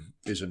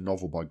is a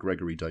novel by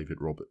Gregory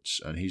David Roberts,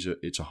 and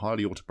it's a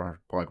highly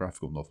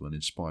autobiographical novel and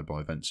inspired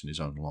by events in his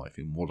own life,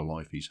 in what a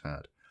life he's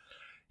had.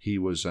 He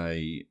was had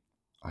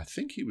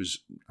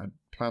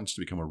plans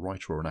to become a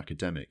writer or an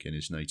academic in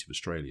his native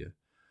Australia,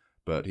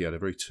 but he had a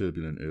very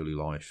turbulent early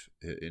life.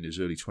 In his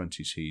early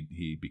 20s,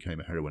 he became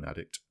a heroin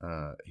addict.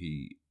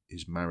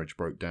 His marriage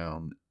broke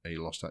down. He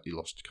lost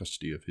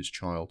custody of his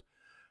child,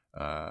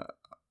 and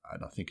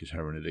I think his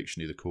heroin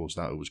addiction either caused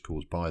that or was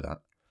caused by that.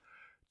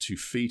 To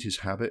feed his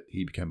habit,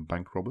 he became a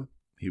bank robber.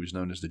 He was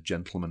known as the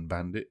Gentleman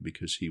Bandit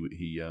because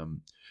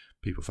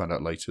people found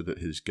out later that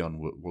his gun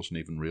wasn't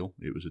even real.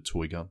 It was a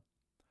toy gun.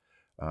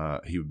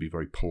 He would be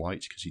very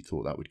polite because he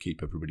thought that would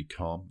keep everybody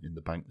calm in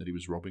the bank that he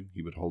was robbing.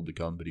 He would hold the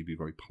gun, but he'd be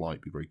very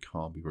polite, be very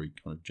calm, be very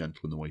kind of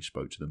gentle in the way he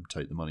spoke to them,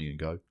 take the money and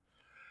go.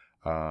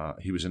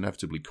 He was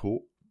inevitably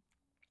caught.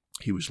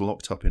 He was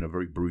locked up in a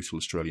very brutal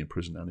Australian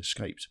prison and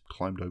escaped,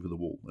 climbed over the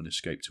wall and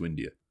escaped to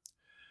India.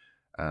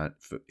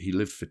 He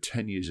lived for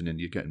 10 years in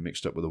India, getting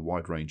mixed up with a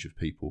wide range of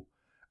people.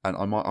 And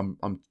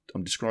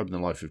I'm describing the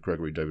life of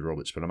Gregory David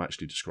Roberts, but I'm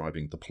actually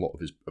describing the plot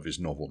of his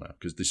novel now,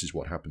 because this is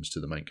what happens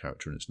to the main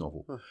character in his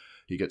novel. Huh.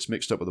 He gets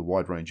mixed up with a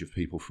wide range of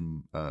people,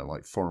 from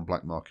like foreign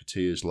black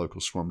marketeers,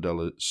 local slum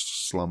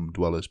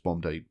dwellers,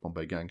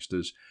 Bombay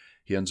gangsters.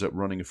 He ends up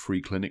running a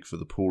free clinic for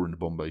the poor in the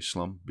Bombay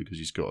slum because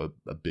he's got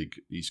a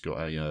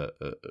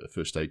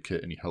first aid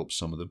kit, and he helps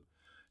some of them.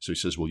 So he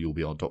says, "Well, you'll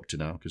be our doctor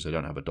now," because they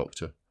don't have a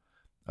doctor.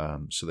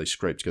 So they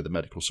scrape together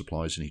medical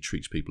supplies, and he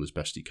treats people as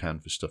best he can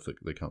for stuff that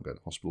they can't go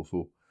to hospital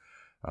for.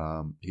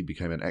 He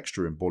became an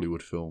extra in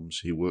Bollywood films.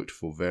 He worked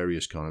for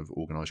various kind of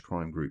organised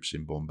crime groups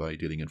in Bombay,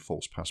 dealing in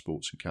false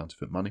passports and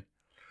counterfeit money.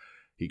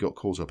 He got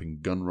caught up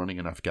in gun running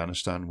in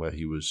Afghanistan, where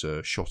he was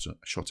shot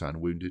at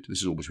and wounded.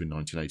 This is all between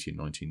 1980 and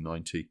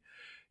 1990.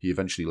 He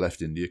eventually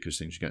left India because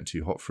things were getting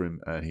too hot for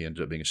him, and he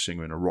ended up being a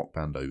singer in a rock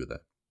band over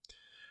there.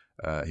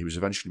 He was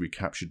eventually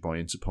recaptured by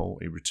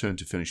Interpol. He returned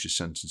to finish his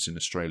sentence in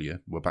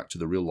Australia. We're back to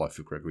the real life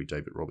of Gregory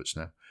David Roberts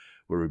now,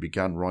 where he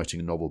began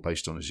writing a novel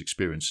based on his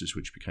experiences,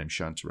 which became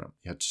Shantaram.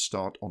 He had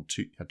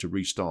to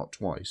restart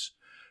twice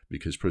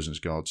because prisoners'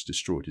 guards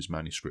destroyed his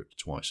manuscript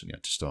twice, and he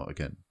had to start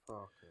again.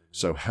 Okay.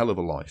 So hell of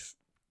a life.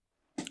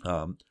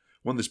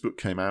 When this book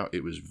came out,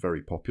 it was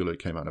very popular. It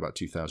came out in about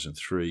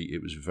 2003.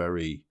 It was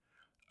very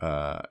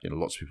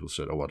Lots of people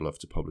said, "Oh, I'd love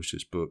to publish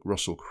this book."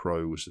 Russell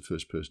Crowe was the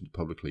first person to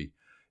publicly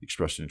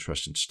express an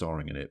interest in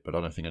starring in it, but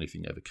I don't think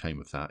anything ever came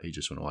of that. He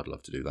just went, "Oh, I'd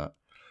love to do that."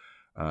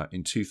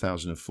 In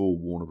 2004,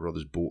 Warner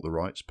Brothers bought the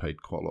rights,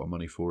 paid quite a lot of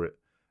money for it,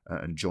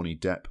 and Johnny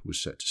Depp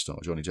was set to star.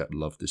 Johnny Depp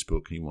loved this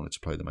book and he wanted to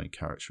play the main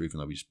character, even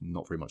though he's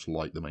not very much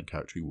like the main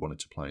character. He wanted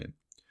to play him.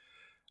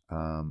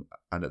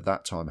 And at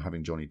that time,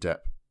 having Johnny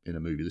Depp in a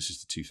movie, this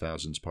is the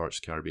 2000s, Pirates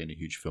of the Caribbean,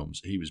 huge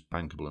films, he was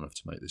bankable enough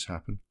to make this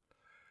happen.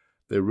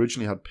 They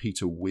originally had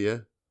Peter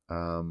Weir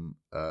to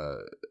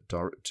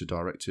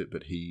direct it,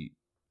 but he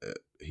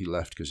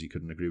left because he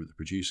couldn't agree with the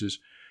producers.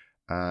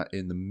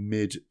 In the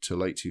mid to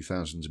late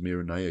 2000s,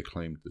 Mira Nair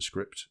claimed the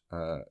script.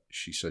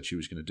 She said she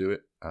was going to do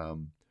it.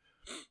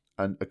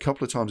 And a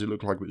couple of times it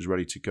looked like it was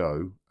ready to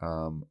go.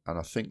 And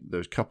I think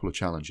there's a couple of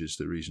challenges,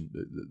 the reason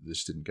that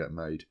this didn't get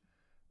made.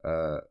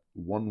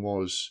 One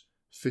was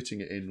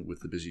fitting it in with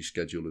the busy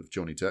schedule of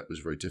Johnny Depp was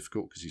very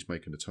difficult because he's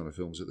making a ton of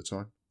films at the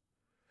time.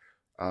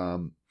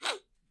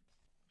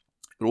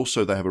 But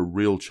also they have a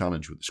real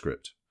challenge with the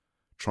script.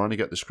 Trying to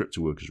get the script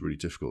to work is really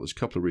difficult. There's a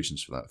couple of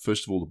reasons for that.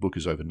 First of all, the book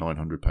is over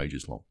 900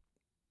 pages long.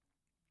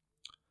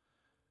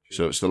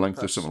 So it's the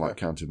length of something like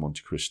Count of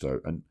Monte Cristo.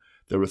 And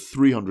there are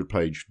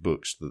 300-page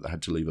books that they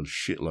had to leave a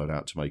shitload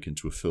out to make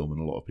into a film. And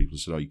a lot of people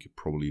said, "Oh, you could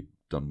probably have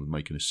done with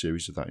making a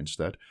series of that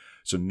instead."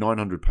 So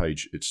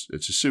 900-page, it's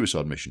a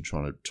suicide mission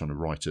trying to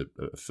write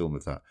a film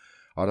of that.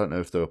 I don't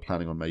know if they were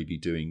planning on maybe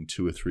doing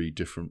 2 or 3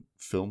 different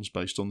films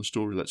based on the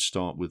story. Let's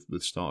start with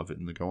the start of it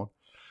and then go on.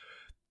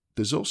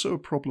 There's also a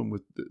problem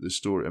with the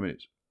story. I mean,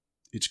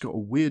 it's got a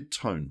weird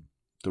tone.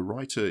 The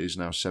writer is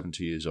now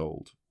 70 years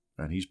old,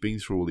 and he's been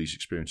through all these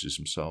experiences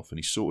himself, and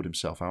he's sorted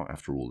himself out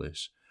after all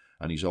this,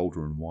 and he's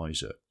older and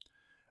wiser.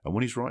 And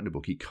when he's writing a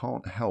book, he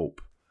can't help,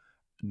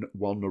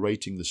 while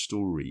narrating the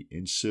story,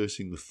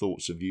 inserting the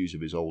thoughts and views of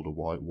his older,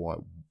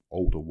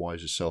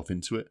 wiser self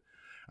into it.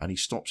 And he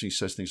stops and he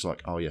says things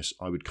like, "Oh yes,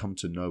 I would come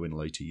to know in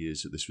later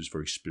years that this was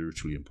very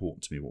spiritually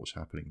important to me, what was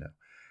happening now."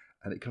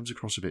 And it comes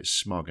across a bit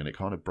smug, and it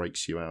kind of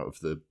breaks you out of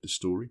the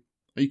story.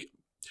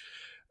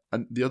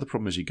 And the other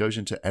problem is he goes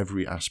into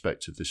every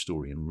aspect of this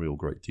story in real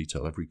great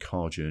detail. Every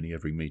car journey,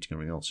 every meeting,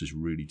 everything else is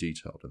really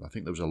detailed. And I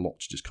think there was a lot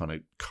to just kind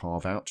of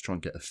carve out to try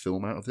and get a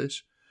film out of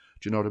this.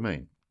 Do you know what I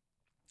mean?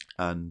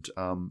 And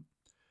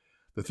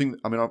the thing,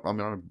 I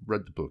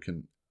read the book,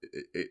 and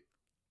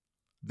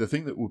the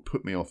thing that would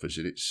put me off is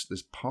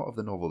there's part of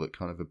the novel that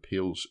kind of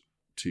appeals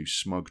to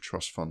smug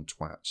trust fund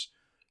twats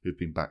who've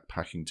been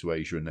backpacking to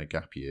Asia in their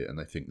gap year, and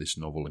they think this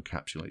novel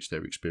encapsulates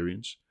their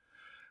experience.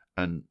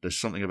 And there's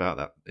something about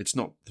that. It's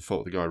not the fault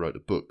of the guy who wrote the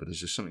book, but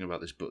there's just something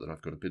about this book that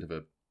I've got a bit of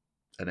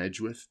an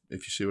edge with,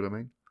 if you see what I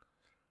mean.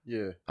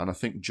 Yeah. And I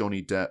think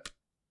Johnny Depp,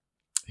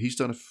 he's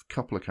done a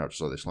couple of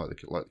characters like this, like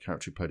the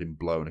character who played in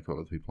Blow and a couple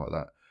of other people like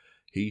that.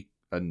 He,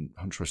 and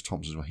Hunter S.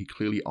 Thompson as well, he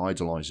clearly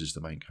idolises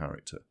the main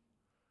character.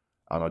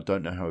 And I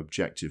don't know how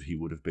objective he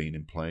would have been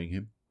in playing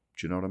him.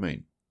 Do you know what I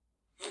mean?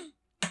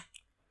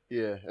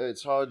 Yeah,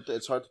 it's hard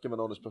to give an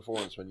honest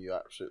performance when you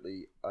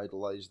absolutely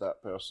idolise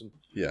that person.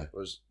 Yeah.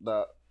 Whereas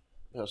that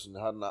person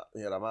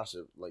he had a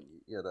massive,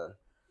 he had a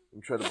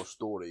incredible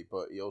story,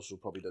 but he also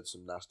probably did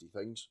some nasty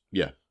things.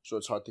 Yeah. So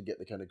it's hard to get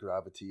the kind of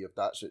gravity of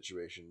that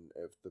situation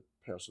if the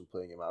person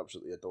playing him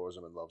absolutely adores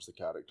him and loves the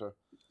character.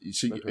 You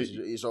see, because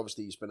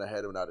he's been a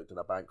heroin addict and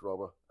a bank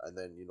robber, and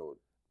then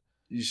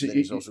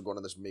he's also gone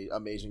on this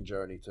amazing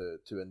journey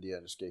to India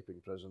and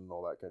escaping prison and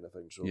all that kind of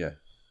thing. So yeah.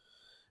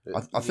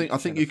 I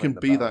think you can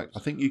be that. I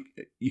think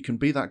you can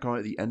be that guy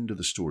at the end of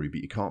the story,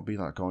 but you can't be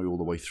that guy all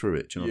the way through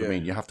it. Do you know what I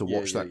mean? You have to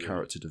watch that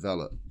character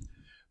develop.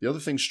 The other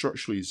thing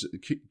structurally is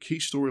that key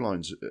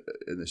storylines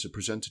in this are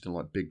presented in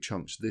like big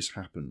chunks. This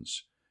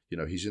happens.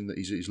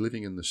 He's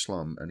living in the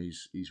slum and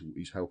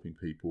he's helping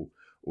people,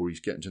 or he's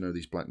getting to know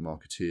these black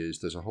marketeers.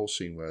 There's a whole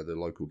scene where the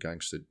local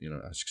gangster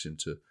asks him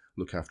to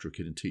look after a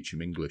kid and teach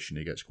him English, and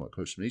he gets quite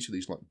close to him. Each of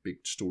these like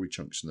big story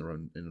chunks in their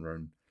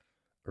own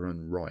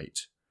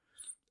right.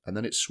 And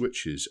then it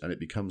switches and it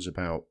becomes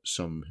about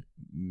some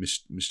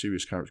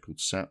mysterious character called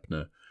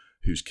Sapna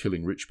who's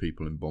killing rich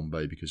people in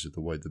Bombay because of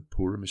the way the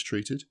poor are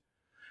mistreated.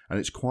 And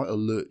it's quite a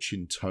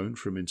lurching tone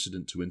from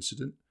incident to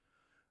incident.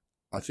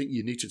 I think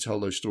you need to tell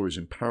those stories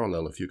in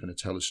parallel if you're going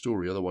to tell a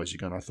story. Otherwise, you're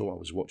going, I thought I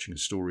was watching a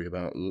story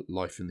about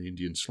life in the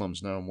Indian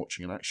slums. Now I'm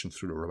watching an action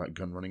thriller about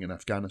gun running in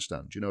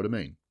Afghanistan. Do you know what I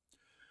mean?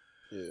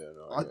 Yeah,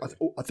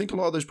 no, I think a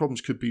lot of those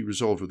problems could be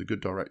resolved with a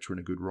good director and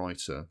a good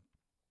writer,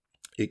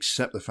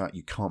 except the fact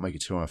you can't make a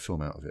 2-hour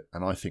film out of it.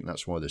 And I think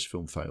that's why this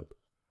film failed.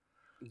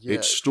 Yeah.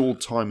 It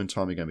stalled time and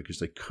time again because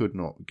they could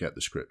not get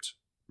the script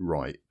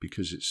right,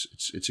 because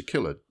it's a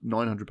killer.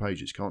 900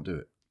 pages, can't do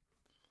it.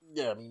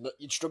 Yeah, I mean,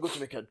 you'd struggle to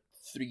make a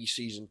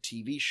 3-season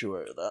TV show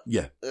out of that.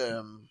 Yeah.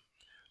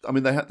 I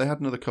mean, they had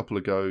another couple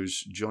of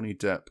goes. Johnny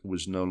Depp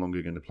was no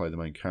longer going to play the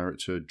main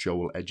character.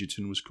 Joel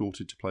Edgerton was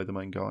courted to play the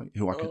main guy,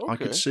 who I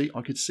could see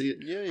it.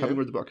 Yeah. Having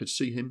read the book, I could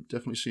see him,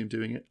 definitely see him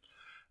doing it.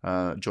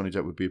 Johnny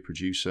Depp would be a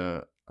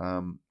producer,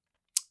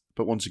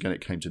 but once again it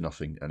came to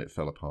nothing and it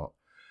fell apart.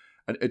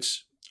 And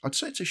I'd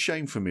say it's a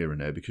shame for Mira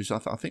Nair because I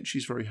think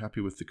she's very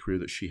happy with the career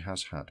that she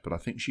has had, but I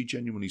think she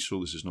genuinely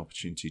saw this as an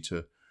opportunity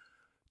to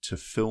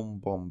film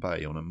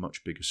Bombay on a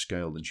much bigger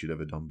scale than she'd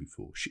ever done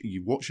before.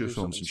 You watch her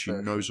films and she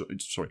knows.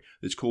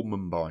 It's called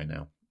Mumbai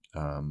now.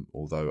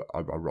 Although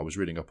I was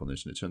reading up on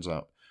this and it turns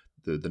out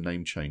the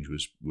name change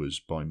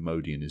was by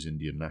Modi and his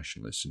Indian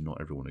nationalists, and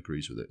not everyone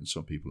agrees with it, and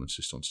some people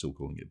insist on still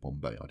calling it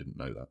Bombay. I didn't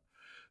know that.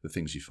 The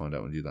things you find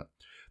out when you do that.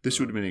 This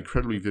would have been an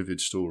incredibly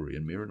vivid story,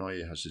 and Mira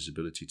Nair has this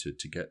ability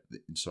to get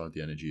inside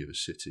the energy of a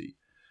city,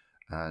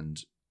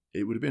 and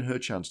it would have been her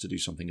chance to do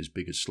something as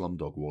big as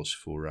Slumdog was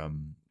for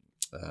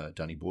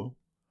Danny Boyle.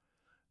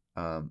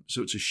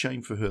 So it's a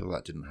shame for her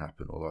that didn't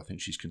happen, although I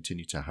think she's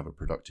continued to have a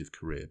productive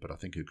career, but I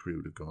think her career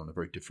would have gone on a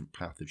very different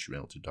path if she were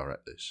able to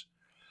direct this.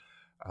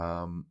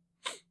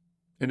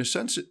 In a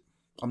sense,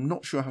 I'm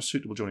not sure how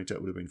suitable Johnny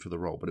Depp would have been for the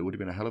role, but it would have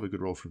been a hell of a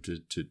good role for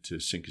him to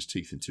sink his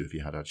teeth into if he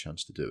had a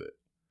chance to do it.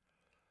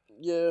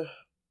 Yeah.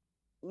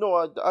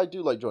 No, I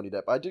do like Johnny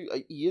Depp.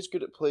 He is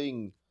good at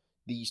playing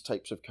these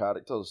types of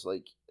characters.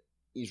 Like,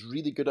 he's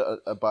really good at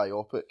a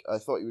biopic. I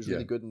thought he was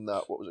really good in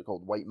that, what was it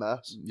called, White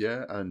Mass?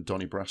 Yeah, and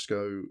Donnie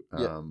Brasco.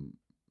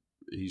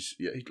 He's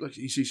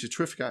a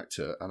terrific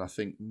actor, and I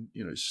think,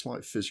 it's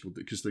slight physical,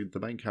 because the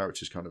main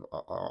character is kind of,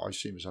 I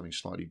see him as having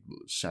slightly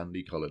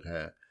sandy coloured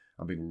hair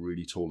and being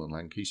really tall and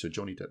lanky, so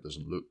Johnny Depp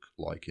doesn't look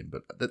like him,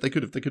 but they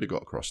could have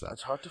got across that.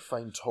 It's hard to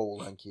find tall,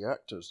 lanky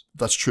actors.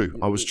 That's true.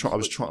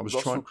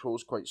 Russell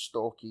Crowe's quite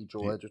stocky.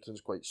 Joel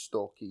Edgerton's quite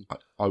stocky.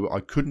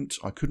 I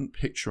couldn't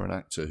picture an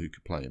actor who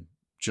could play him.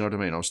 Do you know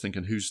what I mean? I was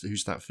thinking,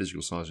 who's that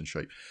physical size and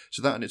shape?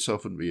 So that in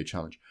itself wouldn't be a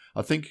challenge.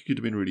 I think it could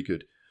have been really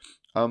good.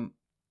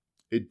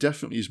 It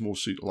definitely is more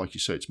suited, like you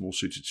say, it's more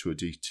suited to a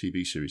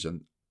TV series.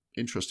 And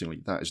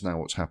interestingly, that is now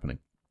what's happening.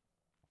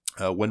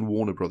 When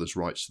Warner Brothers'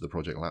 rights to the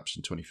project lapsed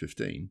in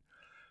 2015,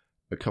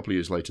 a couple of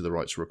years later, the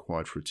rights were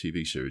acquired for a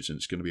TV series, and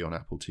it's going to be on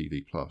Apple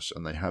TV+,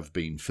 and they have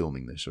been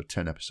filming this, a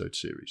 10-episode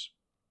series.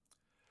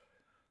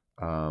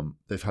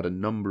 They've had a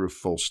number of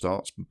false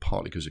starts,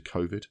 partly because of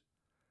COVID.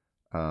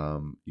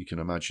 You can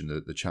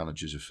imagine the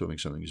challenges of filming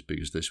something as big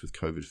as this with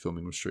COVID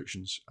filming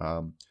restrictions.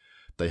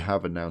 They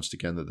have announced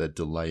again that they're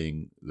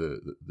delaying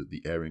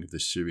the airing of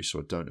this series, so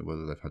I don't know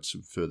whether they've had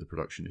some further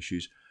production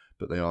issues,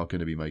 but they are going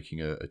to be making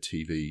a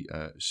TV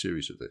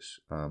series of this,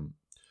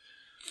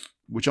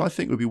 which I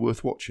think would be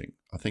worth watching.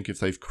 I think if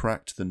they've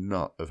cracked the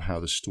nut of how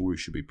the story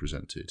should be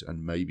presented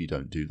and maybe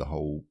don't do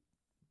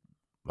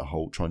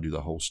try and do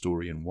the whole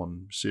story in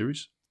one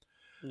series,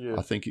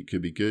 I think it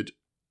could be good.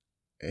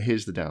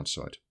 Here's the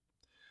downside.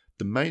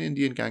 The main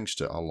Indian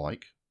gangster I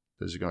like.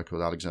 There's a guy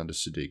called Alexander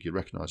Siddig. You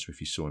recognise him if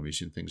you saw him.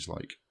 He's in things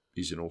like,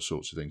 he's in all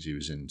sorts of things. He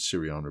was in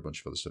Syriana, a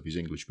bunch of other stuff. He's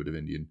English but of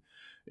Indian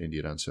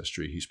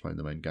ancestry. He's playing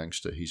the main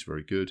gangster. He's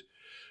very good.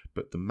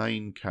 But the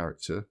main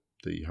character,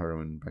 the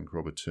heroin bank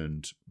robber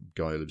turned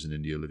guy who lives in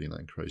India living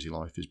that crazy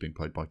life, is being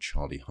played by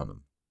Charlie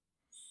Hunnam.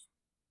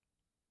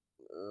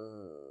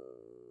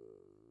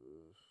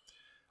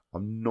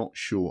 I'm not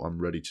sure I'm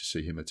ready to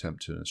see him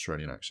attempt an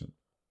Australian accent.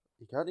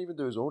 He can't even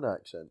do his own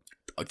accent.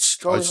 I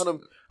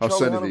was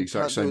saying the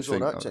exact same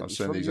thing. I was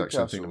saying the exact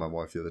same thing to my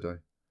wife the other day.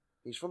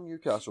 He's from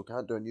Newcastle,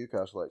 can't do a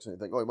Newcastle accent. You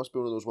think, he must be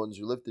one of those ones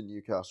who lived in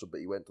Newcastle, but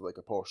he went to like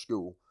a posh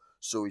school,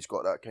 so he's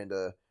got that kind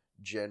of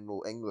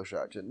general English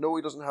accent. No,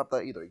 he doesn't have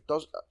that either.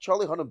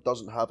 Charlie Hunnam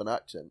doesn't have an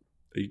accent.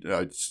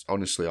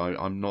 Honestly,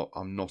 I'm not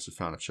a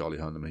fan of Charlie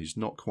Hunnam. He's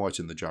not quite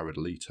in the Jared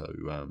Leto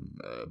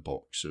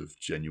box of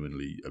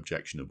genuinely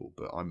objectionable,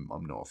 but I'm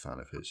not a fan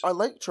of his. I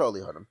like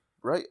Charlie Hunnam.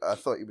 Right, I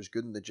thought he was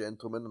good in The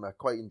Gentleman, and I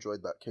quite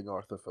enjoyed that King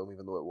Arthur film,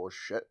 even though it was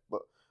shit.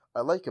 But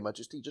I like him.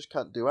 He just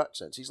can't do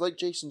accents. He's like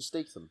Jason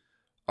Statham.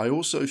 I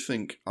also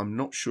think, I'm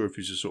not sure if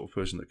he's the sort of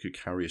person that could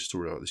carry a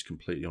story like this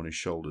completely on his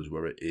shoulders,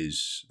 where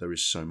there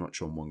is so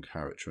much on one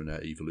character and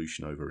their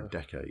evolution over a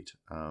decade.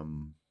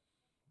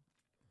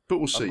 But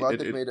we'll see. I'm glad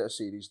they've made it a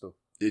series, though.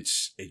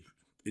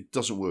 It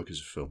doesn't work as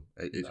a film.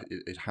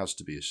 It has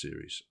to be a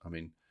series. I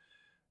mean,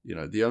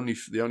 the only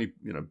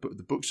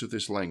the books of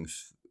this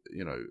length.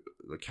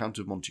 The Count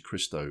of Monte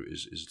Cristo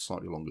is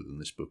slightly longer than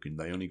this book, and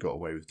they only got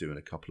away with doing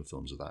a couple of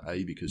films of that.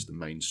 A, because the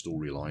main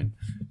storyline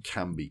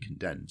can be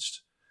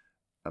condensed,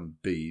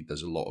 and B,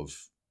 there's a lot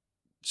of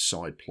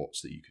side plots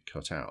that you could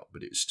cut out,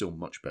 but it's still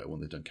much better when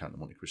they've done Count of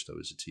Monte Cristo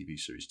as a TV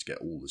series to get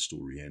all the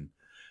story in.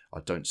 I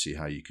don't see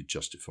how you could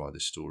justify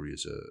this story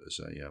as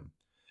a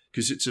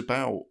because it's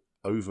about,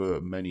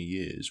 over many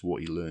years,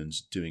 what he learns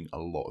doing a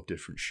lot of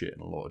different shit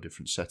in a lot of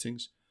different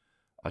settings.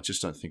 I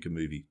just don't think a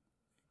movie.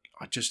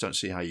 I just don't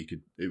see how you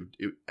could.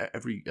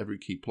 Every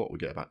key plot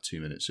would get about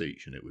 2 minutes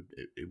each, and it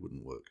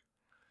wouldn't work.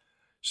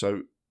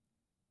 So,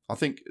 I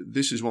think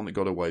this is one that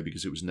got away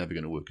because it was never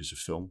going to work as a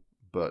film.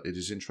 But it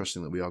is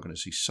interesting that we are going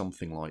to see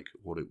something like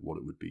what it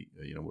would be.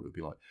 What it would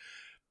be like.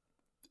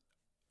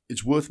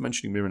 It's worth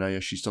mentioning Mira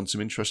Nair. She's done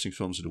some interesting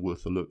films that are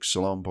worth a look.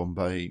 Salaam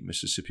Bombay,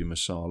 Mississippi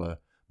Masala,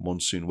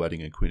 Monsoon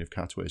Wedding, and Queen of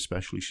Katwe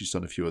especially. She's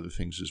done a few other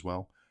things as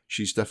well.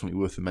 She's definitely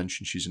worth a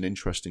mention. She's an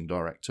interesting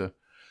director.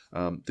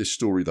 This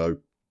story, though,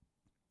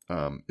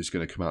 is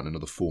going to come out in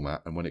another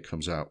format, and when it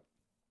comes out,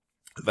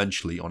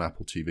 eventually on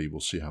Apple TV. We'll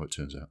see how it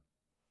turns out.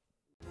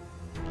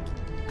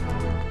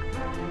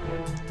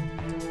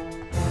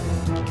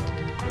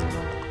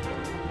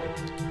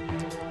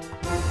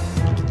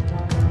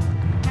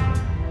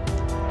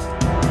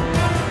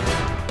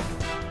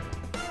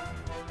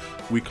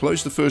 We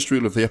close the first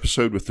reel of the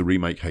episode with the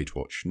remake Hate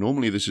Watch.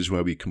 Normally this is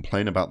where we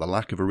complain about the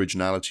lack of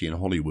originality in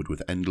Hollywood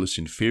with endless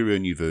inferior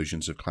new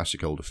versions of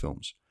classic older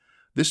films.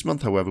 This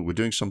month, however, we're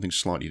doing something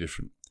slightly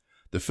different.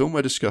 The film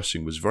we're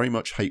discussing was very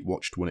much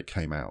hate-watched when it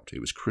came out. It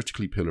was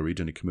critically pilloried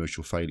and a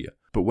commercial failure.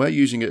 But we're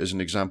using it as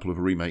an example of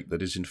a remake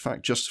that is in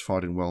fact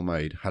justified and well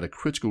made, had a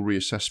critical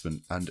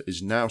reassessment, and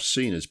is now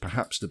seen as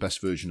perhaps the best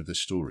version of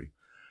this story.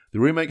 The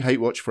remake Hate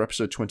Watch for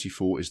episode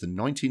 24 is the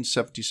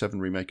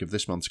 1977 remake of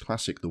this month's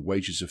classic The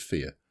Wages of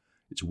Fear.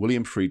 It's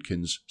William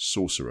Friedkin's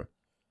Sorcerer.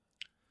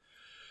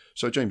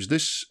 So James,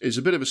 this is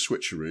a bit of a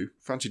switcheroo.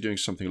 Fancy doing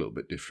something a little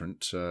bit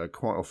different.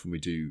 Quite often we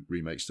do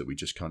remakes that we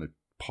just kind of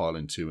pile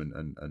into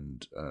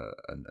and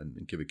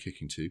give a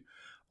kicking to.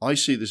 I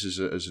see this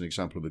as an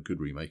example of a good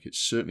remake. It's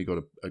certainly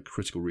got a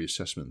critical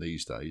reassessment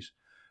these days.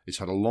 It's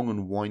had a long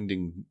and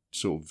winding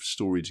sort of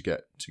story to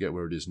get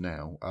where it is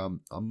now.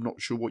 I'm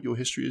not sure what your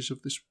history is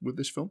with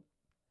this film.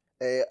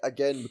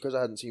 Again, because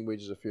I hadn't seen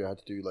Wages of Fear, I had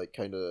to do like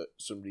kind of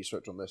some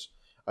research on this.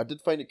 I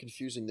did find it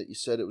confusing that you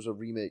said it was a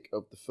remake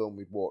of the film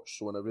we'd watched.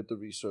 So when I read the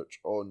research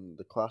on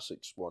the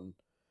classics one,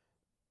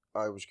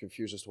 I was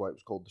confused as to why it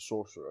was called The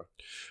Sorcerer.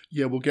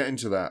 Yeah, we'll get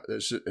into that.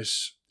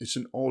 It's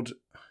an odd.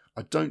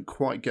 I don't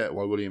quite get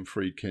why William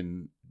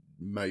Friedkin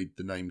made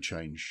the name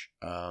change,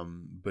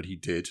 but he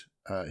did.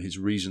 His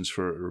reasons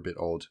for it are a bit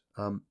odd.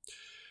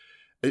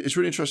 It's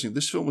really interesting.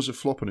 This film was a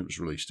flop when it was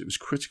released. It was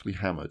critically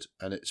hammered,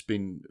 and it's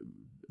been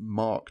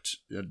marked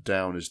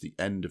down as the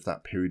end of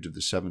that period of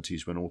the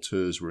 70s when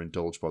auteurs were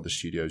indulged by the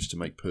studios to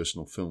make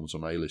personal films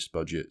on A-list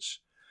budgets.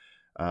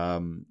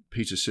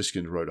 Peter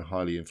Siskind wrote a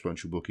highly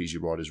influential book, Easy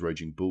Riders,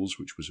 Raging Bulls,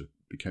 which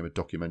became a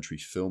documentary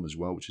film as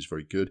well, which is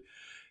very good.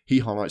 He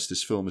highlights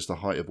this film as the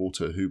height of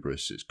auteur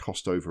hubris. Its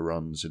cost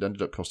overruns. It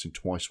ended up costing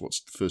twice what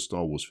the first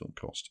Star Wars film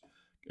cost,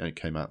 and it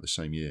came out the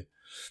same year.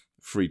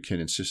 Friedkin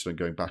insisted on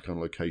going back on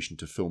location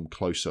to film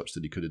close-ups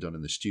that he could have done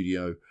in the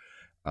studio.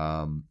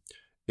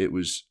 It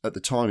was, at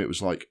the time, it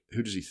was like,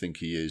 who does he think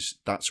he is?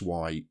 That's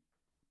why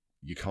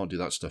you can't do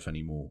that stuff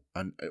anymore.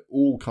 And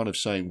all kind of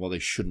saying, well, they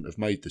shouldn't have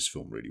made this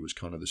film, really, was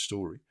kind of the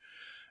story.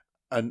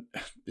 And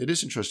it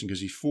is interesting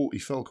because he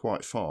fell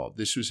quite far.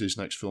 This was his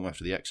next film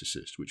after The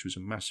Exorcist, which was a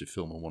massive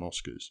film and won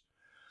Oscars.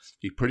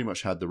 He pretty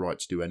much had the right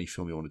to do any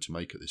film he wanted to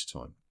make at this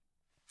time.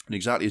 And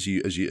exactly as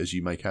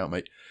you make out,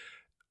 mate,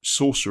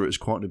 Sorcerer is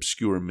quite an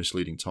obscure and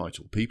misleading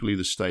title. People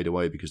either stayed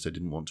away because they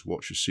didn't want to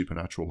watch a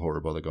supernatural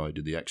horror by the guy who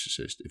did The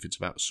Exorcist. If it's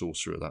about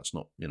Sorcerer, that's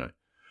not,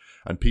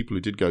 And people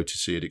who did go to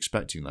see it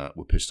expecting that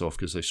were pissed off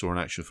because they saw an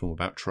action film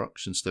about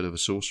trucks instead of a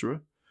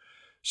sorcerer.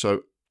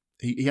 So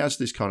he has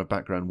this kind of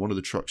background. One of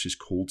the trucks is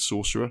called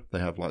Sorcerer. They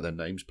have like their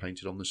names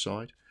painted on the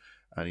side.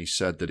 And he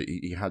said that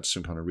he had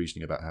some kind of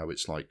reasoning about how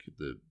it's like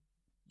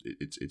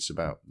it's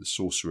about the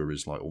sorcerer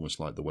is like almost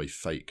like the way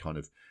fate kind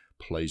of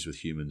plays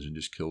with humans and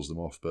just kills them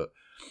off. But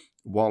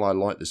while I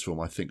like this film,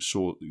 I think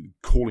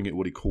calling it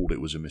what he called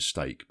it was a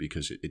mistake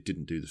because it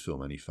didn't do the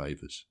film any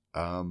favours.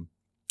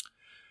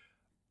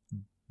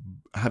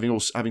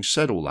 Having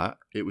said all that,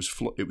 it was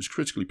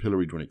critically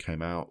pilloried when it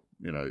came out.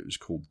 It was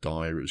called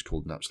dire. It was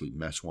called an absolute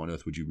mess. Why on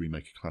earth would you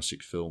remake a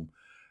classic film?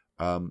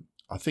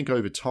 I think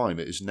over time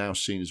it is now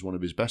seen as one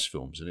of his best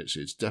films, and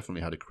it's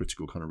definitely had a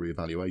critical kind of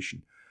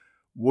reevaluation.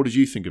 What did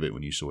you think of it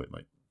when you saw it,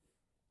 mate?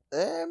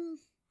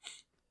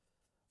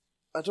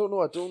 I don't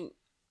know. I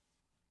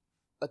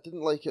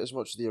didn't like it as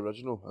much as the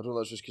original. I don't know.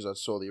 That's just because I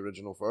saw the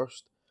original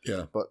first.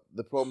 Yeah. But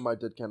the problem I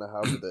did kind of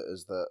have with it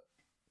is that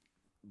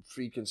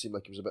Friedkin seemed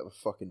like he was a bit of a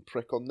fucking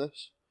prick on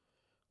this.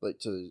 Like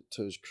to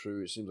his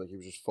crew, it seems like he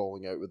was just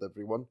falling out with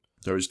everyone.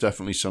 There is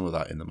definitely some of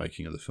that in the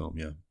making of the film,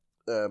 yeah.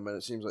 And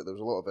it seems like there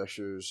was a lot of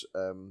issues.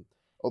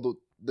 Although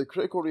the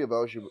critical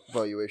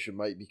reevaluation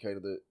might be kind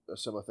of a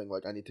similar thing.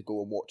 Like I need to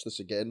go and watch this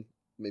again,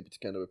 maybe to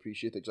kind of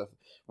appreciate it. Because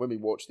when we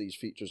watch these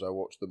features, I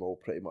watch them all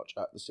pretty much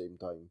at the same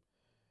time.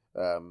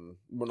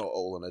 We're not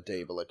all in a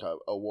day, but like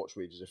I'll watch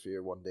Wages of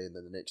Fear one day, and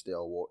then the next day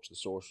I'll watch The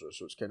Sorcerer.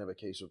 So it's kind of a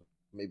case of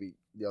maybe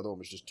the other one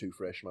was just too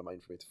fresh in my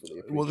mind for me to fully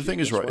appreciate. Well, the thing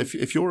is, right,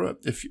 if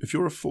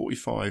you're a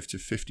 45 to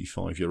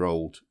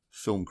 55-year-old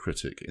film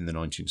critic in the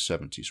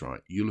 1970s, right,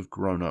 you'll have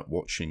grown up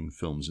watching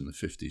films in the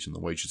 50s, and The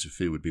Wages of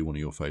Fear would be one of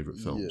your favourite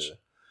films. Yeah.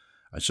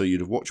 And so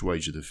you'd have watched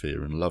Wages of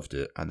Fear and loved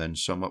it, and then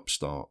some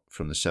upstart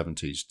from the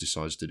 70s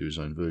decides to do his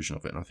own version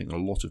of it. And I think a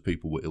lot of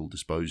people were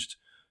ill-disposed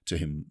to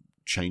him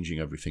changing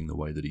everything the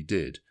way that he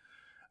did.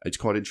 It's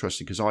quite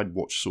interesting because I'd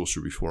watched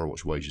Sorcerer before I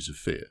watched Wages of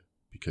Fear,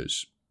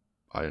 because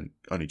I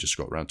only just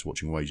got around to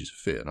watching Wages of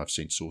Fear, and I've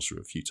seen Sorcerer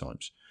a few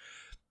times.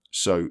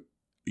 So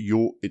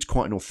it's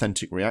quite an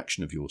authentic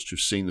reaction of yours to have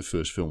seen the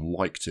first film,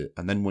 liked it,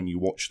 and then when you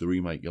watch the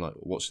remake, you're like,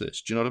 what's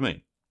this? Do you know what I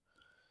mean?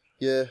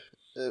 Yeah.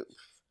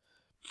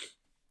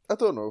 I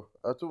don't know.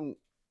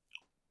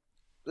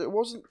 it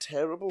wasn't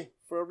terrible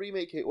for a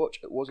remake. It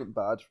wasn't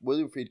bad.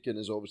 William Friedkin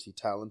is obviously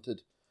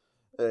talented.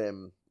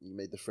 He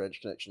made the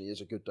French Connection. He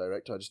is a good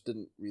director. I just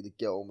didn't really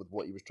get on with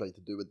what he was trying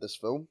to do with this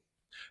film.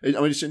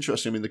 It's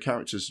interesting. I mean, the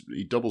characters,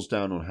 he doubles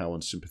down on how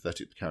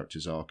unsympathetic the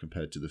characters are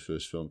compared to the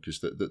first film, because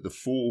the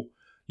four,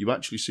 you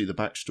actually see the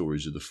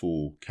backstories of the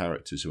four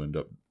characters who end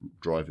up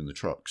driving the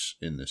trucks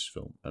in this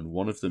film. And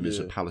one of them is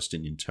a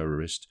Palestinian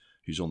terrorist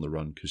who's on the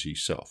run because he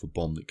set off a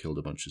bomb that killed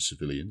a bunch of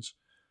civilians.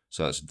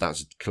 So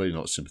that's clearly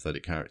not a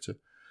sympathetic character.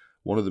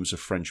 One of them's a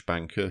French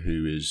banker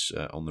who is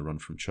on the run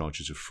from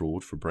charges of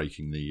fraud for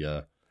breaking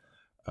the,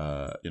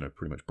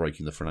 pretty much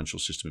breaking the financial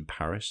system in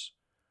Paris.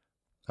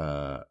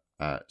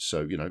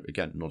 So,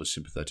 again, not a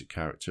sympathetic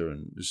character,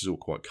 and this is all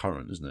quite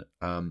current, isn't it?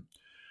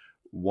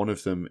 One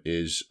of them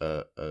is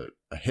a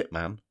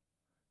hitman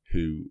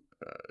who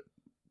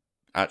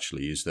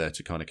actually is there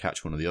to kind of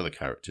catch one of the other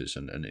characters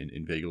and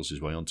inveigles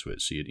his way onto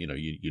it. So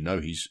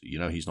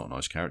he's not a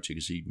nice character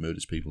because he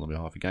murders people on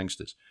behalf of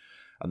gangsters.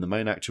 And the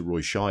main actor,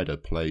 Roy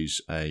Scheider, plays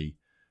a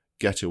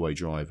getaway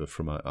driver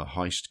from a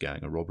heist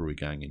gang, a robbery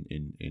gang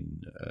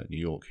in New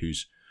York,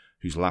 whose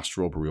last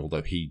robbery,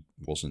 although he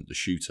wasn't the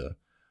shooter,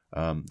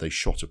 they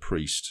shot a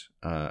priest,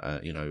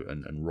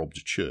 and robbed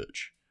a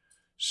church.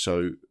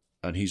 So,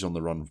 and he's on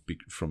the run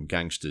from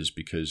gangsters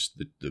because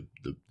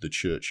the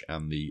church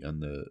and the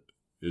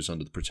is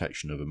under the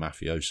protection of a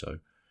mafioso,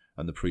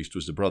 and the priest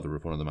was the brother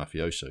of one of the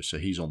mafiosos. So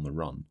he's on the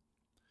run,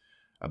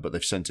 but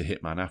they've sent a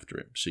hitman after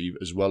him. So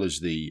as well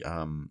as the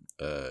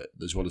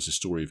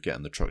story of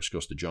getting the trucks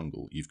across the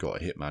jungle, you've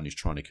got a hitman who's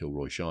trying to kill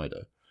Roy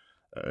Scheider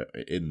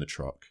in the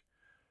truck.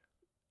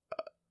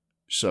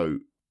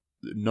 So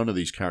none of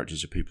these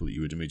characters are people that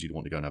you would immediately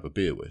want to go and have a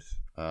beer with.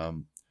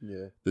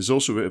 There's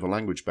also a bit of a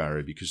language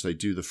barrier because they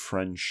do the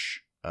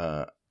French.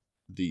 The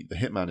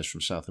hitman is from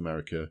South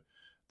America.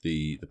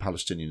 The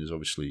Palestinian is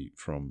obviously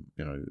from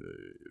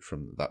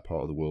that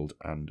part of the world,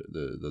 and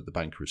the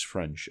banker is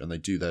French, and they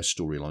do their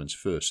storylines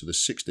first. So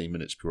there's 16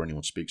 minutes before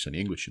anyone speaks any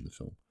English in the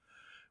film,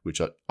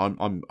 which I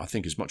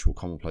think is much more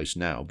commonplace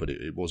now, but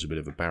it was a bit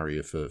of a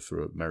barrier for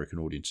American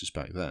audiences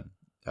back then.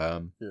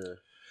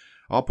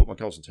 I'll put my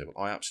cards on the table.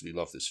 I absolutely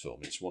love this film.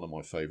 It's one of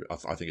my favourite.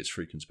 I think it's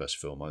Friedkin's best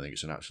film. I think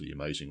it's an absolutely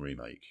amazing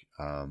remake.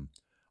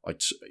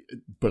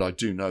 But I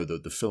do know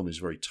that the film is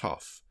very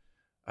tough,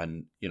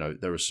 and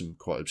there are some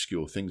quite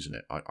obscure things in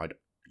it.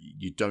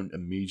 You don't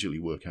immediately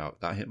work out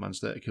that hitman's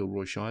there to kill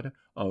Roy Scheider.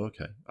 Oh,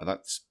 okay, and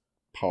that's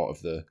part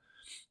of the.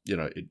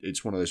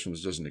 It's one of those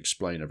films that doesn't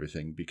explain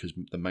everything because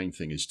the main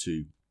thing is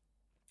to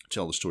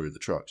tell the story of the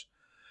trucks.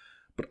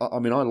 But I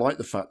mean, I like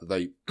the fact that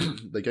they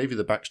gave you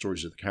the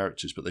backstories of the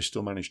characters, but they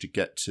still managed to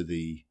get to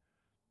the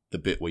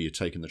bit where you're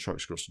taking the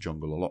trucks across the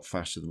jungle a lot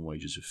faster than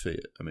Wages of Fear.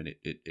 I mean,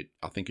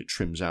 I think it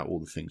trims out all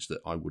the things that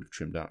I would have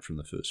trimmed out from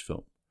the first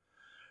film.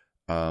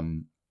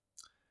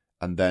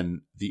 And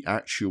then the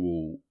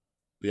actual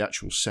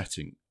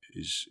setting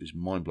is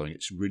mind blowing.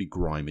 It's really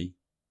grimy.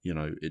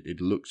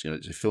 It looks,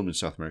 it's a film in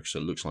South America, so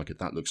it looks like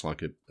that looks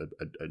like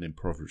an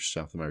impoverished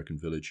South American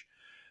village.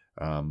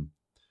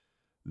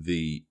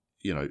 The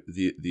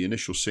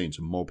initial scenes,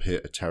 a mob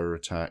hit, a terror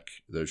attack,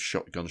 there's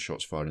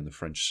gunshots fired in the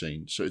French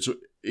scene. So it's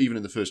even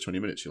in the first 20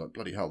 minutes, you're like,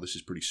 bloody hell, this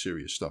is pretty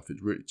serious stuff.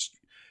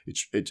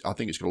 I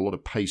think it's got a lot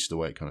of pace the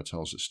way it kind of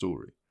tells the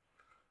story.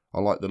 I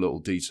like the little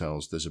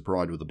details. There's a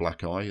bride with a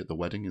black eye at the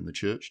wedding in the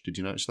church. Did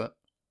you notice that?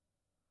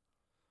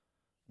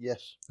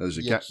 Yes.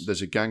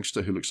 There's a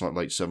gangster who looks like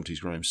late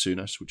 70s Graham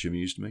Souness, which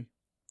amused me.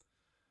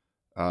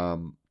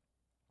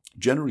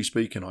 Generally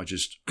speaking,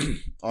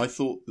 I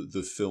thought that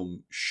the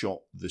film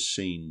shot the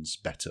scenes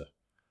better.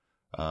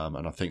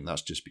 And I think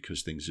that's just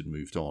because things had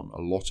moved on.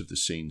 A lot of the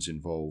scenes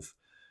involve,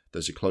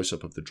 there's a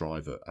close-up of the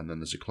driver, and then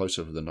there's a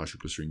close-up of the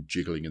nitroglycerin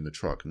jiggling in the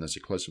truck, and there's a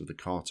close-up of the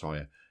car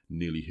tyre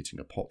nearly hitting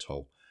a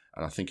pothole.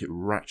 And I think it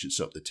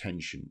ratchets up the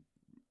tension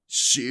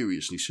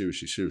seriously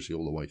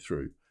all the way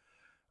through.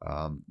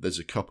 There's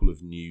a couple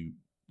of new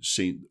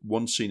scenes.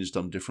 One scene is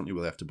done differently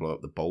where they have to blow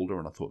up the boulder,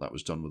 and I thought that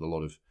was done with a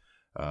lot of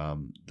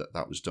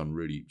that was done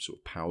really sort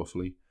of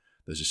powerfully.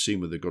 There's a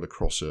scene where they've got to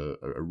cross a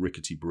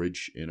rickety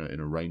bridge in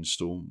a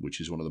rainstorm, which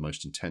is one of the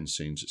most intense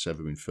scenes that's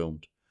ever been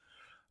filmed.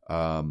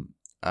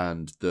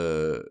 And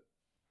the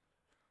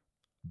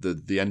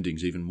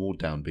ending's even more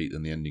downbeat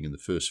than the ending in the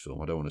first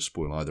film. I don't want to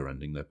spoil either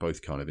ending. They're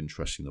both kind of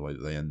interesting the way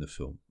that they end the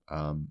film.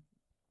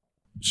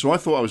 So I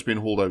thought I was being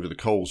hauled over the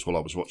coals while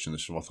I was watching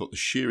this film. I thought the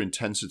sheer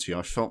intensity,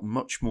 I felt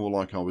much more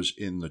like I was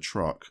in the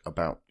truck,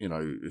 about,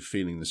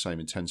 feeling the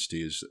same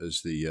intensity as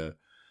the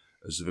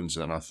villains.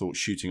 And I thought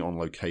shooting on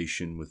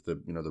location with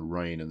the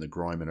rain and the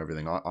grime and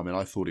everything.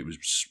 I thought it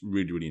was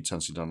really, really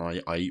intensely done.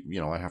 I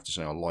have to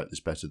say I like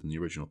this better than the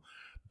original,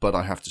 but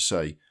I have to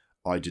say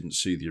I didn't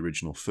see the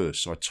original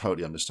first, so I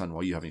totally understand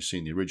why you, having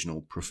seen the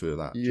original, prefer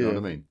that. Do you know what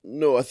I mean?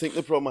 No, I think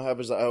the problem I have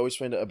is that I always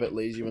find it a bit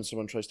lazy when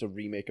someone tries to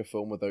remake a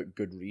film without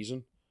good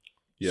reason.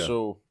 Yeah.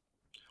 So,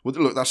 well,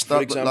 look, that's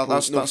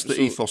the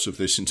ethos of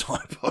this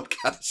entire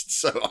podcast.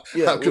 So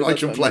how can I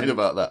complain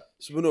about that?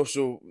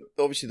 So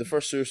obviously the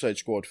first Suicide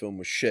Squad film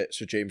was shit,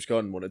 so James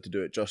Gunn wanted to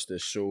do it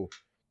justice. So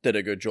did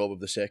a good job of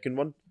the second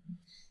one.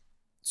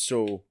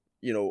 So,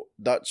 you know,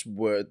 that's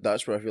where I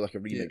feel like a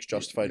remake's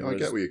justified. I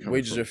get where you're coming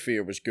Wages from. of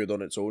Fear was good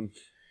on its own.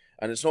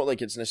 And it's not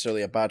like it's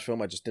necessarily a bad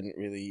film, I just didn't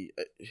really...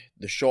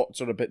 The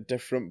shots are a bit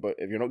different, but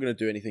if you're not going to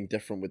do anything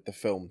different with the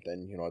film,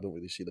 then, you know, I don't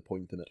really see the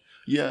point in it.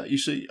 Yeah, you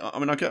see, I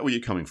mean, I get where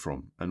you're coming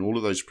from, and all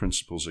of those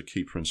principles are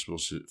key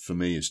principles for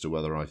me as to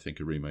whether I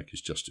think a remake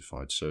is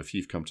justified. So if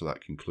you've come to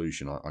that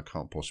conclusion, I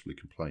can't possibly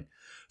complain.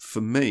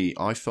 For me,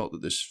 I felt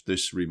that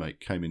this remake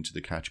came into the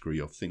category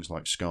of things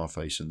like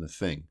Scarface and The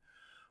Thing,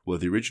 where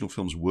the original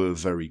films were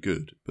very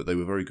good, but they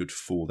were very good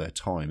for their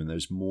time, and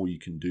there's more you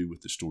can do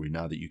with the story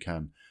now that you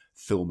can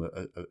film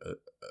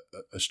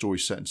a story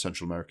set in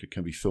Central America,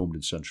 can be filmed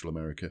in Central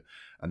America,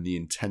 and the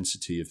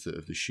intensity of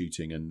the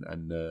shooting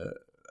and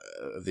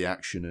of the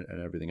action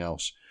and everything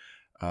else,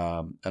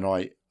 and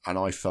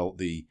I felt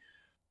the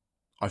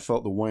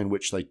way in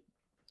which they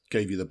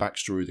gave you the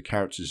backstory of the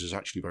characters is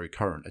actually very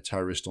current. A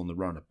terrorist on the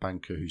run, a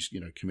banker who's,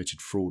 you know,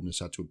 committed fraud and has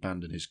had to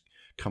abandon his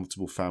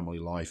comfortable family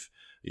life,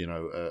 you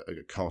know,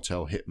 a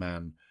cartel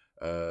hitman,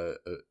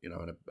 you know,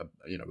 and a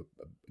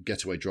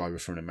getaway driver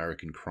for an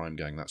American crime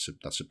gang.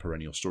 That's a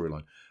perennial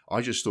storyline.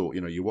 I just thought,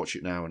 you know, you watch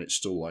it now and it's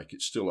still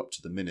up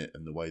to the minute,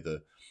 and the way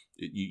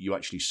you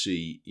actually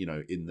see, you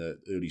know, in the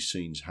early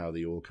scenes how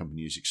the oil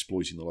company is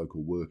exploiting the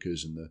local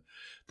workers, and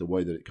the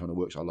way that it kind of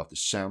works. I love the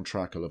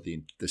soundtrack. I love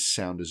the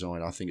sound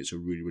design. I think it's a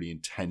really, really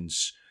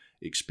intense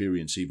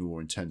experience, even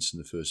more intense than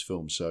the first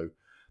film. So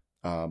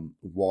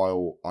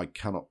while I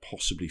cannot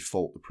possibly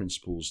fault the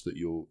principles that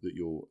you're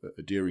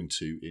adhering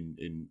to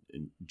in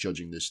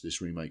judging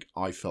this remake,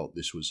 I felt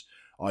this was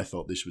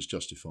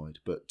justified.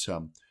 But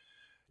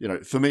you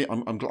know, for me,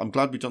 I'm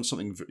glad we've done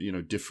something, you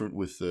know, different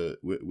with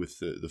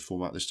the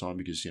format this time,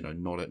 because, you know,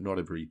 not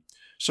every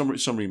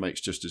some remakes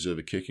just deserve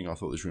a kicking. I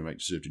thought this remake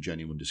deserved a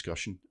genuine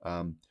discussion.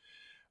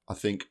 I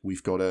think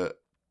we've got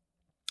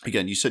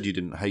again, you said you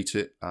didn't hate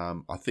it.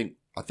 I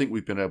think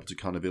we've been able to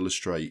kind of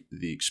illustrate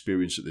the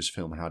experience that this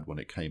film had when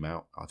it came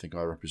out. I think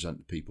I represent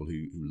the people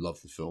who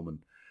love the film and,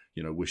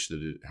 you know, wish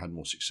that it had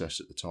more success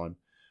at the time.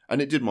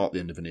 And it did mark the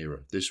end of an era.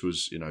 This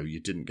was, you know, you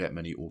didn't get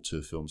many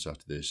auteur films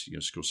after this. You know,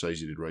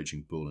 Scorsese did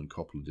Raging Bull and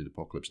Coppola did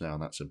Apocalypse Now,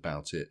 and that's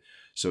about it.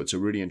 So it's a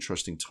really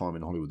interesting time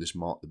in Hollywood. This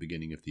marked the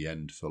beginning of the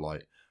end for,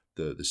 like,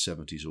 the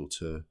 70s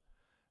auteur.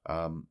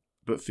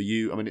 But for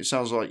you, I mean, it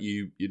sounds like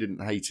you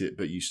didn't hate it,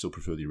 but you still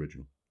prefer the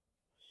original.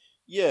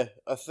 Yeah,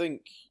 I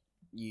think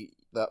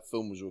that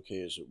film was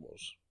okay as it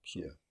was.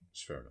 So. Yeah,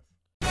 it's fair enough.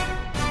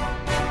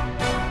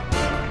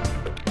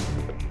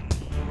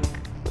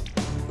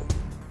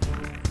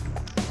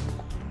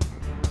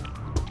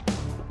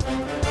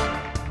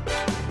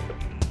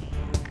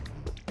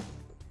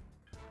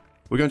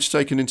 We're going to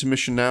take an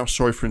intermission now.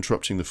 Sorry for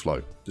interrupting the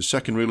flow. The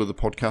second reel of the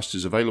podcast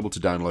is available to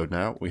download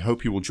now. We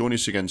hope you will join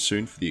us again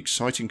soon for the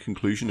exciting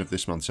conclusion of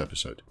this month's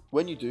episode.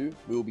 When you do,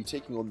 we will be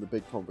taking on the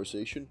big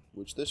conversation,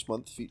 which this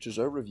month features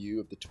our review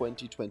of the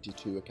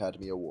 2022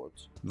 Academy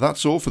Awards.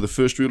 That's all for the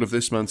first reel of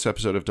this month's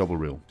episode of Double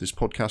Reel. This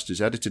podcast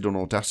is edited on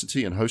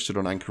Audacity and hosted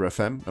on Anchor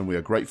FM, and we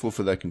are grateful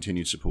for their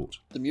continued support.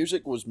 The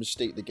music was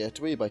Mistake the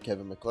Getaway by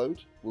Kevin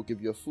MacLeod. We'll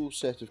give you a full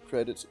set of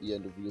credits at the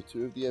end of reel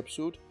 2 of the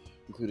episode,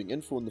 including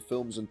info on the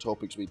films and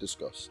topics we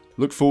discussed.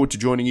 Look forward to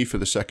joining you for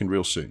the second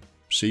reel soon.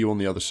 See you on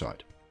the other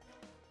side.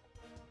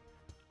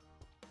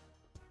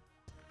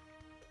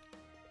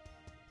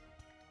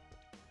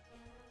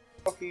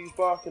 What are you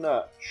barking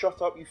at? Shut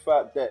up, you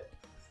fat dick.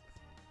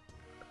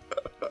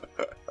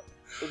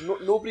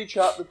 There's nobody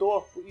chat at the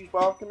door. What are you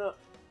barking at?